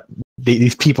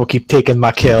these people keep taking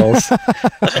my kills. Oh,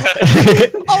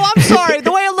 I'm sorry.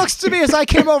 The way it looks to me is I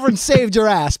came over and saved your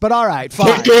ass. But all right,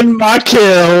 fine. Taking my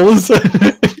kills.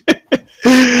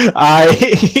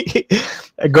 I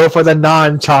go for the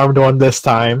non-charmed one this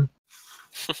time.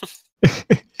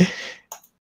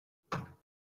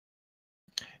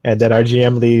 And then our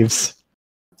GM leaves.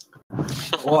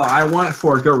 Well, I want it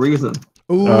for a good reason.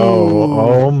 Ooh.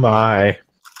 Oh my.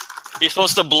 You're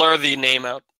supposed to blur the name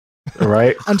out.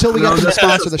 Right? Until we get to the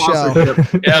sponsor of the show.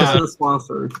 Yeah, That's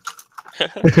sponsored.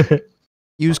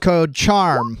 Use code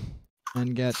CHARM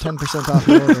and get 10% off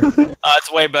your order.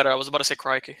 It's way better. I was about to say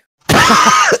crikey.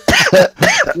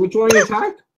 Which one you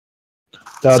attacked?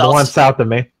 The South. one south of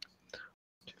me.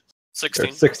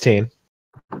 16. 16.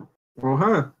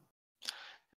 Uh-huh.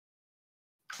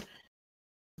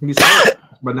 He's hurt,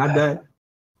 but not dead.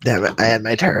 Damn it, I had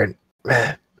my turn.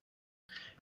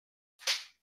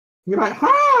 You're like,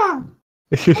 ha!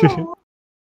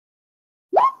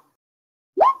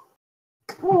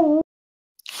 Oh.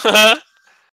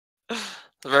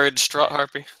 Very distraught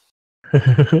harpy.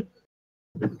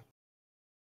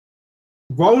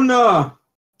 Rona!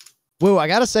 Woo, I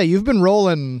gotta say, you've been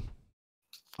rolling.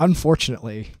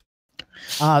 Unfortunately,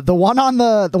 the one on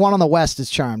the west is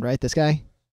charmed, right? This guy.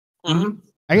 Mm-hmm.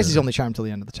 I guess he's only charmed till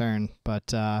the end of the turn, but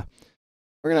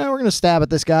we're gonna stab at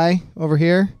this guy over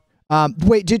here.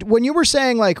 Wait, when you were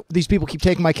saying like these people keep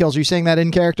taking my kills, are you saying that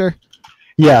in character?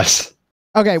 Yes.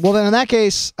 Okay, well then in that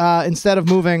case, instead of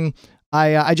moving,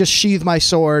 I just sheathe my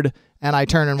sword and I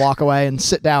turn and walk away and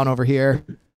sit down over here.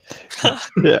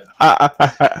 Yeah,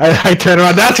 I turn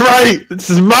around. That's right. This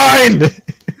is mine.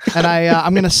 And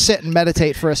I'm gonna sit and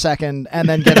meditate for a second, and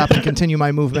then get up and continue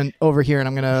my movement over here. And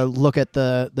I'm gonna look at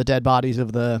the dead bodies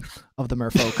of the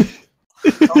merfolk.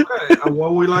 Okay, and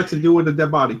what would we like to do with the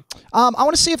dead body? I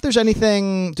want to see if there's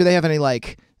anything. Do they have any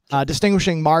like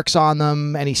distinguishing marks on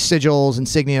them? Any sigils,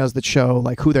 insignias that show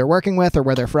like who they're working with or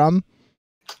where they're from?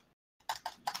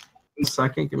 1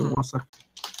 second, give me 1 second.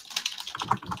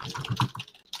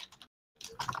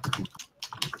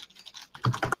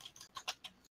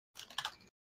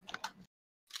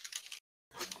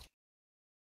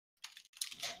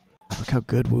 Look how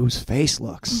good Woo's face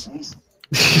looks.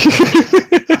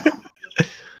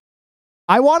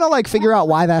 I want to like figure out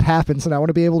why that happens, and I want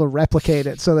to be able to replicate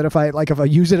it so that if I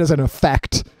use it as an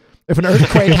effect, if an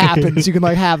earthquake happens, you can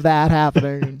like have that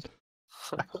happening.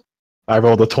 I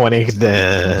rolled a 20.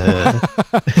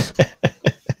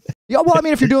 Yeah, well, I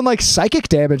mean, if you're doing like psychic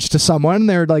damage to someone,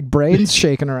 their like brains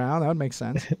shaking around, that would make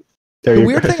sense. There The you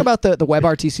weird go. thing about the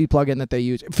WebRTC plugin that they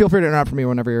use, feel free to interrupt me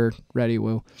whenever you're ready,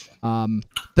 Woo.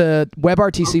 The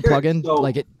WebRTC Okay, plugin, so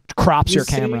like it crops you your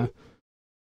see- camera.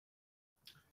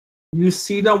 You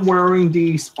see them wearing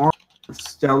these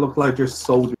armors that look like they're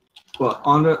soldiers, but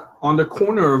on the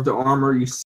corner of the armor you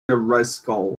see a red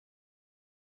skull.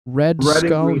 Red Red and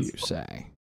skull, green you skull. say?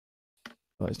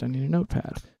 Otherwise, I need a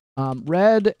notepad.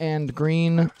 Red and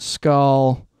green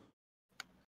skull.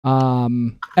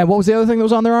 And what was the other thing that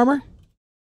was on their armor?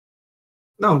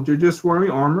 No, they're just wearing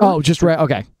armor. Oh, just red.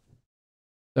 Okay.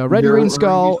 So red and They're green wearing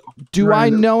skull. these Do I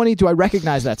random- know any? Do I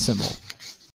recognize that symbol?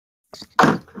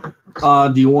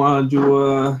 Do you want to do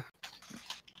a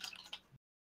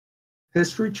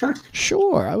history check?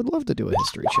 Sure, I would love to do a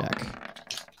history check.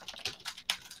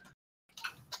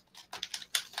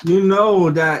 You know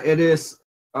that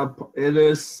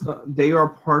they are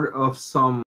part of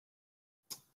some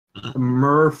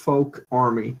merfolk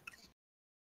army.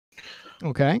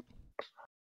 Okay.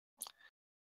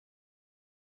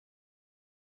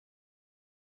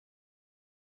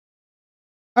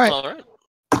 All right, All right.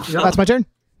 Yeah. that's my turn.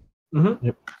 All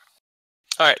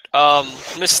right.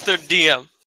 Mr. DM.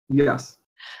 Yes.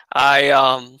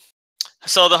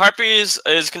 So the harpy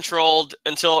is controlled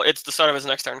until it's the start of his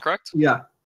next turn, correct? Yeah.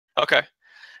 Okay.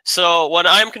 So when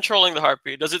I'm controlling the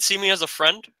harpy, does it see me as a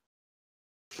friend?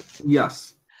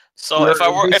 Yes. So You're if I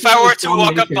were basically to walk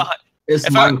up dominating. behind, It's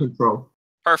If I- mind control.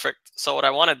 perfect. So what I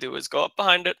want to do is go up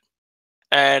behind it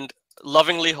and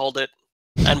lovingly hold it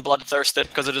and bloodthirst it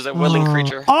because it is a willing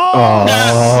creature. Oh,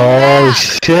 Oh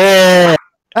shit!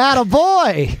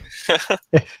 attaboy!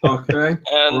 Okay.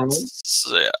 And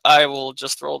Roll. I will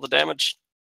just roll the damage.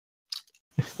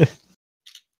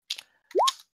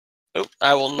 Oh,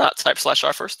 I will not type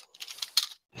 /R first.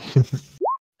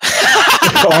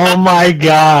 Oh my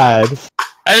god!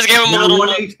 I just gave him a Now little. 1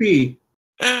 HP.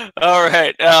 All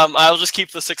right. I'll just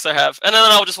keep the 6 I have, and then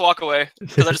I'll just walk away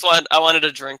because I wanted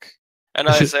a drink, and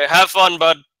I say, "Have fun,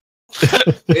 bud."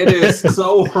 It is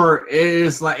so hurt. It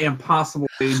is like impossible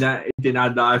that it did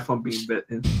not die from being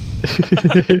bitten.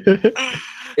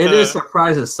 It It is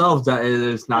surprise itself that it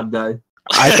is not dead.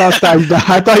 I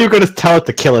thought you were gonna tell it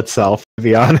to kill itself. To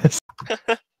be honest.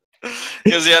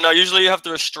 Because yeah, no. Usually you have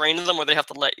to restrain them, or they have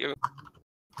to let you.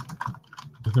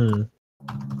 Hmm.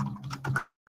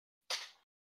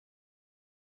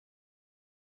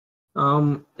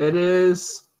 It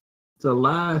is the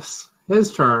last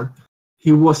his turn.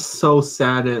 He was so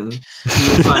saddened.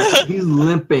 He was like he's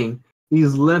limping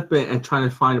and trying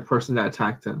to find the person that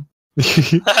attacked him.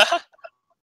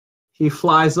 He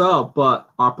flies up, but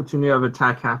opportunity of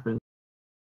attack happens.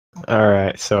 All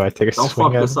right, so I take a Don't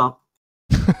swing. fuck this up.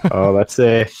 Oh, let's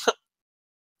see.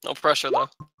 No pressure though.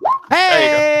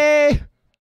 Hey!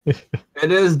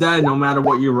 It is dead no matter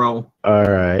what you roll. All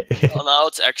right. Oh, now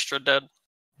it's extra dead.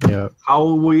 Yeah. How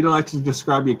would you like to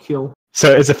describe your kill?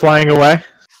 So is it flying away?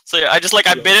 So yeah, I bit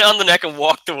it on the neck and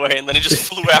walked away, and then it just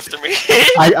flew after me.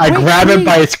 I grab it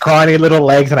by its scrawny little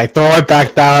legs and I throw it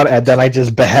back down, and then I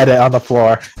just behead it on the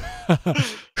floor.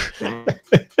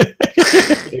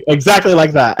 Exactly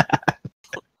like that.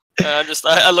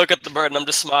 I look at the bird and I'm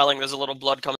just smiling. There's a little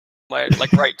blood coming from my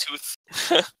right tooth.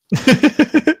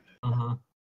 Uh-huh.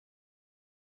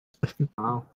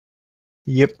 Wow.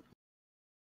 Yep.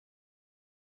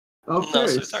 Okay,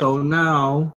 it's your so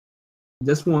now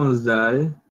this one's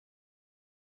dead.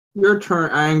 Your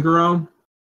turn, Angro.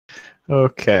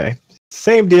 Okay.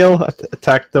 Same deal.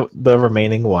 Attack the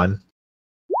remaining one.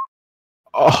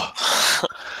 Oh.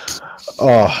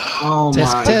 Oh. Oh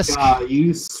Tisk, my tisk. god,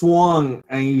 you swung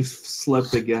and you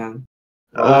slipped again.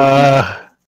 I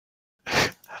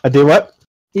did what?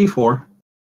 E4.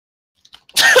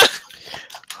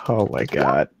 Oh my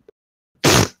god.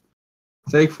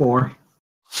 Take 4.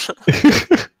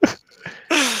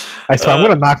 I'm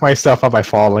gonna knock myself out by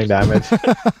falling damage. I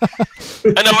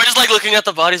know, we're just like looking at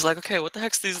the bodies like, okay, what the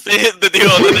heck's the deal?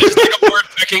 And then there's like a bird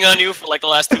pecking on you for like the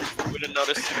last 2 we didn't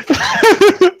notice.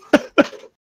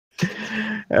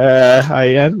 I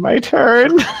end my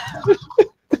turn.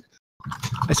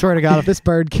 I swear to God, if this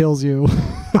bird kills you,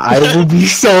 I will be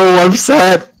so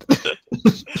upset.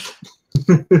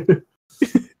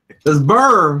 This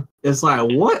bird is like,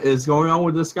 what is going on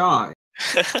with this guy?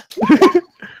 The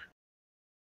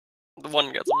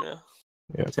one gets him,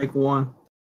 yeah. Take 1.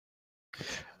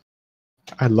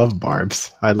 I love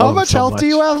barbs. I love how them much so health do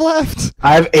you much. have left?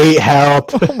 I have 8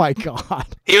 health. Oh my God.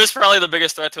 He was probably the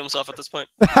biggest threat to himself at this point.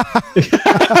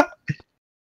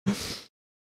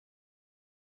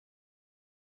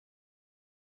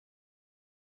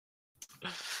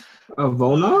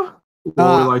 Vona? What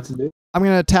would you like to do? I'm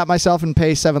gonna tap myself and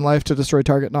pay 7 life to destroy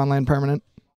target non-land permanent.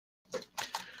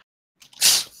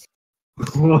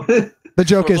 What? The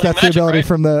joke We're is playing that's the Magic, ability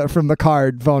right? from the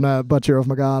card Vona, Butcher of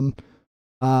Magan.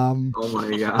 Oh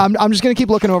my god. I'm just gonna keep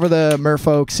looking over the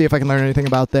merfolk, see if I can learn anything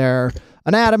about their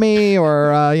anatomy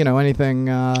or anything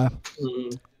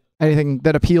anything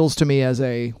that appeals to me as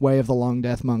a Way of the Long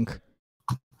Death monk.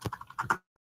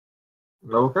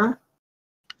 Okay.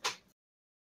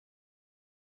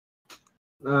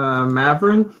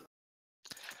 Maverick?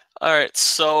 Alright,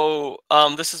 so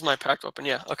this is my packed weapon,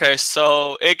 yeah. Okay,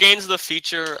 so it gains the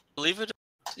feature, I believe it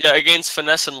gains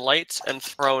finesse and light and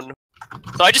thrown.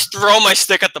 So I just throw my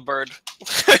stick at the bird.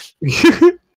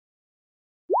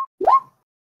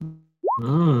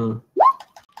 Mm.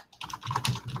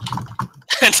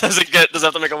 Does it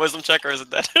have to make a wisdom check, or is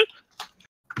it dead?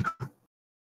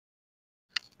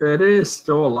 It is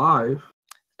still alive.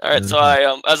 Alright, so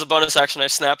I as a bonus action I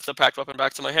snap the packed weapon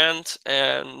back to my hand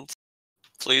and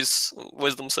please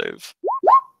wisdom save.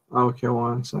 Okay,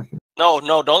 1 second.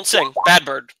 No, don't sing. Bad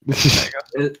bird. There you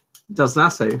go. It does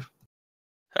not save.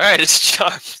 Alright, it's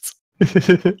charmed.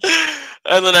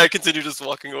 And then I continue just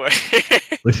walking away.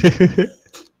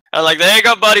 I'm like, there you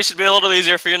go, buddy. Should be a little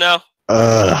easier for you now.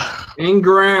 In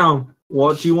ground,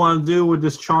 what do you want to do with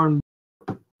this charm?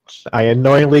 I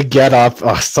annoyingly get up.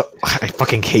 Oh, I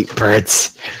fucking hate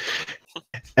birds.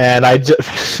 And I just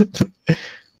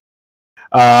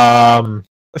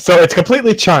so it's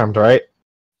completely charmed, right?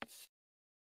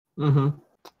 Mm-hmm.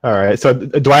 All right. So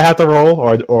do I have to roll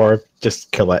or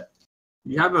just kill it?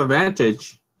 You have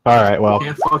advantage. All right. Well, You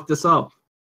can't fuck this up.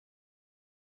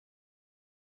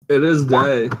 It is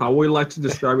dead. How would you like to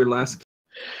describe your last?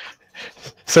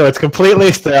 so it's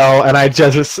completely still, and I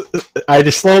just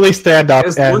slowly stand up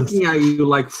It's and looking at you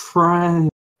like friend.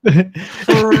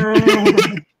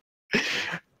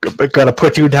 gonna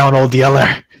put you down, old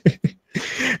yeller.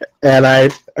 And I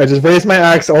just raise my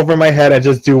axe over my head and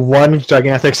just do one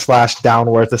gigantic slash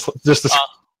downwards, just to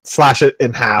slash it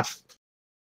in half.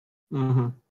 Mm-hmm.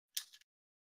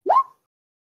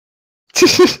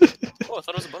 Oh, I thought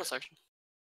it was a bonus action.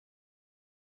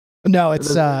 No,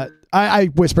 it's I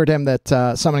whispered him that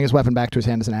summoning his weapon back to his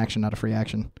hand is an action, not a free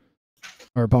action.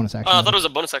 Or a bonus action. I thought it was a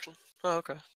bonus action. Oh,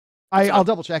 okay. I'll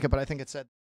double check it, but I think it said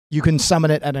you can summon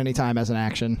it at any time as an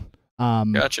action.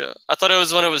 Gotcha. I thought it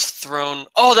was when it was thrown.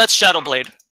 Oh, that's Shadow Blade.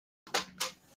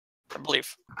 I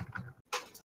believe.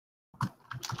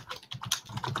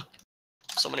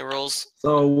 So many rolls.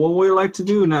 So what would we like to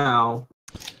do now?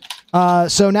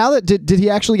 So now that did he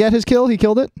actually get his kill? He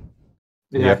killed it?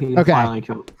 Yeah, he Okay. finally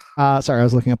killed it. Sorry, I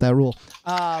was looking up that rule.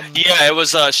 Yeah, it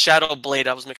was Shadow Blade.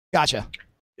 I was making. Gotcha.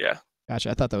 Yeah. Gotcha.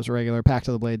 I thought that was a regular Pact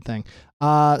of the Blade thing.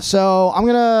 So I'm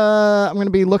gonna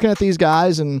be looking at these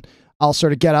guys, and I'll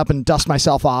sort of get up and dust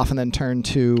myself off, and then turn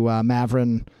to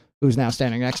Mavrin, who's now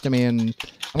standing next to me, and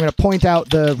I'm gonna point out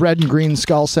the red and green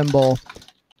skull symbol,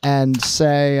 and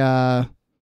say,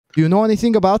 "Do you know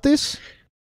anything about this?"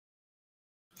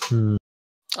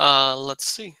 Let's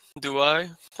see. Do I?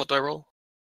 What do I roll?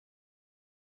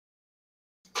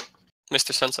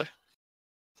 Mr. Sensei.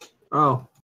 Oh,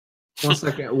 1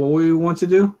 second. What we want to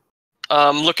do?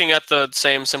 Looking at the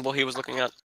same symbol he was looking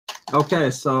at. Okay,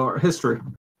 so history.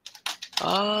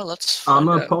 Let's. I'm Find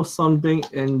gonna out. post something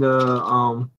in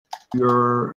the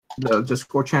the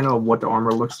Discord channel of what the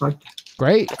armor looks like.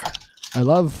 Great. I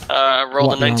love Roll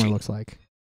what the the armor 19. looks like.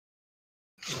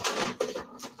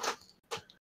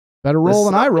 Better roll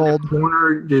than I rolled.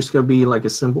 Corner, there's gonna be like a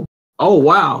symbol. Oh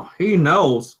wow, he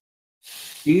knows.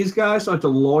 These guys are the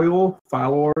loyal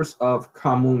followers of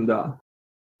Kamunda,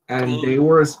 and they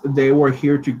were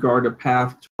here to guard the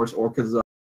path towards Orkaza.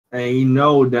 And you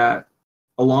know that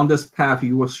along this path,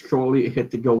 you will shortly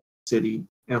hit the Ghost City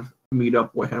and meet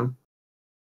up with him.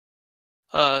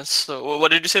 So what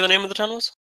did you say the name of the town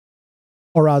was?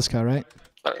 Orazka, right?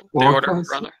 The order, Orcas?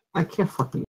 rather. I can't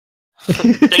fucking.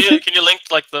 Can you link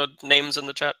like the names in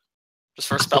the chat, just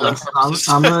for spelling purposes?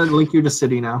 I'm gonna link you to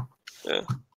city now. Yeah,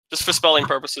 just for spelling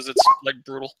purposes, it's like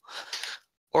brutal.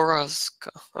 Orazka.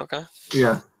 Okay.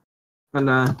 Yeah, and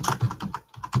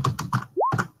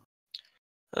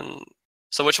And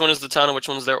so, which one is the town and which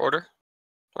one's their order,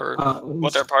 or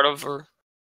what they're part of, or?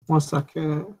 1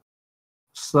 second.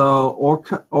 So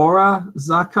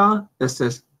Orazaka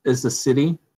is the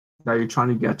city that you're trying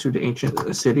to get to, the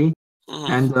ancient city,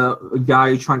 and the guy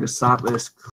you're trying to stop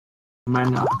is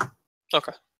Kumena.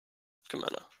 Okay.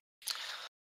 Kumena.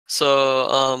 So,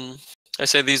 I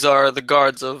say these are the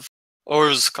guards of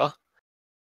Orzka.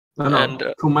 No, And,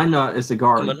 Kumena is the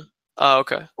guard. Kumena. Ah,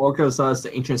 okay. Orkaza is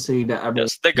the ancient city that everyone.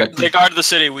 Yes, they guard the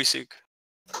city we seek.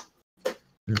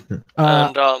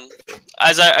 Uh, And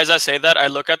as I say that, I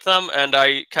look at them and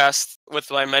I cast with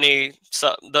my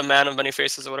the man of many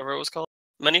faces or whatever it was called.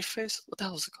 Many face? What the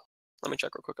hell is it called? Let me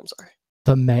check real quick. I'm sorry.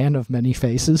 the man of many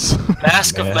faces.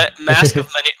 Mask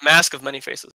of many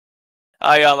faces.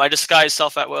 I disguise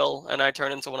self at will and I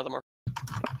turn into one of them.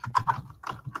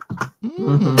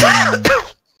 Mm.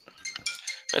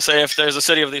 I say if there's a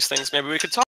city of these things, maybe we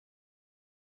could talk.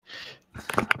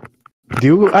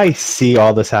 Do I see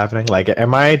all this happening? Like,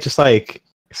 am I just like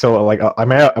so? Like,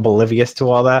 am I oblivious to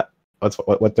all that?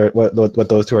 What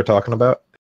those two are talking about?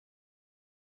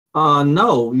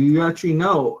 No, you actually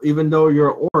know. Even though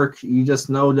you're an orc, you just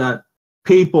know that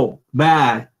people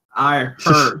bad. I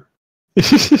heard,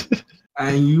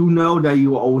 and you know that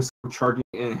you are always charging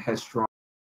in headstrong.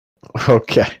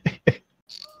 Okay,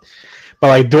 but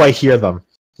like, do I hear them?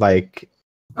 Like,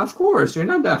 Of course, you're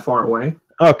not that far away.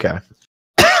 okay.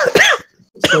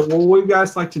 So what would you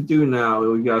guys like to do now?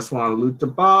 You guys want to loot the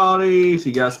bodies?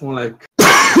 You guys want to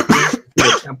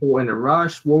the temple in a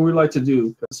rush? What would you like to do?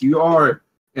 Because you are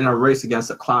in a race against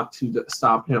the clock to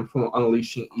stop him from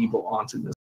unleashing evil onto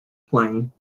this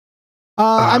plane.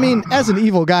 I mean, as an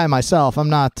evil guy myself, I'm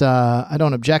not. I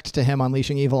don't object to him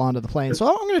unleashing evil onto the plane. So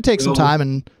I'm going to take some time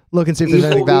and look and see if there's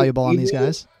anything valuable on these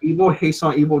guys. Evil hates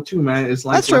on evil too, man. It's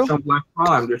like That's true. on Black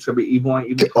Prime. There's going to be evil on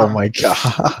evil. Oh my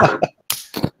god.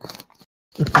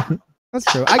 That's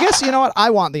true. I guess you know what?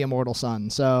 I want the immortal sun,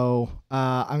 so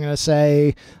I'm going to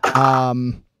say.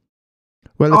 Well,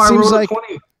 it seems like.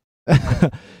 20.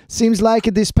 Seems like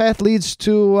this path leads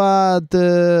to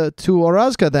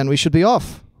Orazka. Then we should be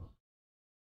off.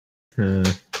 I'm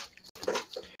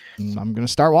gonna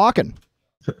start walking.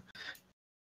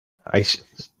 I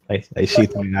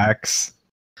sheath my axe,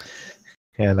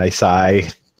 and I sigh.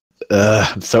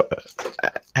 So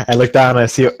I look down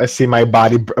and I see my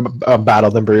body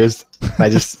battled and bruised. I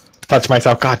just touch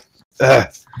myself. God.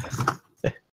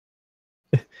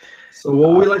 So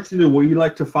what would you like to do? Would you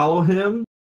like to follow him?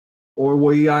 Or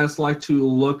would you guys like to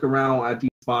look around at these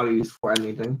bodies for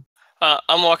anything?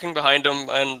 I'm walking behind him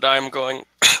and I'm going.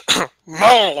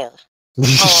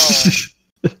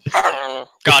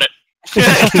 Got it.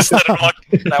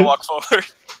 I walk forward.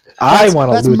 I want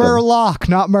to That's loot them. Murloc,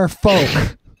 not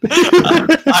Merfolk.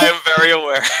 I am very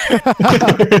aware.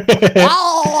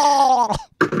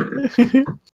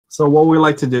 So what we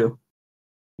like to do?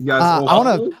 You guys I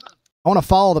all want to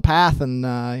follow the path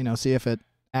and see if it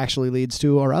actually leads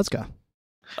to Orazka.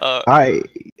 I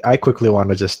quickly want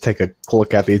to just take a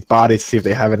look at these bodies, see if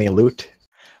they have any loot.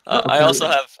 I also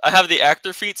have the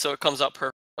actor feat, so it comes out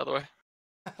perfect. By the way,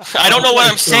 I don't know what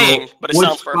I'm saying, but it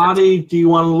sounds Which perfect. body do you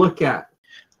want to look at?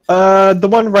 The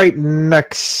one right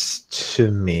next to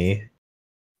me.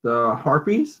 The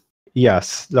harpies?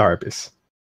 Yes, the harpies.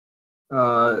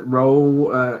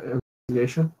 Roll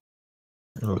investigation.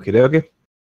 Okay, dokie.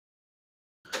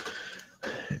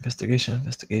 Investigation.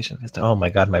 Oh my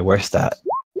god, my worst stat.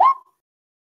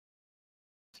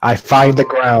 I find the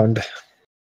ground.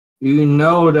 You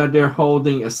know that they're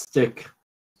holding a stick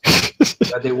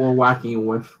that they were whacking you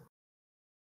with.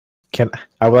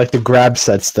 I would like to grab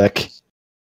said stick.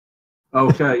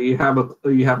 Okay, you have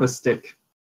a stick.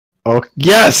 Oh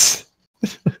yes!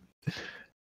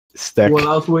 Stick. What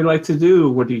else would you like to do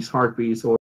with these harpies,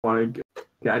 or want to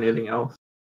get anything else?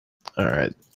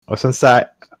 Alright. Well, since I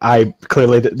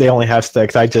clearly they only have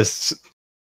sticks, I just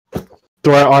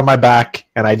throw it on my back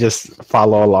and I just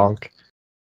follow along.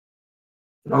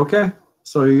 Okay,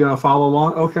 so you're gonna follow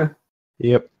along. Okay.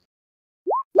 Yep.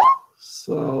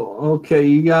 So okay,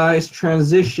 you guys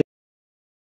transition.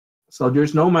 So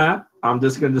there's no map. I'm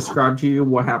just gonna describe to you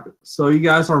what happened. So you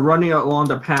guys are running along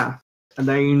the path, and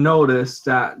then you notice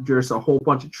that there's a whole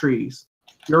bunch of trees.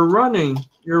 You're running,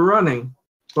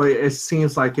 but it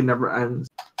seems like it never ends.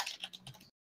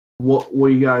 What do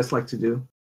you guys like to do?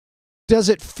 Does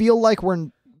it feel like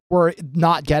we're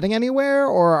not getting anywhere,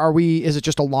 or are we? Is it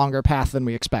just a longer path than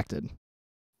we expected?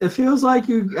 It feels like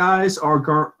you guys are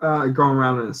going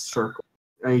around in a circle,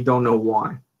 and you don't know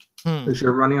why. Because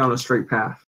you're running on a straight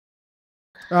path.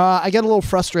 I get a little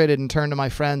frustrated and turn to my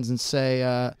friends and say,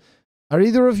 "Are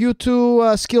either of you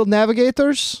two skilled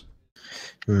navigators?"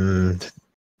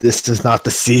 This is not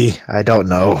the sea. I don't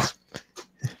know.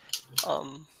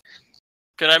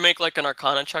 Can I make like an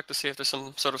Arcana check to see if there's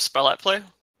some sort of spell at play?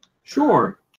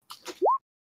 Sure.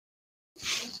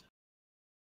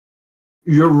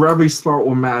 You're very smart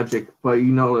with magic, but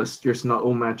you notice there's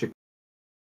no magic.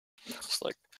 It's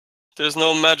like there's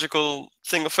no magical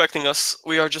thing affecting us.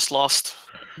 We are just lost.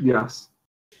 Yes.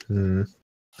 No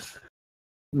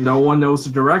one knows the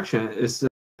direction. It's the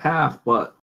path,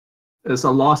 but it's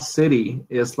a lost city.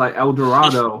 It's like El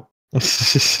Dorado.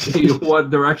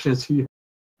 What directions you?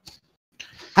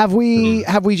 Have we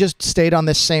just stayed on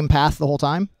this same path the whole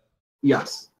time?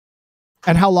 Yes.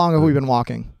 And how long have we been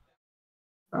walking?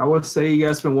 I would say you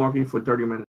guys been walking for 30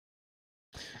 minutes.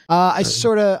 I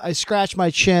scratch my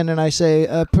chin and I say,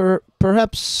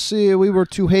 perhaps we were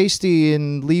too hasty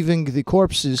in leaving the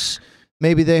corpses.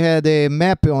 Maybe they had a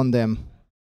map on them.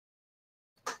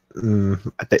 They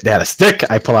had a stick.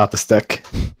 I pull out the stick.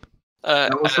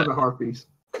 That was for the harpies.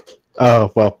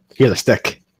 Oh well, here's a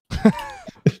stick.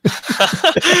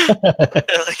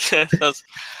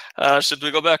 Should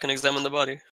we go back and examine the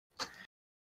body?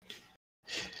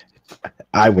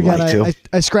 I would like to.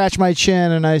 I scratch my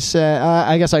chin and I say,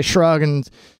 I guess I shrug and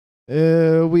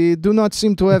we do not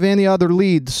seem to have any other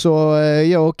leads. So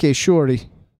yeah, okay, surely.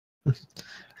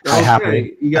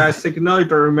 Okay, you guys take another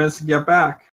 30 minutes to get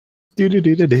back.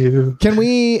 Can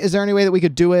we? Is there any way that we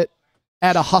could do it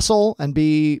at a hustle and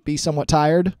be somewhat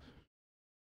tired?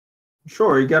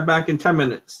 Sure, you get back in 10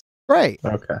 minutes. Great.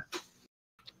 Okay.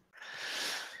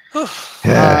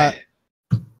 Okay,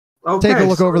 take a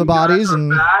look over the you guys bodies are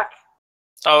and. back.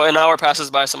 Oh, an hour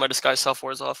passes by, so my disguise self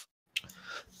wears off.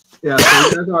 Yeah, so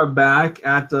you guys are back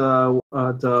at the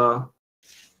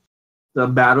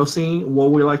battle scene.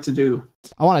 What would we like to do?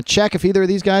 I want to check if either of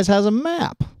these guys has a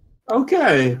map.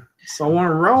 Okay, so I want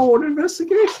to roll an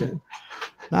investigation.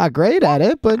 Not great at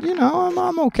it, but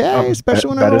I'm okay, especially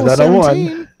when I better roll than a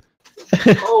 17.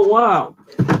 Oh wow!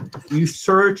 You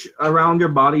search around your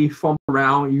body, fumble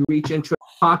around, you reach into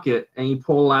a pocket, and you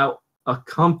pull out a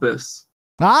compass.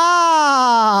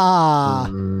 Ah!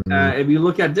 If you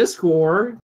look at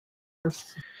Discord, what's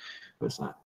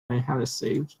that? I have it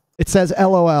saved. It says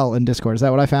LOL in Discord. Is that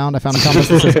what I found? I found a compass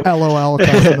that says LOL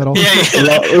across the middle. He's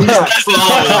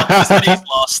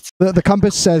lost. The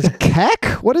compass says Keck?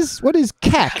 What is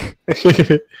Keck?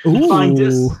 You find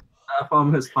this Ooh.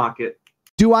 from his pocket.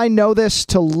 Do I know this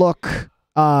to look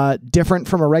different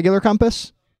from a regular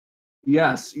compass?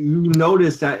 Yes, you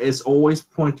notice that it's always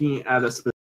pointing at a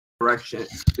specific direction,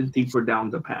 deeper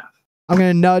down the path. I'm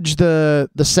gonna nudge the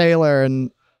sailor and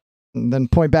And then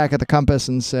point back at the compass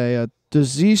and say,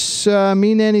 "Does this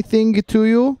mean anything to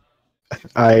you?"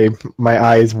 My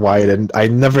eyes widened. I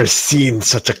never seen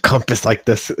such a compass like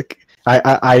this.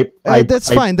 That's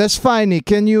fine. That's fine.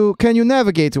 Can you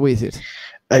navigate with it?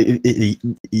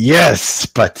 Yes,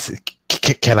 but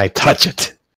can I touch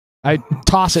it? I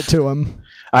toss it to him.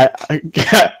 I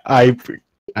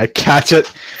catch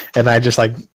it, and I just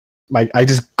I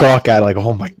just gawk at it like,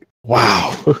 oh my,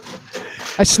 wow.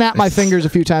 I snap my fingers a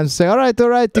few times and say, all right,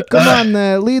 come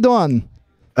on, lead on.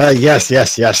 Yes.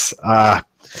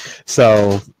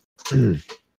 So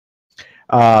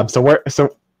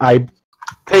I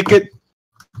take it.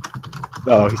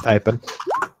 Oh, he's typing.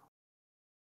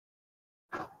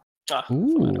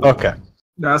 Ooh. Okay.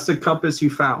 That's the compass you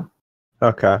found.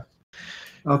 Okay.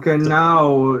 Okay,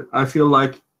 now I feel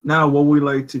like what we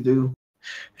like to do.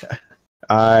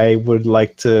 I would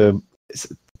like to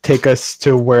take us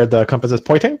to where the compass is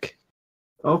pointing.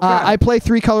 Okay. I play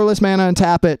 3 colorless mana and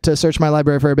tap it to search my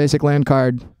library for a basic land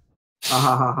card.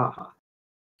 I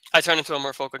turn into a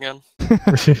merfolk again.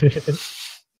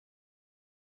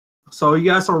 So you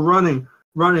guys are running.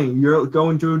 You're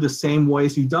going through the same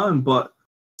ways you've done, but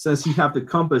since you have the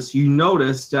compass, you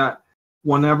notice that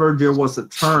whenever there was a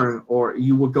turn or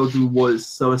you would go through woods,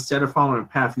 so instead of following a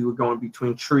path, you were going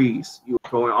between trees. You were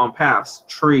going on paths,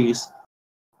 trees,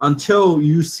 until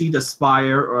you see the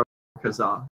spire or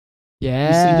Kazan.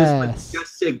 Yes. You see this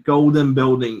majestic golden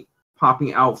building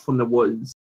popping out from the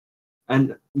woods.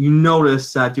 And you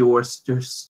notice that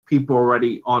there's people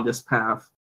already on this path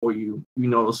for you. You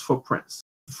know those footprints,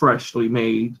 freshly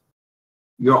made.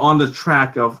 You're on the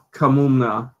track of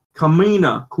Kumina. You're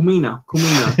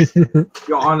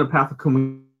on the path of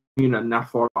Kumina, not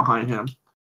far behind him.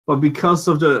 But because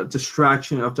of the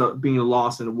distraction of being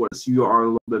lost in the woods, you are a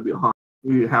little bit behind.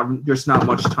 There's not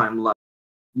much time left.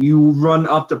 You run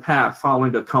up the path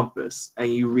following the compass,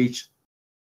 and you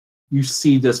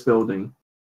see this building.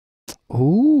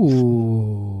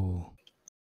 Ooh.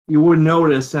 You would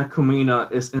notice that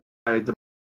Kumina is inside the.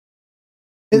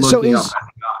 So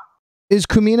is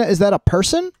Kumina? Is that a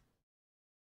person?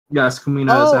 Yes,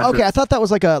 Kumina. Oh, okay. I thought that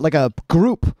was like a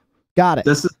group. Got it.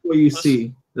 This is what you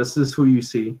see. This is who you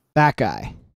see. That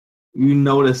guy. You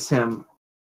notice him.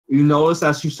 You notice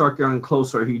as you start getting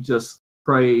closer, he just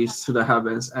prays to the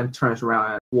heavens and turns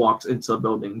around and walks into a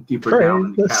building deeper down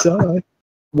in the cabin.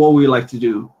 What we like to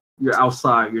do? You're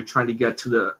outside. You're trying to get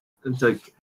to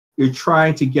You're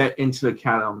trying to get into the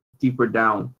cabin deeper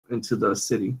down into the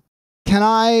city. Can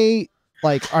I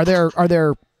are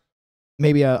there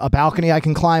maybe a balcony I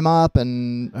can climb up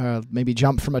and maybe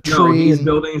jump from a tree? No, these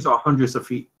buildings are hundreds of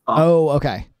feet up. Oh,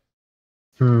 okay.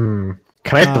 Can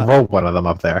I throw one of them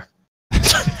up there?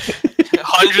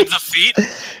 Hundreds of feet?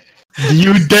 Do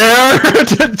you dare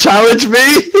to challenge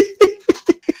me?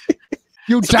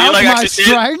 You doubt my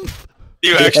strength? Do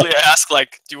you actually ask, do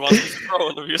you want me to throw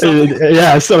one of you something?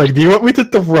 Yeah, so do you want me to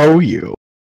throw you?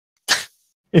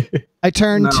 I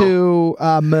turn to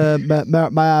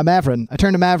Mavrin. I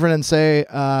turn to Mavrin and say,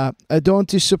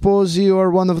 don't you suppose you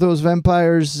are one of those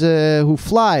vampires who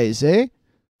flies, eh?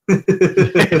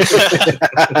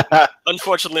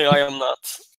 Unfortunately, I am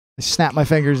not. I snap my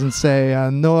fingers and say,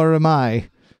 nor am I.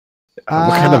 What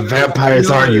kind of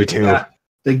vampires are you two?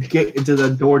 The gate to the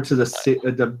door to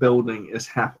the building is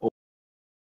half open.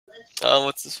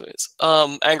 What's his face?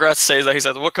 Angrat says that. He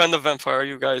said, "What kind of vampire are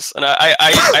you guys?" And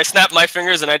I snap my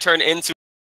fingers and I turn into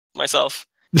myself.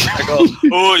 I go,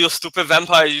 "Oh, you stupid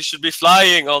vampire! You should be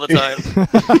flying all the time."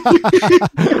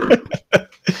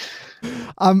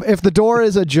 If the door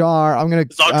is ajar, I'm gonna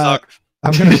Zog.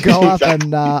 I'm gonna go up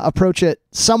and approach it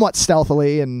somewhat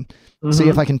stealthily and see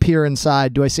if I can peer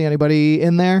inside. Do I see anybody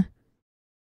in there?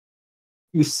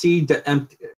 You see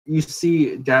You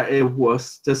see that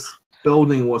this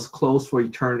building was closed for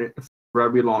eternity, for a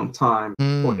very long time,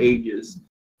 for ages,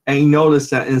 and you notice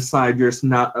that inside there's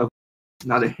not a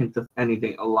hint of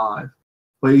anything alive,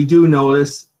 but you do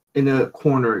notice in the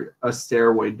corner a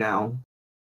stairway down.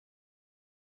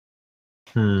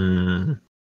 I'm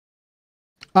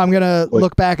gonna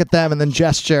look back at them and then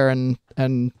gesture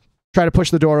and try to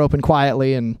push the door open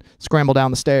quietly and scramble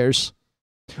down the stairs.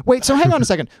 Wait, so hang on a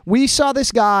second. We saw this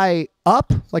guy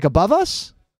up, like above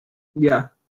us? Yeah.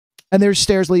 And there's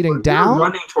stairs leading down? You're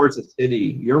running towards the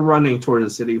city. You're running towards the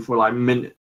city for like a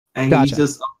minute. And Gotcha. He's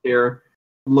just up there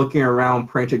looking around,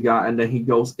 praying to God, and then he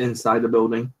goes inside the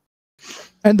building.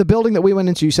 And the building that we went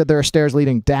into, you said there are stairs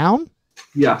leading down?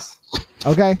 Yes.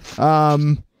 Okay.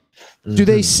 Do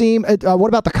they seem... what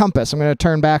about the compass? I'm going to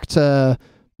turn back to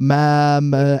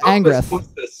Angreth.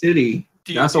 The city.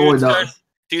 That's all it does.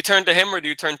 Do you turn to him or do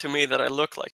you turn to me that I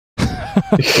look like?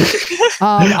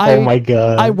 Oh my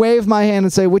god. I wave my hand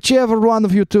and say, whichever one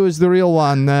of you two is the real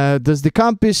one. Does the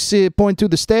compass point to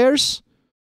the stairs?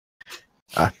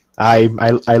 I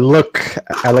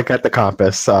look at the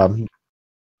compass. I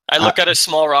look at a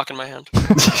small rock in my hand.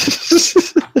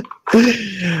 The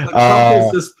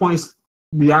compass just points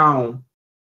down,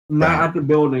 not at the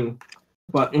building,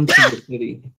 but into the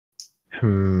city.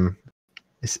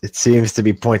 It seems to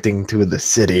be pointing to the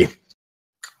city.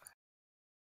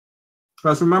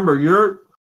 Because remember,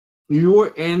 you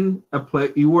were in a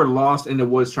place, you were lost in the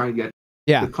woods trying to get.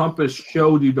 Yeah. The compass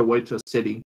showed you the way to the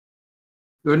city.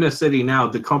 You're in the city now.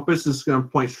 The compass is going to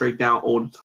point straight down all the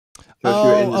time.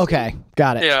 Oh, okay.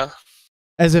 Got it. Yeah.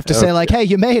 As if to say, like, hey,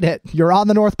 you made it. You're on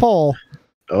the North Pole.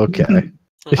 Okay.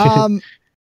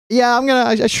 Yeah,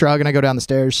 I shrug and I go down the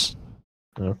stairs.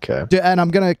 Okay. And I'm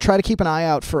going to try to keep an eye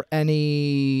out for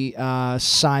any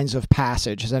signs of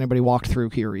passage. Has anybody walked through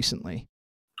here recently?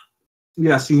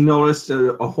 Yes, you noticed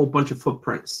a whole bunch of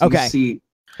footprints. Okay. You see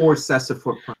 4 sets of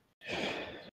footprints.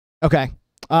 Okay.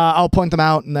 I'll point them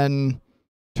out and then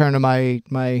turn to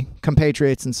my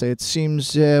compatriots and say, it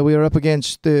seems we are up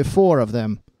against 4 of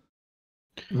them.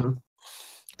 Mm-hmm.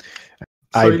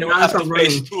 I- So We you will have guys to are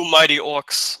face running. 2 mighty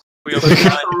orcs. We So you guys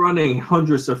are are running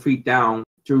hundreds of feet down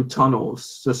through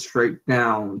tunnels, just straight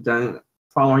down. Then,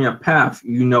 following a path,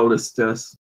 you notice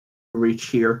this reach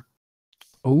here.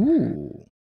 Ooh.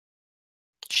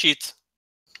 Sheet.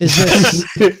 Is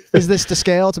this to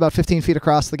scale? It's about 15 feet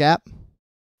across the gap.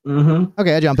 Mm-hmm.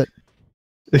 Okay, I jump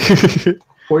it.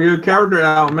 Pull your character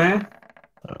out, man.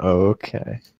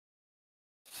 Okay.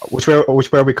 Which way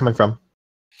are we coming from?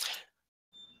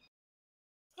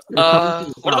 You're coming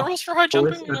to the What are the south. rules for high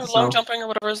jumping or that's long south. jumping or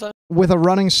whatever is that? With a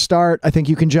running start, I think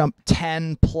you can jump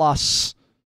 10 plus.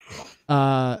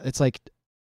 It's like,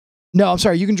 no, I'm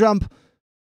sorry. You can jump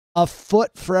a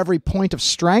foot for every point of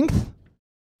strength.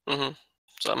 Mm-hmm.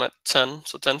 So I'm at 10,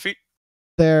 so 10 feet.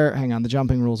 Hang on. The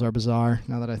jumping rules are bizarre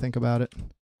now that I think about it.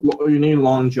 Well, you need a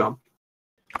long jump.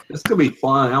 This could be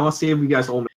fun. I want to see if you guys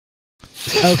all.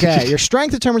 Okay, your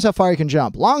strength determines how far you can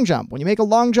jump. Long jump. When you make a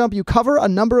long jump, you cover a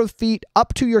number of feet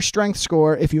up to your strength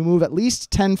score if you move at least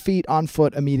 10 feet on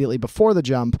foot immediately before the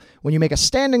jump. When you make a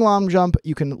standing long jump,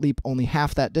 you can leap only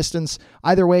half that distance.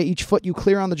 Either way, each foot you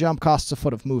clear on the jump costs a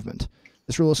foot of movement.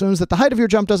 This rule assumes that the height of your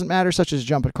jump doesn't matter, such as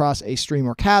jump across a stream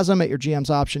or chasm. At your GM's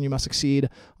option, you must succeed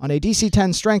on a DC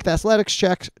 10 strength athletics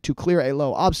check to clear a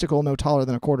low obstacle no taller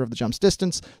than a quarter of the jump's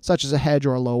distance, such as a hedge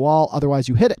or a low wall. Otherwise,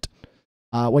 you hit it.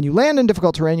 When you land in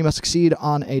difficult terrain, you must succeed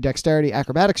on a dexterity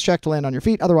acrobatics check to land on your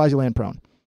feet. Otherwise, you land prone.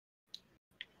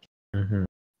 Mm-hmm.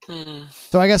 Hmm.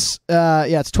 So I guess,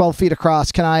 yeah, it's 12 feet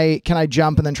across. Can I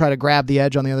jump and then try to grab the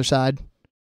edge on the other side?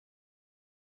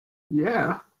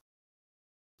 Yeah.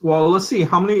 Well, let's see.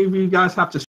 How many of you guys have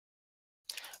to?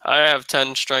 I have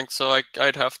 10 strength, so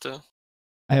I'd have to.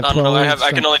 I have I don't know. 12 I can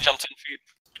strength. only jump 10 feet.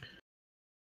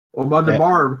 What about the Yeah.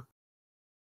 barb?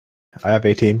 I have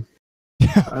 18.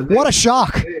 What a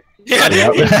shock!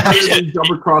 Yeah. You jump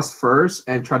across first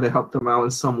and try to help them out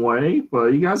in some way, but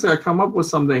you guys gotta come up with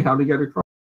something how to get across.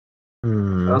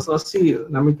 Let's see.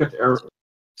 Let me get the arrow.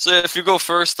 So if you go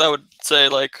first, I would say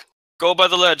like go by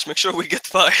the ledge. Make sure we get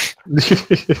by.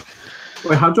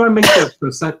 Wait, how do I make the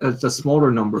percent the smaller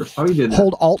numbers? How you did that?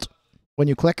 Hold Alt when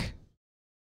you click,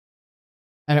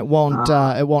 and it won't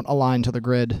align to the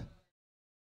grid.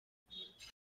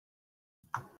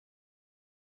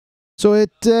 So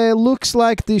it looks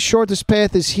like the shortest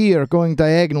path is here, going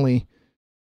diagonally.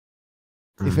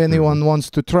 If anyone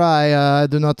wants to try, I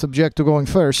do not object to going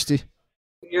first.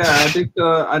 Yeah, I think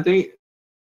the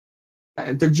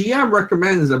GM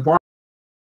recommends the bar.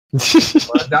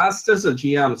 But that's just a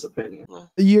GM's opinion.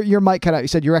 Your mic cut out. You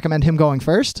said you recommend him going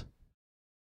first,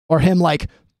 or him like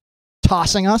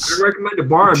tossing us. I recommend the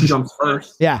barb jumps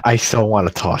first. Yeah, I still want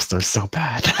to toss them so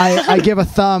bad. I give a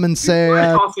thumb and say,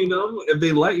 Try tossing them if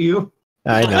they let you,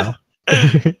 I know.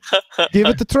 "Give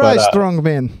it a try, But, strong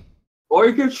man." or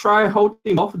you could try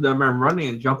holding both of them and running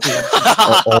and jumping.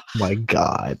 Oh my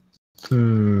god.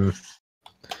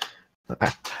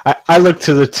 I look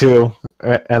to the two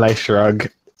and I shrug.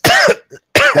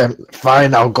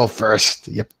 Fine, I'll go first.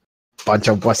 You bunch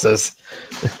of wusses.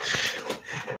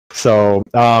 So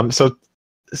I'm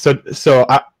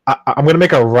gonna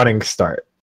make a running start.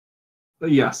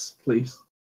 Yes, please.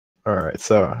 All right,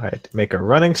 so I make a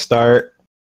running start,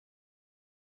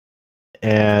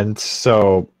 and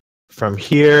so from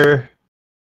here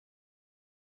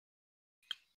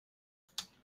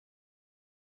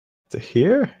to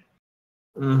here.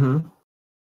 Mm-hmm.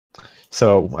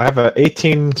 So I have a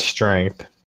 18 strength.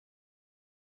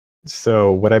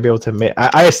 So would I be able to make?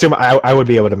 I assume I would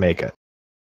be able to make it.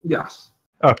 Yes.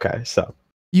 Okay, so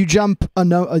You jump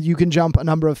you can jump a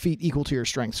number of feet equal to your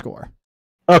strength score.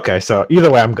 so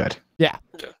either way, I'm good. Yeah.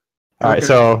 All right, Okay.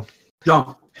 so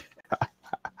Jump.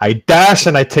 I dash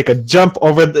and I take a jump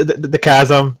over the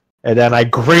chasm, and then I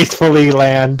gracefully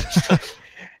land,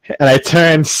 and I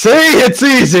turn. See, it's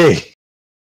easy.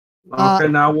 Okay,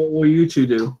 now what will you two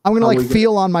do? I'm gonna How like we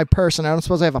feel on my person. I don't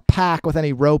suppose I have a pack with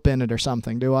any rope in it or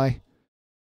something, do I?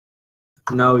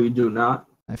 No, you do not.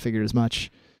 I figured as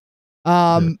much.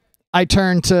 I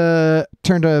turn to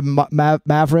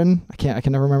Mavrin. I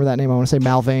can never remember that name. I want to say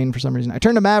Malvain for some reason. I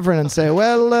turn to Mavrin and say,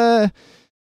 "Well,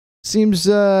 seems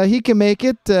he can make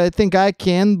it. I think I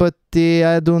can, but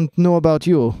I don't know about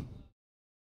you."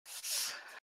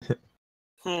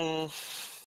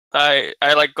 I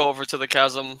like go over to the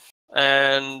chasm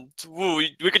and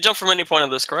we could jump from any point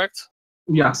of this, correct?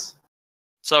 Yes.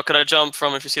 So could I jump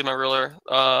from, if you see my ruler,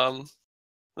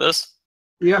 this?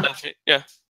 Yeah. 10 feet? Yeah.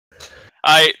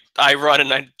 I run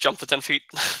and I jump to 10 feet.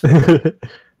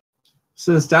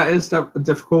 Since that is the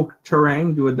difficult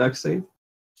terrain, do a dex save.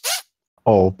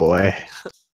 Oh boy.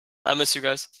 I miss you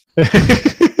guys.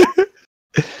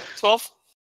 12?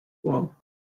 Well,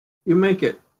 you make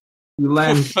it. You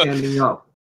land standing up.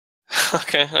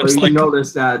 Okay. So you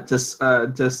notice that this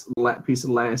piece of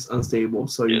land is unstable.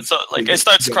 So you it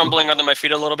starts crumbling under my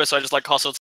feet a little bit. So I just like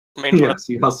hustle to the main door. Yes,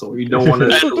 you hustle. You don't want to.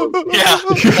 Yeah.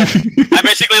 I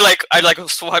basically I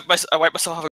wipe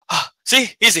myself off. See,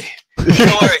 easy.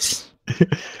 No worries.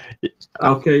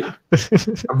 Okay.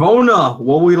 Avona,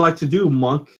 what would you like to do,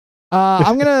 monk?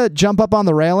 I'm gonna jump up on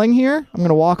the railing here. I'm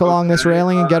gonna walk along this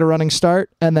railing and get a running start,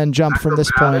 and then jump from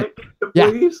this point.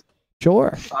 Please.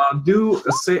 Sure. Do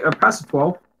a pass of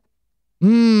 12.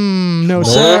 No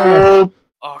sir.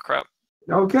 Oh crap.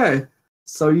 Okay.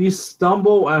 So you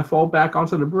stumble and fall back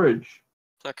onto the bridge.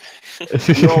 Okay.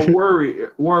 You're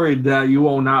worried that you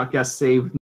will not get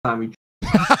saved next time you.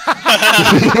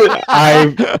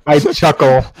 I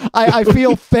chuckle. I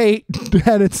feel fate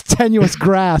and its tenuous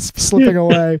grasp slipping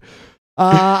away.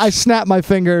 I snap my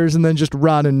fingers and then just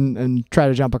run and try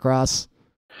to jump across.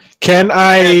 Can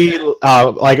I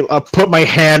put my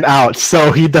hand out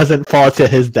so he doesn't fall to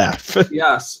his death?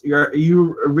 Yes,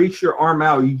 you reach your arm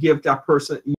out. You give that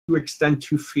person. You extend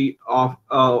 2 feet off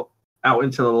out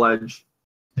into the ledge.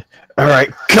 All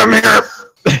right, come here.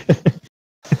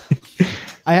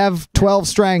 I have 12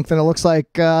 strength and it looks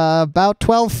like about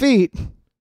 12 feet.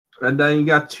 And then you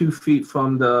got 2 feet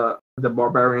from the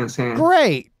barbarian's hand.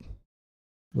 Great.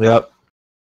 Yep.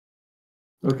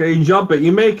 Okay, you jump it.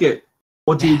 You make it.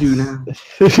 What do you do now?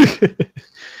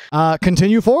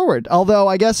 Continue forward. Although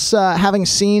I guess having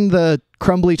seen the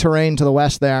crumbly terrain to the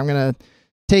west there, I'm gonna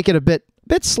take it a bit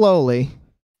slowly.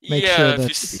 Make sure that,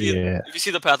 if you see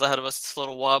the path ahead of us, it's a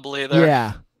little wobbly there.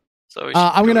 Yeah. So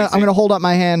I'm gonna hold up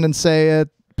my hand and say,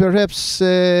 perhaps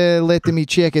let me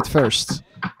check it first.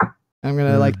 I'm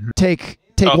gonna like take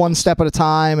one step at a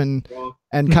time and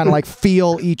kind of like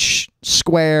feel each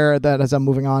square that as I'm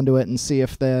moving on to it and see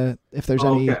if there's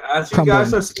any. As you crumbling.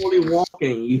 guys are slowly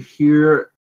walking, you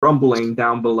hear rumbling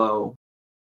down below.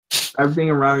 Everything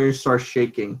around you starts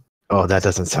shaking. Oh, that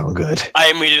doesn't sound good.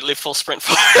 I immediately full sprint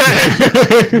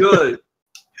forward. Good.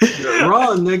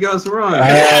 Run, niggas, run.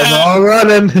 I'm all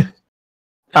running.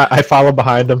 I follow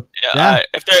behind them. Yeah.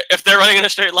 If they're running in a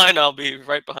straight line, I'll be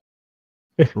right behind.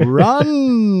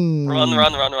 Run. Run.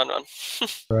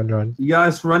 You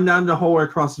guys run down the hallway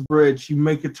across the bridge. You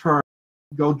make a turn,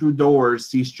 go through doors,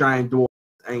 these giant doors,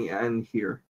 and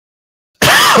here.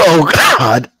 Oh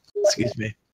God! Excuse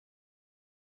me.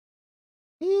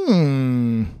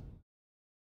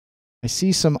 I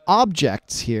see some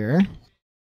objects here.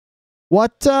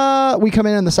 What? We come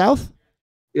in the south?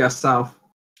 Yeah, south.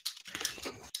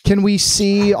 Can we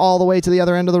see all the way to the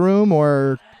other end of the room,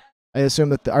 or I assume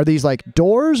that are these like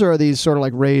doors, or are these sort of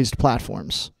like raised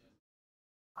platforms?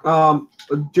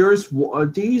 There's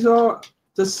these are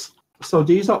this. So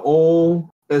these are all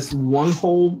as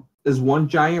one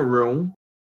giant room.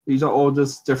 These are all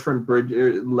just different bridge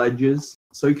ledges.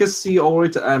 So you can see all the way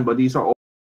to the end, but these are all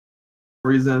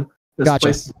reason. This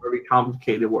place is very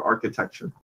complicated with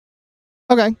architecture.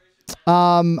 Okay.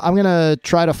 I'm gonna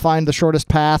try to find the shortest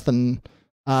path, and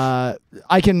are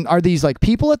these like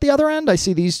people at the other end? I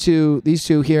see these two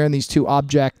here and these two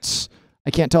objects. I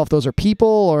can't tell if those are people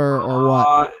or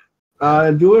what.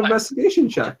 Do an investigation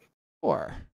check.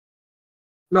 Or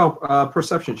no,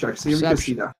 perception check. See if you can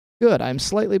see that. Good. I'm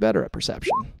slightly better at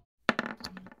perception.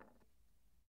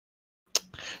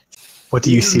 What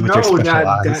do you see with your special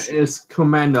eyes? That is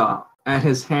Commander, and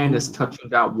his hand is touching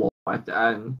that wall at the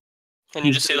end. Can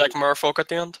you just see like merfolk at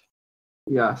the end?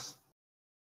 Yes.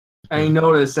 And you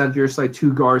notice that there's like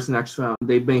 2 guards next to him.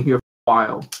 They've been here for a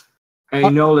while. And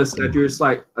you notice that there's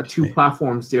like 2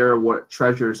 platforms there with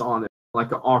treasures on it,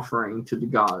 like an offering to the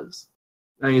gods.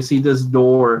 And you see this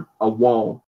door, a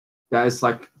wall, that is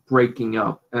like breaking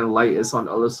up, and light is on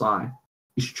the other side.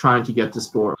 He's trying to get this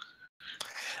door.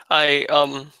 I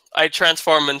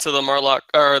transform into the Murloc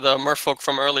or the Merfolk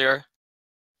from earlier,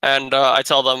 and I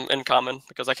tell them in common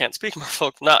because I can't speak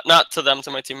Merfolk. Not to them,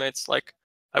 to my teammates. Like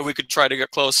we could try to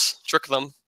get close, trick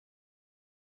them.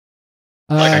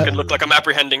 Like I could look like I'm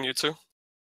apprehending you two.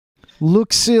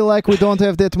 Looks like we don't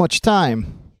have that much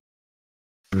time.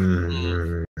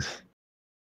 Mm.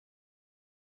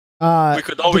 We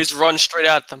could always run straight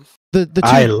at them.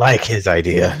 I like his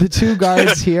idea. The 2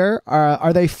 guards here,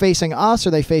 are they facing us?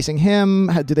 Are they facing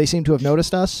him? Do they seem to have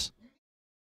noticed us?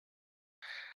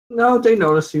 No, they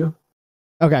notice you.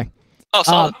 Okay. Oh,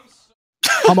 solid.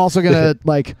 I'm also gonna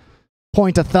like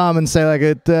point a thumb and say like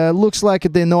it looks like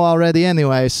they know already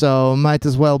anyway, so might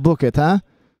as well book it, huh?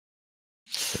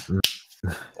 All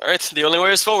right, the only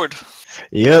way is forward.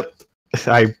 Yep.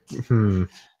 After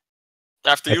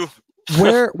you.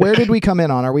 Where did we come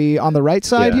in on? Are we on the right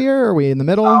side here? Are we in the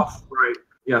middle? South, right.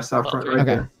 Yeah, south right, right okay.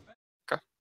 there. Okay.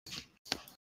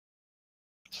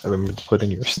 I've been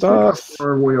putting your stuff.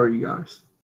 Or where are you guys?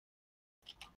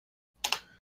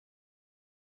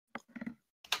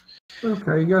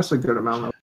 Okay, you guys a good amount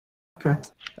of. Okay,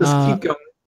 just keep going.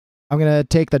 I'm gonna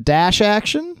take the dash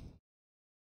action.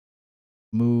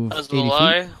 Move 80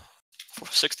 feet.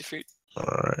 60 feet.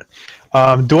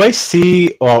 Alright. Do I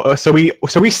see? Oh, so we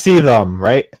see them,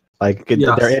 right? Like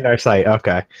Yes. they're in our sight.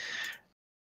 Okay.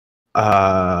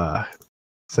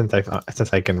 Since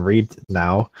I can read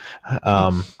now,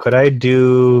 could I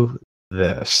do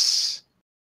this?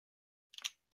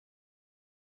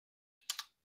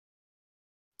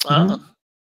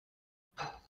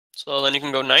 So then you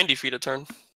can go 90 feet a turn,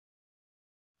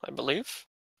 I believe,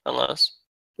 unless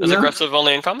is aggressive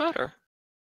only in combat, or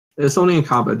It's only in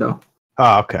combat though.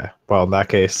 Oh, okay. Well, in that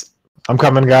case, I'm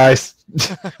coming, guys.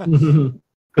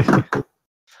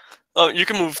 Oh, you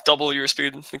can move double your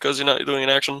speed because you're not doing an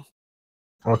action.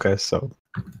 Okay, so.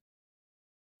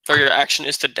 Or your action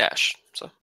is to dash.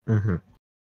 So. Mm-hmm.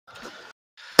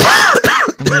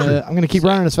 I'm gonna keep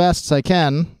running as fast as I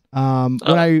can.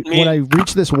 When I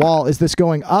reach this wall, is this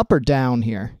going up or down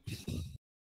here?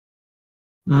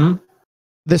 Hmm.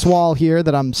 This wall here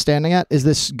that I'm standing at, is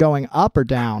this going up or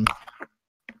down?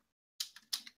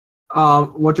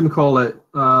 What do you call it?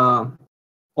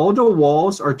 All the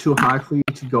walls are too high for you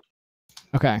to go.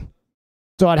 Okay.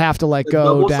 So I'd have to like The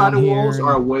go down double-sided here. walls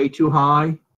are way too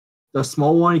high. The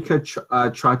small one you could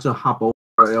try to hop over.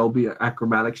 It'll be an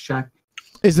acrobatics check.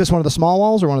 Is this one of the small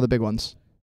walls or one of the big ones?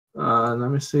 Let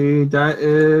me see. That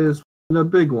is the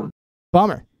big one.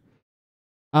 Bummer.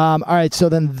 All right, so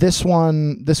then this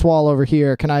wall over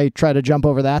here, can I try to jump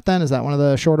over that then? Is that one of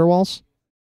the shorter walls?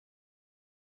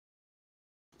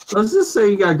 Let's just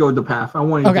say you gotta go the path. I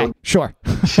want you to go. Sure.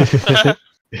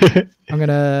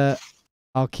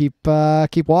 I'll keep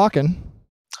walking.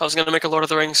 I was gonna make a Lord of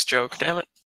the Rings joke. Damn it!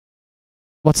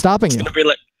 What's stopping It's you? gonna be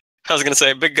like I was gonna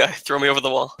say, big guy, throw me over the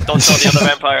wall. Don't tell the other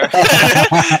vampire.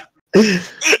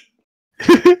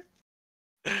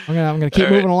 I'm gonna keep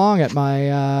moving along at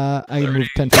my I moved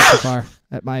 10 feet too far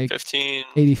at my 15,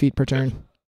 80 feet per turn.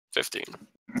 15.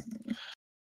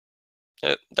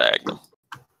 Diagonal.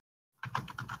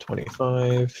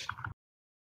 25.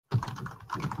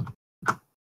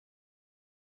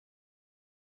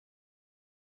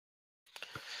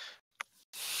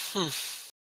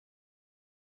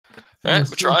 Alright,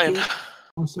 we're trying.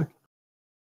 1 second.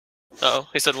 Oh,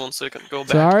 he said 1 second. Go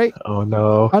back. Sorry. Oh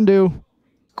no. Undo.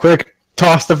 Quick,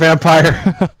 toss the vampire.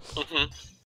 Mm-hmm.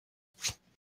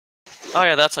 Oh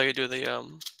yeah, that's how you do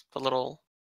the little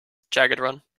jagged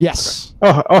run. Yes.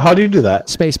 Oh, how do you do that?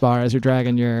 Spacebar as you're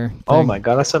dragging your thing. Oh my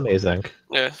god, that's amazing.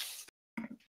 Yeah.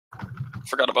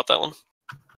 Forgot about that one.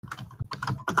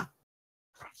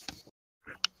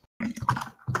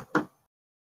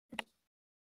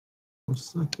 One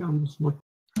second, I'm just looking.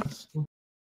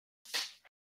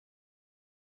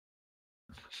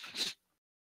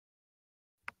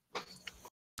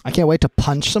 I can't wait to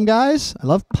punch some guys. I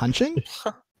love punching.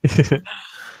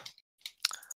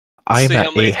 I'm See at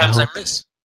how many 8 times I health. miss.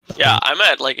 Yeah, I'm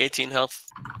at like 18 health.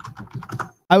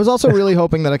 I was also really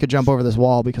hoping that I could jump over this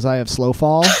wall because I have slow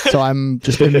fall, so I'm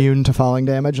just immune to falling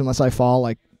damage unless I fall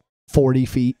like 40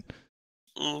 feet.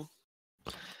 Mm.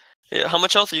 Yeah, how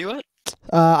much health are you at?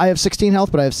 I have 16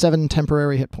 health, but I have 7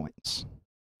 temporary hit points.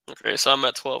 Okay, so I'm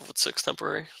at 12 with 6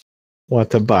 temporary.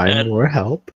 Want to buy And- more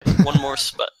help? One more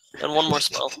spell. And one more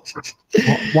spell.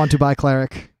 Want to buy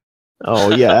cleric?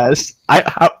 Oh yes.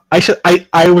 I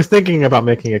was thinking about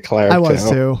making a cleric. I was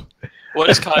too. What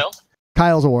is Kyle?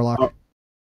 Kyle's a warlock.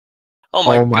 Oh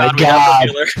my, Oh my god, we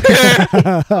have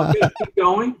the healer. Okay, keep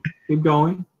going. Keep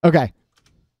going. Okay.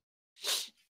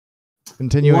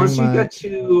 Continuing. Once you get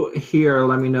to here,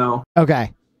 let me know.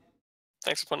 Okay.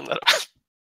 Thanks for pointing that out.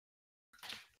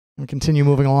 And continue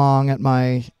moving along at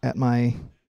my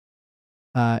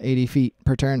 80 feet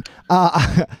per turn.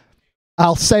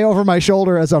 I'll say over my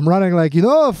shoulder as I'm running, like, you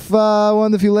know,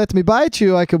 if you let me bite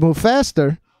you, I could move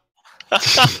faster.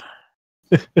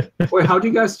 Wait, how do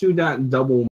you guys do that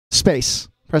double? Space.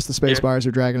 Press the space bar as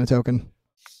you're dragging a token.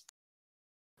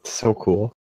 So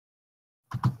cool.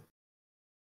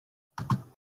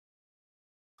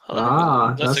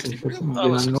 Ah, That's that's 60 for you? interesting.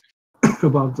 Oh, Did I know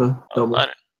about the double?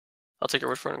 I'll take your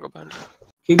word for it and go behind you.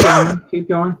 Keep going. Keep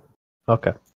going.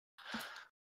 Okay.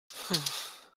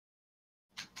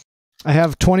 I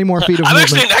have 20 more feet of I'm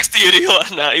movement. actually next to you, Deal.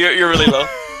 No, you're really low.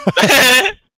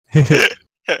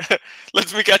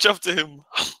 Let me catch up to him.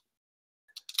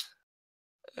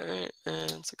 Alright,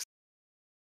 and 6.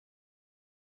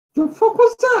 The fuck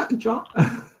was that, John?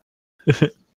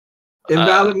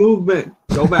 Invalid movement.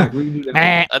 Go back. Redo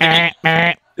that.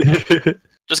 I think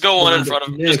just go one in Nick. front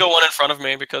of just go one in front of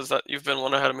me because you've been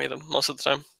one ahead of me most of the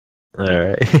time. All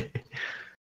right.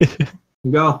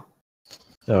 Go.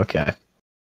 Okay.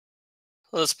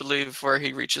 Let's believe where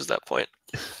he reaches that point.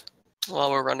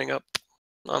 While we're running up,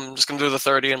 I'm just gonna do the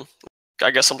 30, and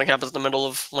I guess something happens in the middle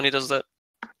of when he does that.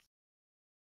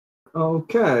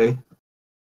 Okay.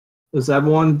 Does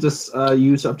everyone just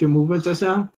use up your movement just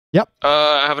now?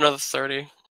 I have another 30.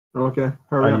 Okay.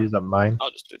 Hurry I up. use up mine.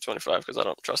 I'll just do 25 because I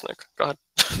don't trust Nick. Go ahead.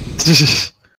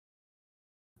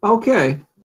 Okay.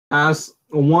 As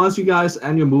once you guys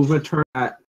end your movement turn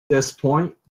at this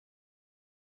point,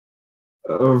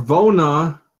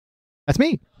 Vona That's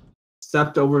me.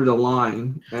 stepped over the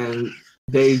line, and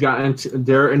they got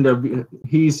into.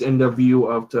 He's in the view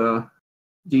of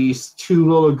these two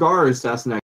little guards that's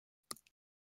next,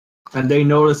 and they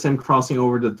notice him crossing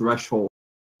over the threshold,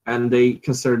 and they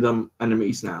consider them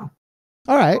enemies now.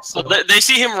 All right. So they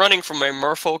see him running from a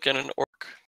merfolk and an orc.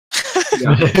 Yeah.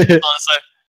 Honestly.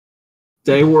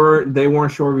 They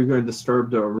weren't sure we were going to disturb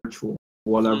the ritual,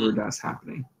 whatever that's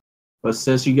happening. But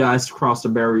since you guys crossed the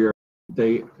barrier,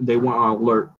 they went on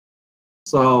alert.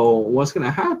 So what's going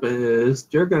to happen is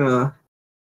they're going to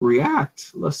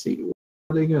react. Let's see. What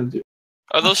are they going to do?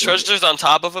 Are those treasures on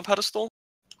top of a pedestal?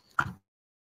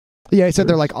 Yeah, he said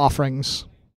they're like offerings.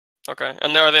 Okay.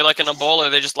 And are they like in a bowl, or are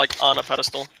they just like on a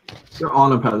pedestal? They're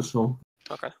on a pedestal.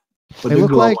 Okay. But They they're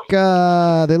look glowing.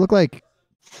 like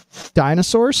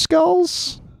dinosaur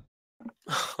skulls.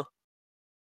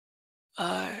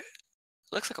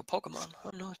 Looks like a Pokemon. I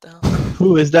don't know what the hell.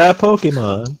 Who is that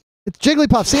Pokemon? It's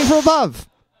Jigglypuff, seen from above.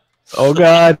 Oh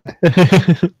God.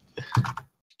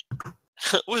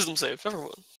 Wisdom save,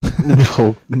 everyone.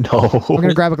 No. I'm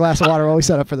gonna grab a glass of water while we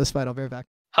set up for this fight. I'll be right back.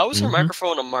 How is her Mhm.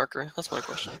 microphone a marker? That's my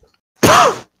question.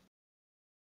 That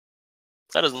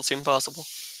doesn't seem possible.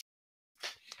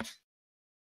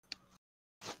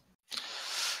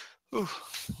 Ooh.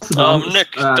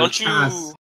 Nick,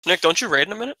 don't you raid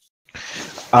in a minute?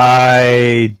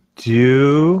 I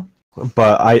do,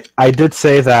 but I did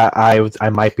say that I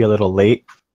might be a little late.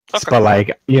 Okay. But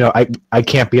like, you know, I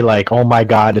can't be like, oh my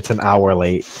God, it's an hour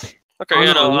late. Okay,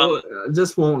 you know.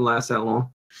 This won't last that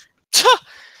long.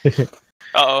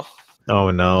 Uh-oh.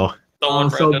 Oh no. Don't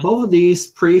want So Brandon. both of these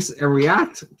priests and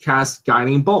react cast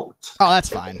guiding bolt. Oh, that's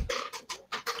fine.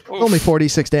 Oof. Only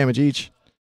 46 damage each.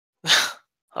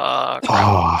 Crap.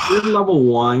 Oh. You're level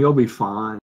 1, you'll be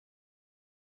fine.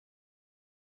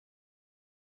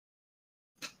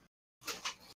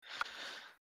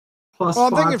 Plus Oh,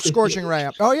 I'm thinking of 5 to Scorching hit. Ray.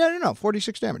 Oh, yeah, no,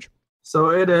 46 damage. So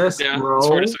it is Yeah, it's roll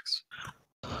 46.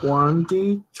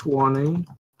 1d20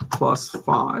 plus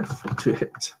 5 to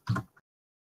hit.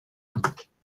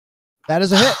 That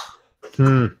is a hit.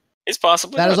 He's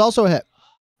possibly That is good. also a hit.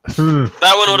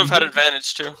 That one would have had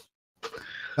advantage too.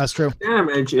 That's true.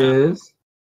 Damage is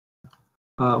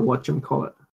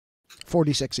whatchamacallit.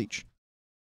 46 each.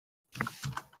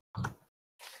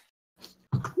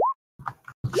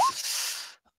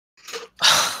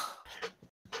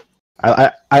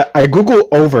 I Google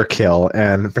overkill,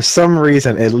 and for some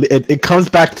reason it comes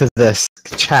back to this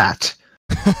chat.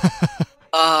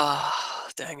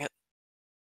 Dang it.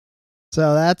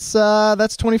 So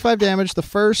that's 25 damage. The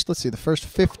first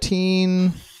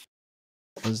 15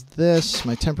 was this.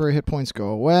 My temporary hit points go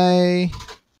away.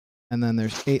 And then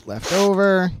there's 8 left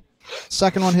over.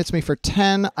 Second one hits me for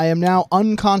 10. I am now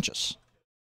unconscious.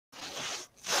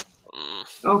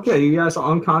 Okay, you guys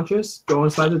are unconscious. Go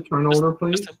inside the turn order,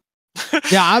 please.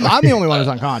 Yeah, I'm the only one who's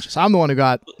unconscious. I'm the one who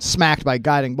got smacked by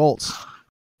guiding bolts.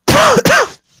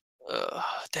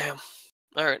 Damn.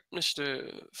 All right,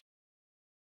 Mr.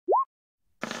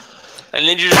 And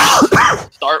then you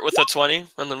just start with a 20,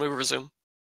 and then we resume.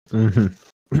 Mm-hmm.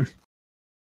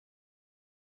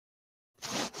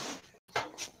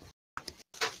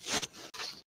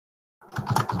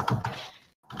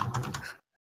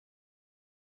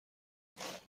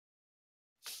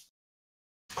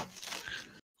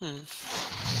 Hmm.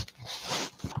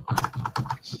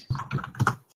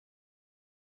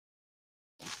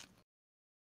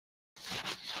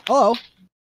 Hello.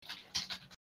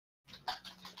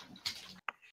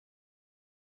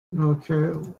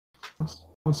 Okay.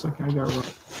 1 second, I got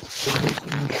it.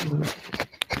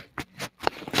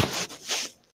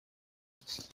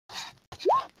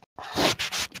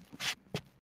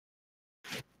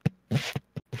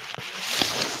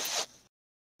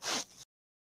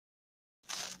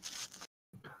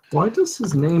 Why does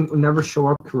his name never show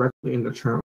up correctly in the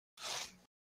term?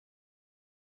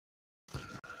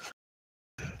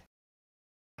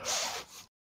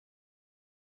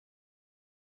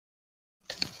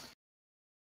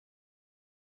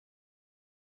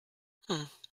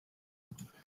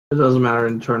 It doesn't matter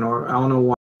in turn order. I don't know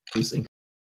why I'm using.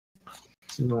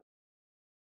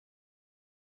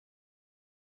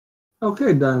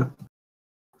 Okay, then.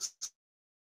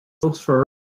 Looks for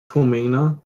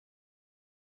Kumina.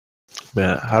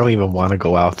 Man, I don't even want to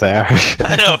go out there.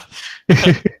 I know.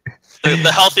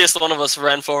 The healthiest one of us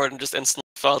ran forward and just instantly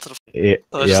fell to the floor.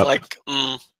 I was just like,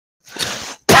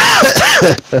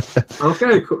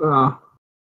 Okay,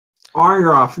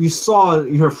 Arngroff, you saw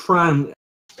your friend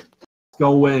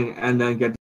go in and then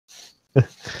get.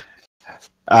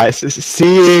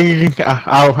 Seeing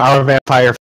our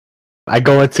vampire, I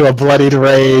go into a bloodied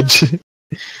rage.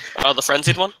 the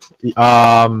frenzied one?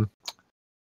 I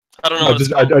don't know. No, What it's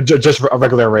called. just a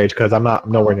regular rage because I'm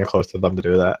nowhere near close to them to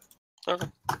do that. Okay.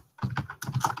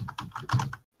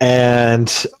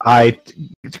 And I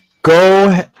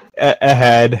go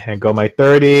ahead and go my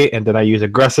 30, and then I use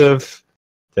aggressive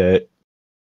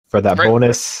for that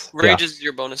bonus. Rage is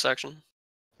your bonus action.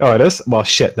 Oh, it is? Well,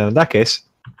 shit. Then in that case,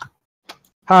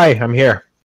 hi, I'm here.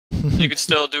 You could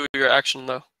still do your action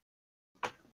though.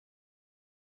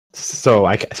 So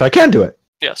I can do it.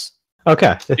 Yes.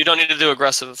 Okay. You don't need to do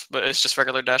aggressive, but it's just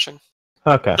regular dashing.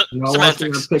 Okay. No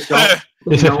Semantics. one's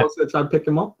gonna try to pick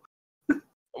him up.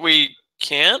 We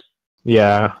can't.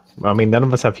 Yeah. I mean, none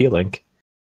of us have healing.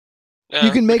 Yeah,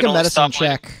 You can make we a only medicine stop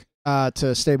bleeding. check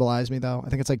to stabilize me, though. I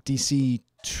think it's like DC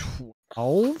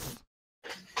 12.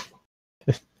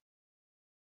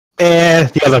 And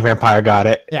the other vampire got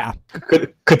it. Yeah.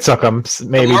 Could suck him,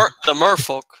 maybe. The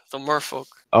merfolk. The merfolk.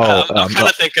 Oh, I'm kind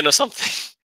of thinking of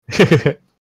something.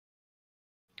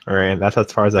 All right, that's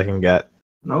as far as I can get.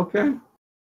 Okay.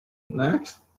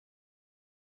 Next.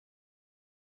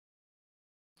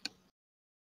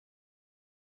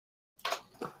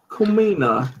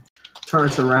 Kumina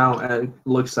turns around and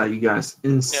looks at you guys.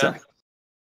 Insect.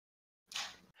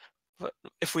 But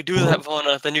if we do that,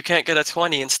 Vona, then you can't get a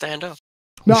 20 and stand up.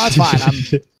 No, that's fine.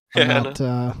 I'm Yeah, not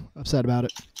upset about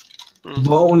it.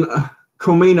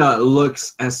 Kumina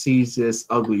looks and sees this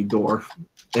ugly dwarf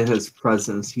in his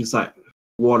presence. He's like,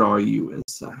 "What are you,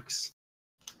 insects?"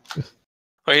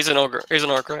 Oh, he's an ogre. He's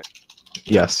an orc, right?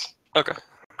 Yes. Okay.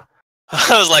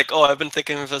 I was like, oh, I've been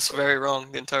thinking of this very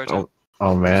wrong the entire time.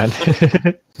 Oh man.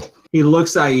 He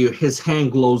looks at you. His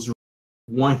hand glows.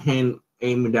 One hand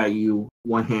aimed at you.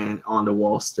 One hand on the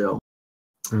wall still.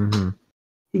 Mm-hmm.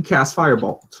 He casts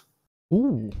Firebolt.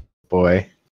 Ooh. Boy.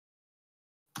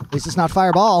 At least it's not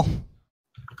Fireball.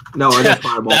 No, it is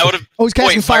Firebolt. That would have. Oh, he's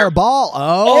casting Wait, fire- Fireball.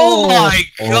 Oh my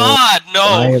god,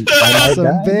 no! That's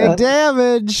some big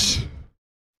damage.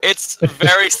 It's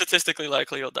very statistically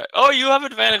likely you'll die. Oh, you have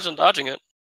advantage on dodging it.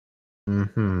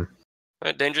 Mm-hmm.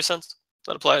 Right, danger sense.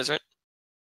 That applies, right?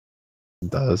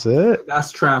 Does it?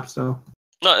 That's traps, though.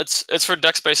 No, it's for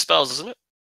dex-based spells, isn't it?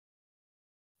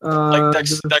 Like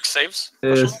dex saves.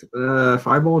 Is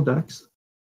Fireball Dex?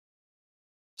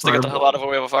 Still get the hell out of it.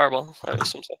 We have a fireball. I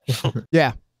assume so.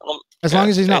 Yeah. As long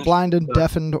as he's not and- blinded,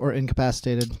 deafened, or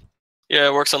incapacitated. Yeah,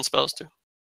 it works on spells too.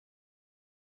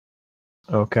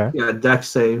 Okay. Yeah, Dex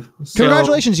save. So,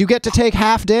 Congratulations, you get to take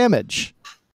half damage.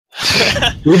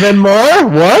 Even more?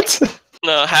 What?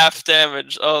 No, half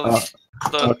damage of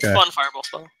the okay. fun fireball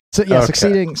spell. So yeah, Okay.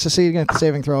 succeeding at the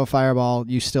saving throw of Fireball,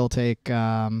 you still take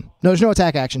no, there's no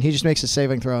attack action. He just makes a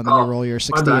saving throw and then you roll your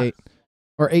 68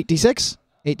 or 8d6?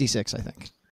 8d6, I think.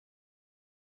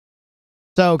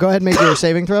 So go ahead and make your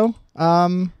saving throw,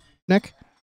 Nick.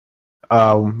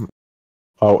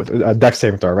 a dex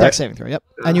saving throw, right? Dex saving throw, yep.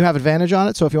 And you have advantage on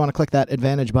it, so if you want to click that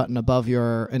advantage button above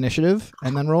your initiative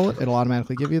and then roll it, it'll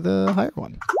automatically give you the higher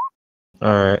one. All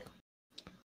right.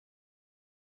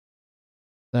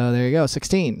 So there you go,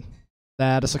 16.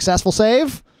 That a successful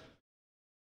save?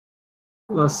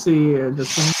 Let's see.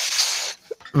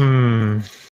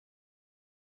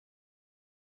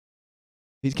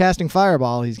 He's casting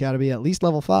Fireball. He's got to be at least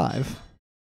level 5.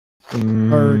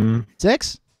 Or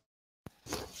 6?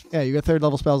 Yeah, you got third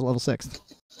level spells at level 6.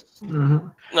 Mm-hmm.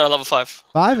 No, level 5.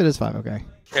 5? It is 5, okay.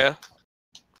 Yeah.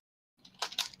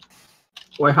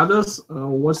 Wait, how does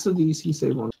what's the DC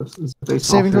save on this? Is it based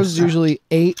Saving off throws is your usually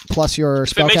 8 plus your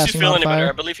If it makes you spellcasting feel any better, I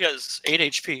modifier. believe he has 8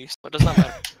 HP, so it does not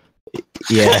matter.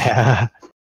 Yeah.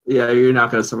 Yeah, you're not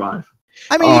gonna survive.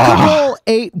 I mean, you could roll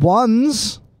 8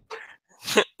 ones.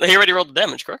 He already rolled the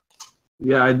damage, correct?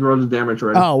 Yeah, I rolled the damage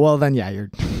already. Oh, well then, yeah, you're...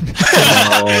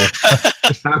 Oh.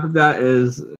 Half of that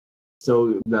is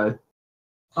so that.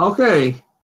 Okay,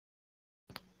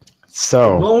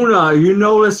 So Mona, you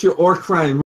notice your orc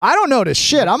friend I don't notice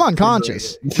shit. I'm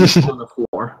unconscious. on the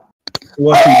floor.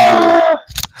 What do you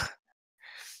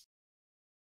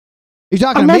You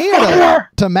talking to me or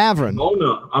to Mavrin? do?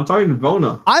 Mona, I'm talking to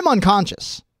Mona. I'm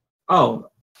unconscious. Oh,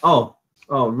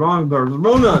 wrong person.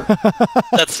 Mona,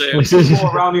 That's it. people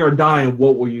around you are dying.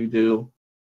 What will you do?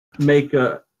 Make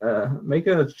a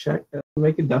check.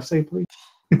 Make a death save, please.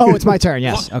 Oh, it's my turn.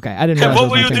 Yes. Okay. I didn't know.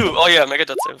 What will you do? Oh yeah, make a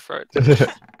death save, right?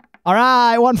 All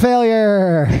right, 1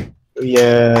 failure.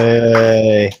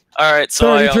 Yay! All right, so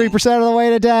 33% of the way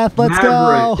to death. Let's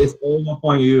Maverick, go. it's all up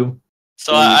on you.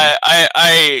 So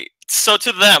so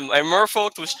to them, a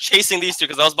merfolk was chasing these two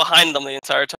because I was behind them the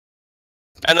entire time,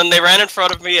 and then they ran in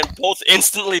front of me and both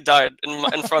instantly died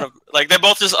in front of, like, they're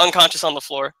both just unconscious on the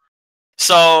floor.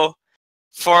 So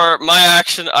for my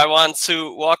action, I want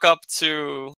to walk up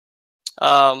to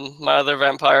my other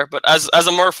vampire, but as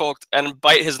a merfolk, and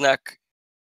bite his neck.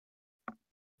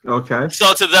 Okay.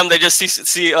 So to them, they just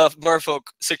see a merfolk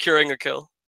securing a kill,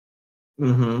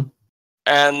 Mm-hmm.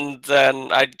 and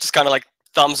then I just kind of like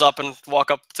thumbs up and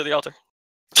walk up to the altar.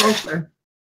 Okay.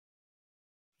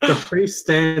 The priests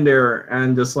stand there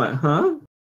and just like, huh?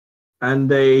 And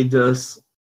they just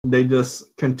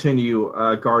continue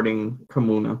guarding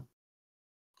Kamuna.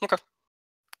 Okay.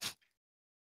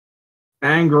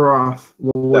 Angaroth,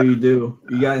 what will you do?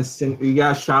 You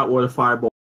got shot with a fireball.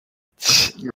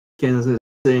 Your skin is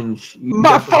singed.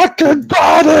 My fucking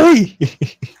body!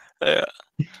 Yeah,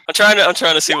 I'm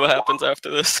trying to see what happens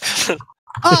after this.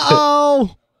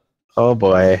 Uh-oh. Oh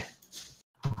boy.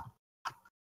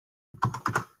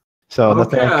 So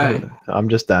nothing. Okay. I'm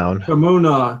just down.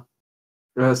 Kamuna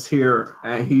is here,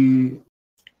 and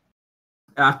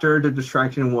after the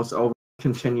distraction was over,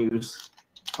 continues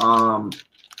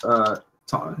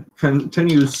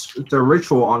continues the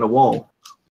ritual on the wall.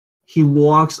 He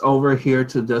walks over here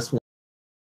to this one,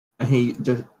 and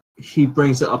he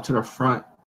brings it up to the front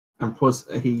and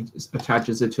he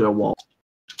attaches it to the wall.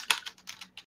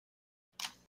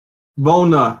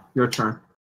 Volna, your turn.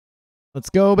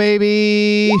 Let's go,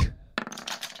 baby.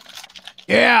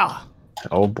 Yeah.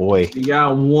 Oh boy. You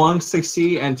got 1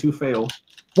 succeed and 2 fail.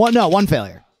 One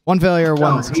failure. 1 failure,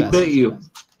 1 He success. bit you.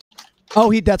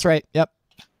 Oh, that's right. Yep.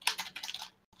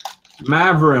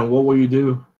 Mavrin, what will you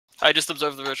do? I just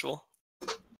observed the ritual.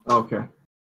 Okay.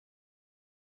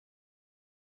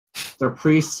 The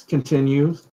priest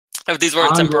continues. If these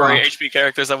weren't Angra. temporary HP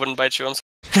characters, I wouldn't bite you. I'm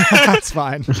sorry. That's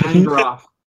fine. Angra,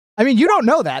 I mean, you don't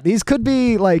know that. These could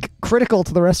be, like, critical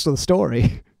to the rest of the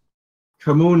story.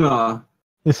 Kamuna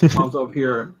comes up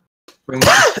here, brings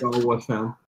the skull with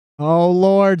him. Oh,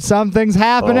 Lord, something's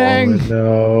happening. Oh,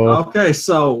 no. Okay,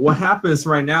 so what happens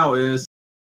right now is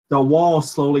the wall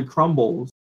slowly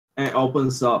crumbles and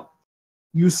opens up.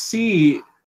 You see,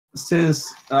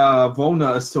 since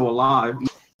Volna is still alive,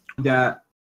 that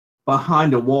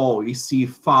behind the wall you see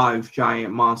 5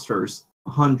 giant monsters,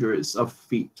 hundreds of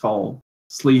feet tall,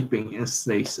 sleeping in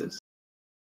stasis.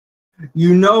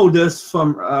 You know this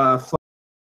from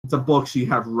the books you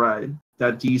have read,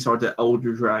 that these are the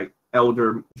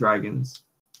elder dragons.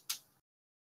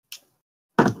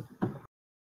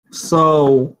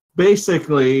 So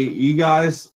basically, you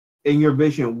guys in your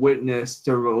vision witnessed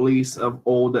the release of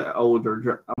all the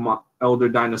elder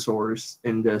dinosaurs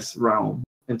in this realm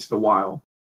into the wild.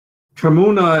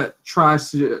 Kamuna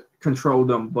tries to control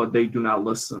them, but they do not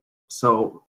listen.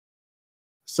 So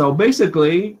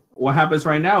basically, what happens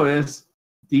right now is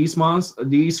these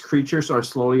creatures are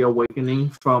slowly awakening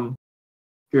from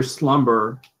their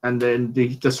slumber, and then they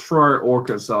destroy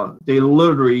Orcasa. They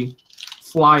literally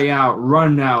fly out,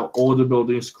 run out, all the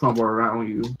buildings crumble around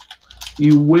you.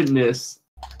 you witness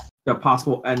the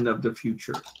possible end of the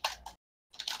future.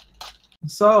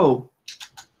 So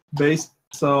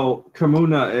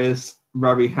Kamuna is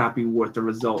very happy with the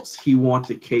results. He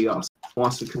wanted chaos,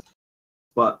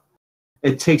 but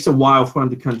it takes a while for him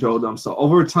to control them. So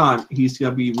over time, he's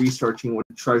going to be researching what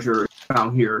the treasure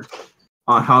found here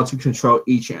on how to control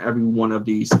each and every one of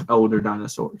these elder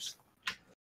dinosaurs.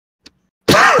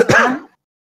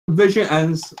 Vision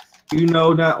ends. You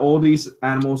know that all these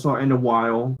animals are in the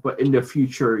wild, but in the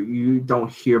future, you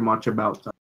don't hear much about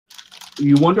them.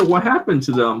 You wonder what happened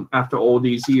to them after all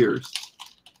these years.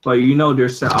 But you know they're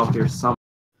still out there somewhere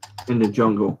in the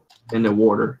jungle, in the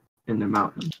water, in the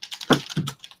mountain.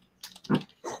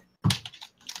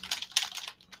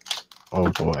 Oh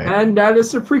boy. And that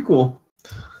is the prequel.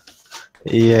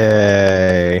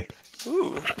 Yay.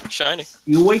 Ooh, shiny.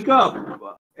 You wake up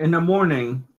in the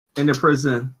morning in the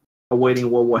prison, awaiting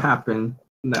what will happen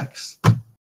next.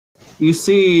 You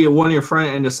see one of your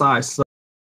friends in the side. So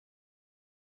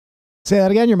Say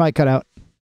that again. Your mic cut out.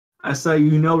 I say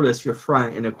you notice your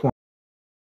friend in the corner.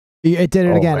 It did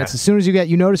it again. Man. It's as soon as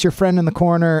you notice your friend in the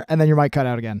corner, and then your mic cut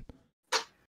out again.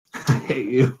 I hate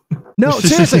you. No,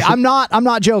 seriously, I'm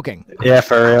not joking. Yeah,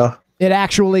 for real. It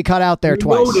actually cut out there You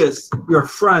twice. notice your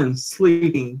friend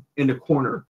sleeping in the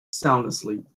corner, sound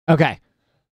asleep. Okay.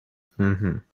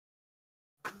 Mm-hmm.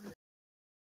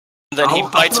 Then he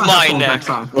bites my neck.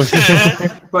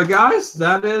 But guys,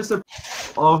 that is the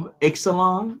of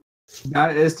Ixalan.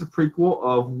 That is the prequel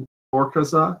of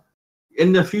Orkaza.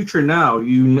 In the future now,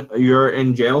 you're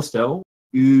in jail still.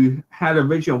 You had a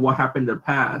vision of what happened in the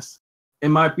past. It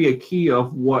might be a key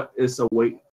of what is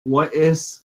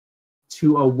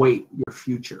to await your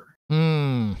future.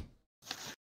 Mm.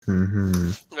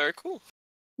 Mm-hmm. Very cool.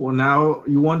 Well, now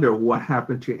you wonder what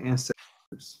happened to your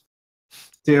ancestors.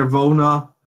 Did Vona,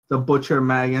 the Butcher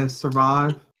Magan,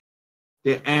 survive?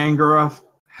 Did Angara,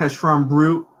 Heshram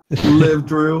Brute, live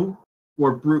through?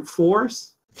 Were brute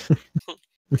force?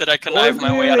 Did I connive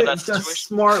my way out of that The situation?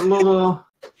 smart little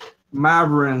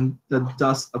Mavrin, the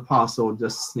Dust Apostle,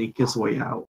 just sneak his way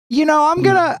out. You know, I'm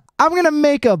gonna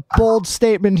make a bold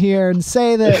statement here and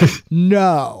say that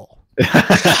no.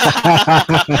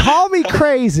 Call me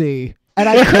crazy, and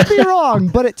I could be wrong,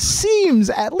 but it seems,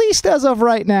 at least as of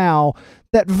right now,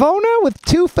 that Vona with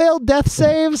 2 failed death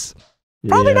saves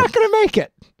probably not gonna make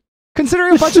it.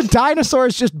 Considering a bunch of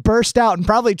dinosaurs just burst out and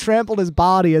probably trampled his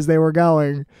body as they were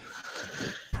going.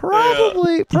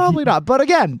 Probably not. But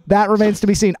again, that remains to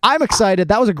be seen. I'm excited.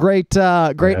 That was a great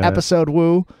episode,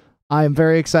 Woo. I am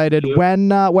very excited. Yeah.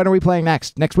 When are we playing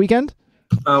next? Next weekend?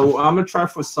 I'm gonna try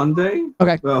for Sunday.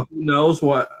 Okay. Well, who knows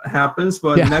what happens?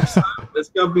 But Yeah. next time it's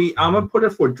gonna be. I'm gonna put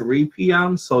it for 3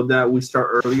 p.m. so that we start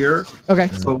earlier, Okay.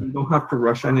 so we don't have to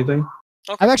rush anything.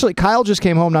 Kyle just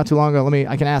came home not too long ago.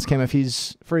 I can ask him if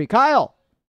he's free. Kyle,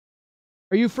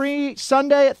 are you free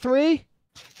Sunday at 3?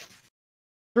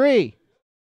 3.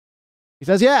 He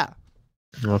says, yeah.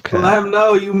 Okay. Let him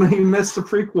know you missed the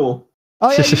prequel. Oh,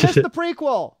 yeah, you missed the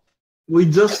prequel. We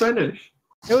just finished.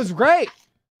 It was great.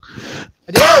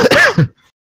 I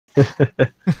did.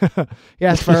 He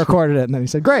asked if I recorded it, and then he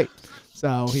said, great.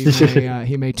 So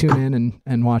he may tune in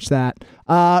and watch that.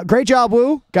 Great job,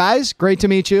 Woo. Guys, great to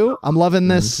meet you. I'm loving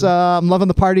this. I'm loving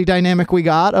the party dynamic we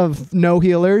got of no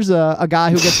healers, a guy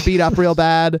who gets beat up real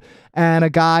bad, and a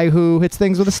guy who hits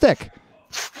things with a stick.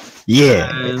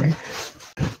 Yeah. And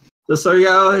just so you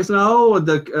guys know,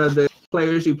 the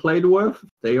players you played with,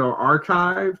 they are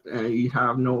archived, and you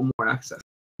have no more access.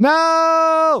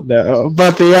 No! No,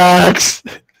 but the axe.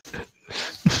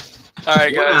 All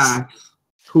right, guys. Yeah.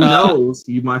 Who knows?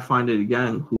 You might find it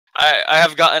again. I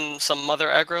have gotten some mother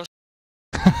aggros.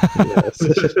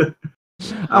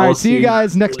 All right, see you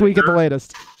guys next week at the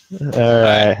latest. All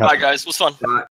right. Bye, guys. It was fun. Bye.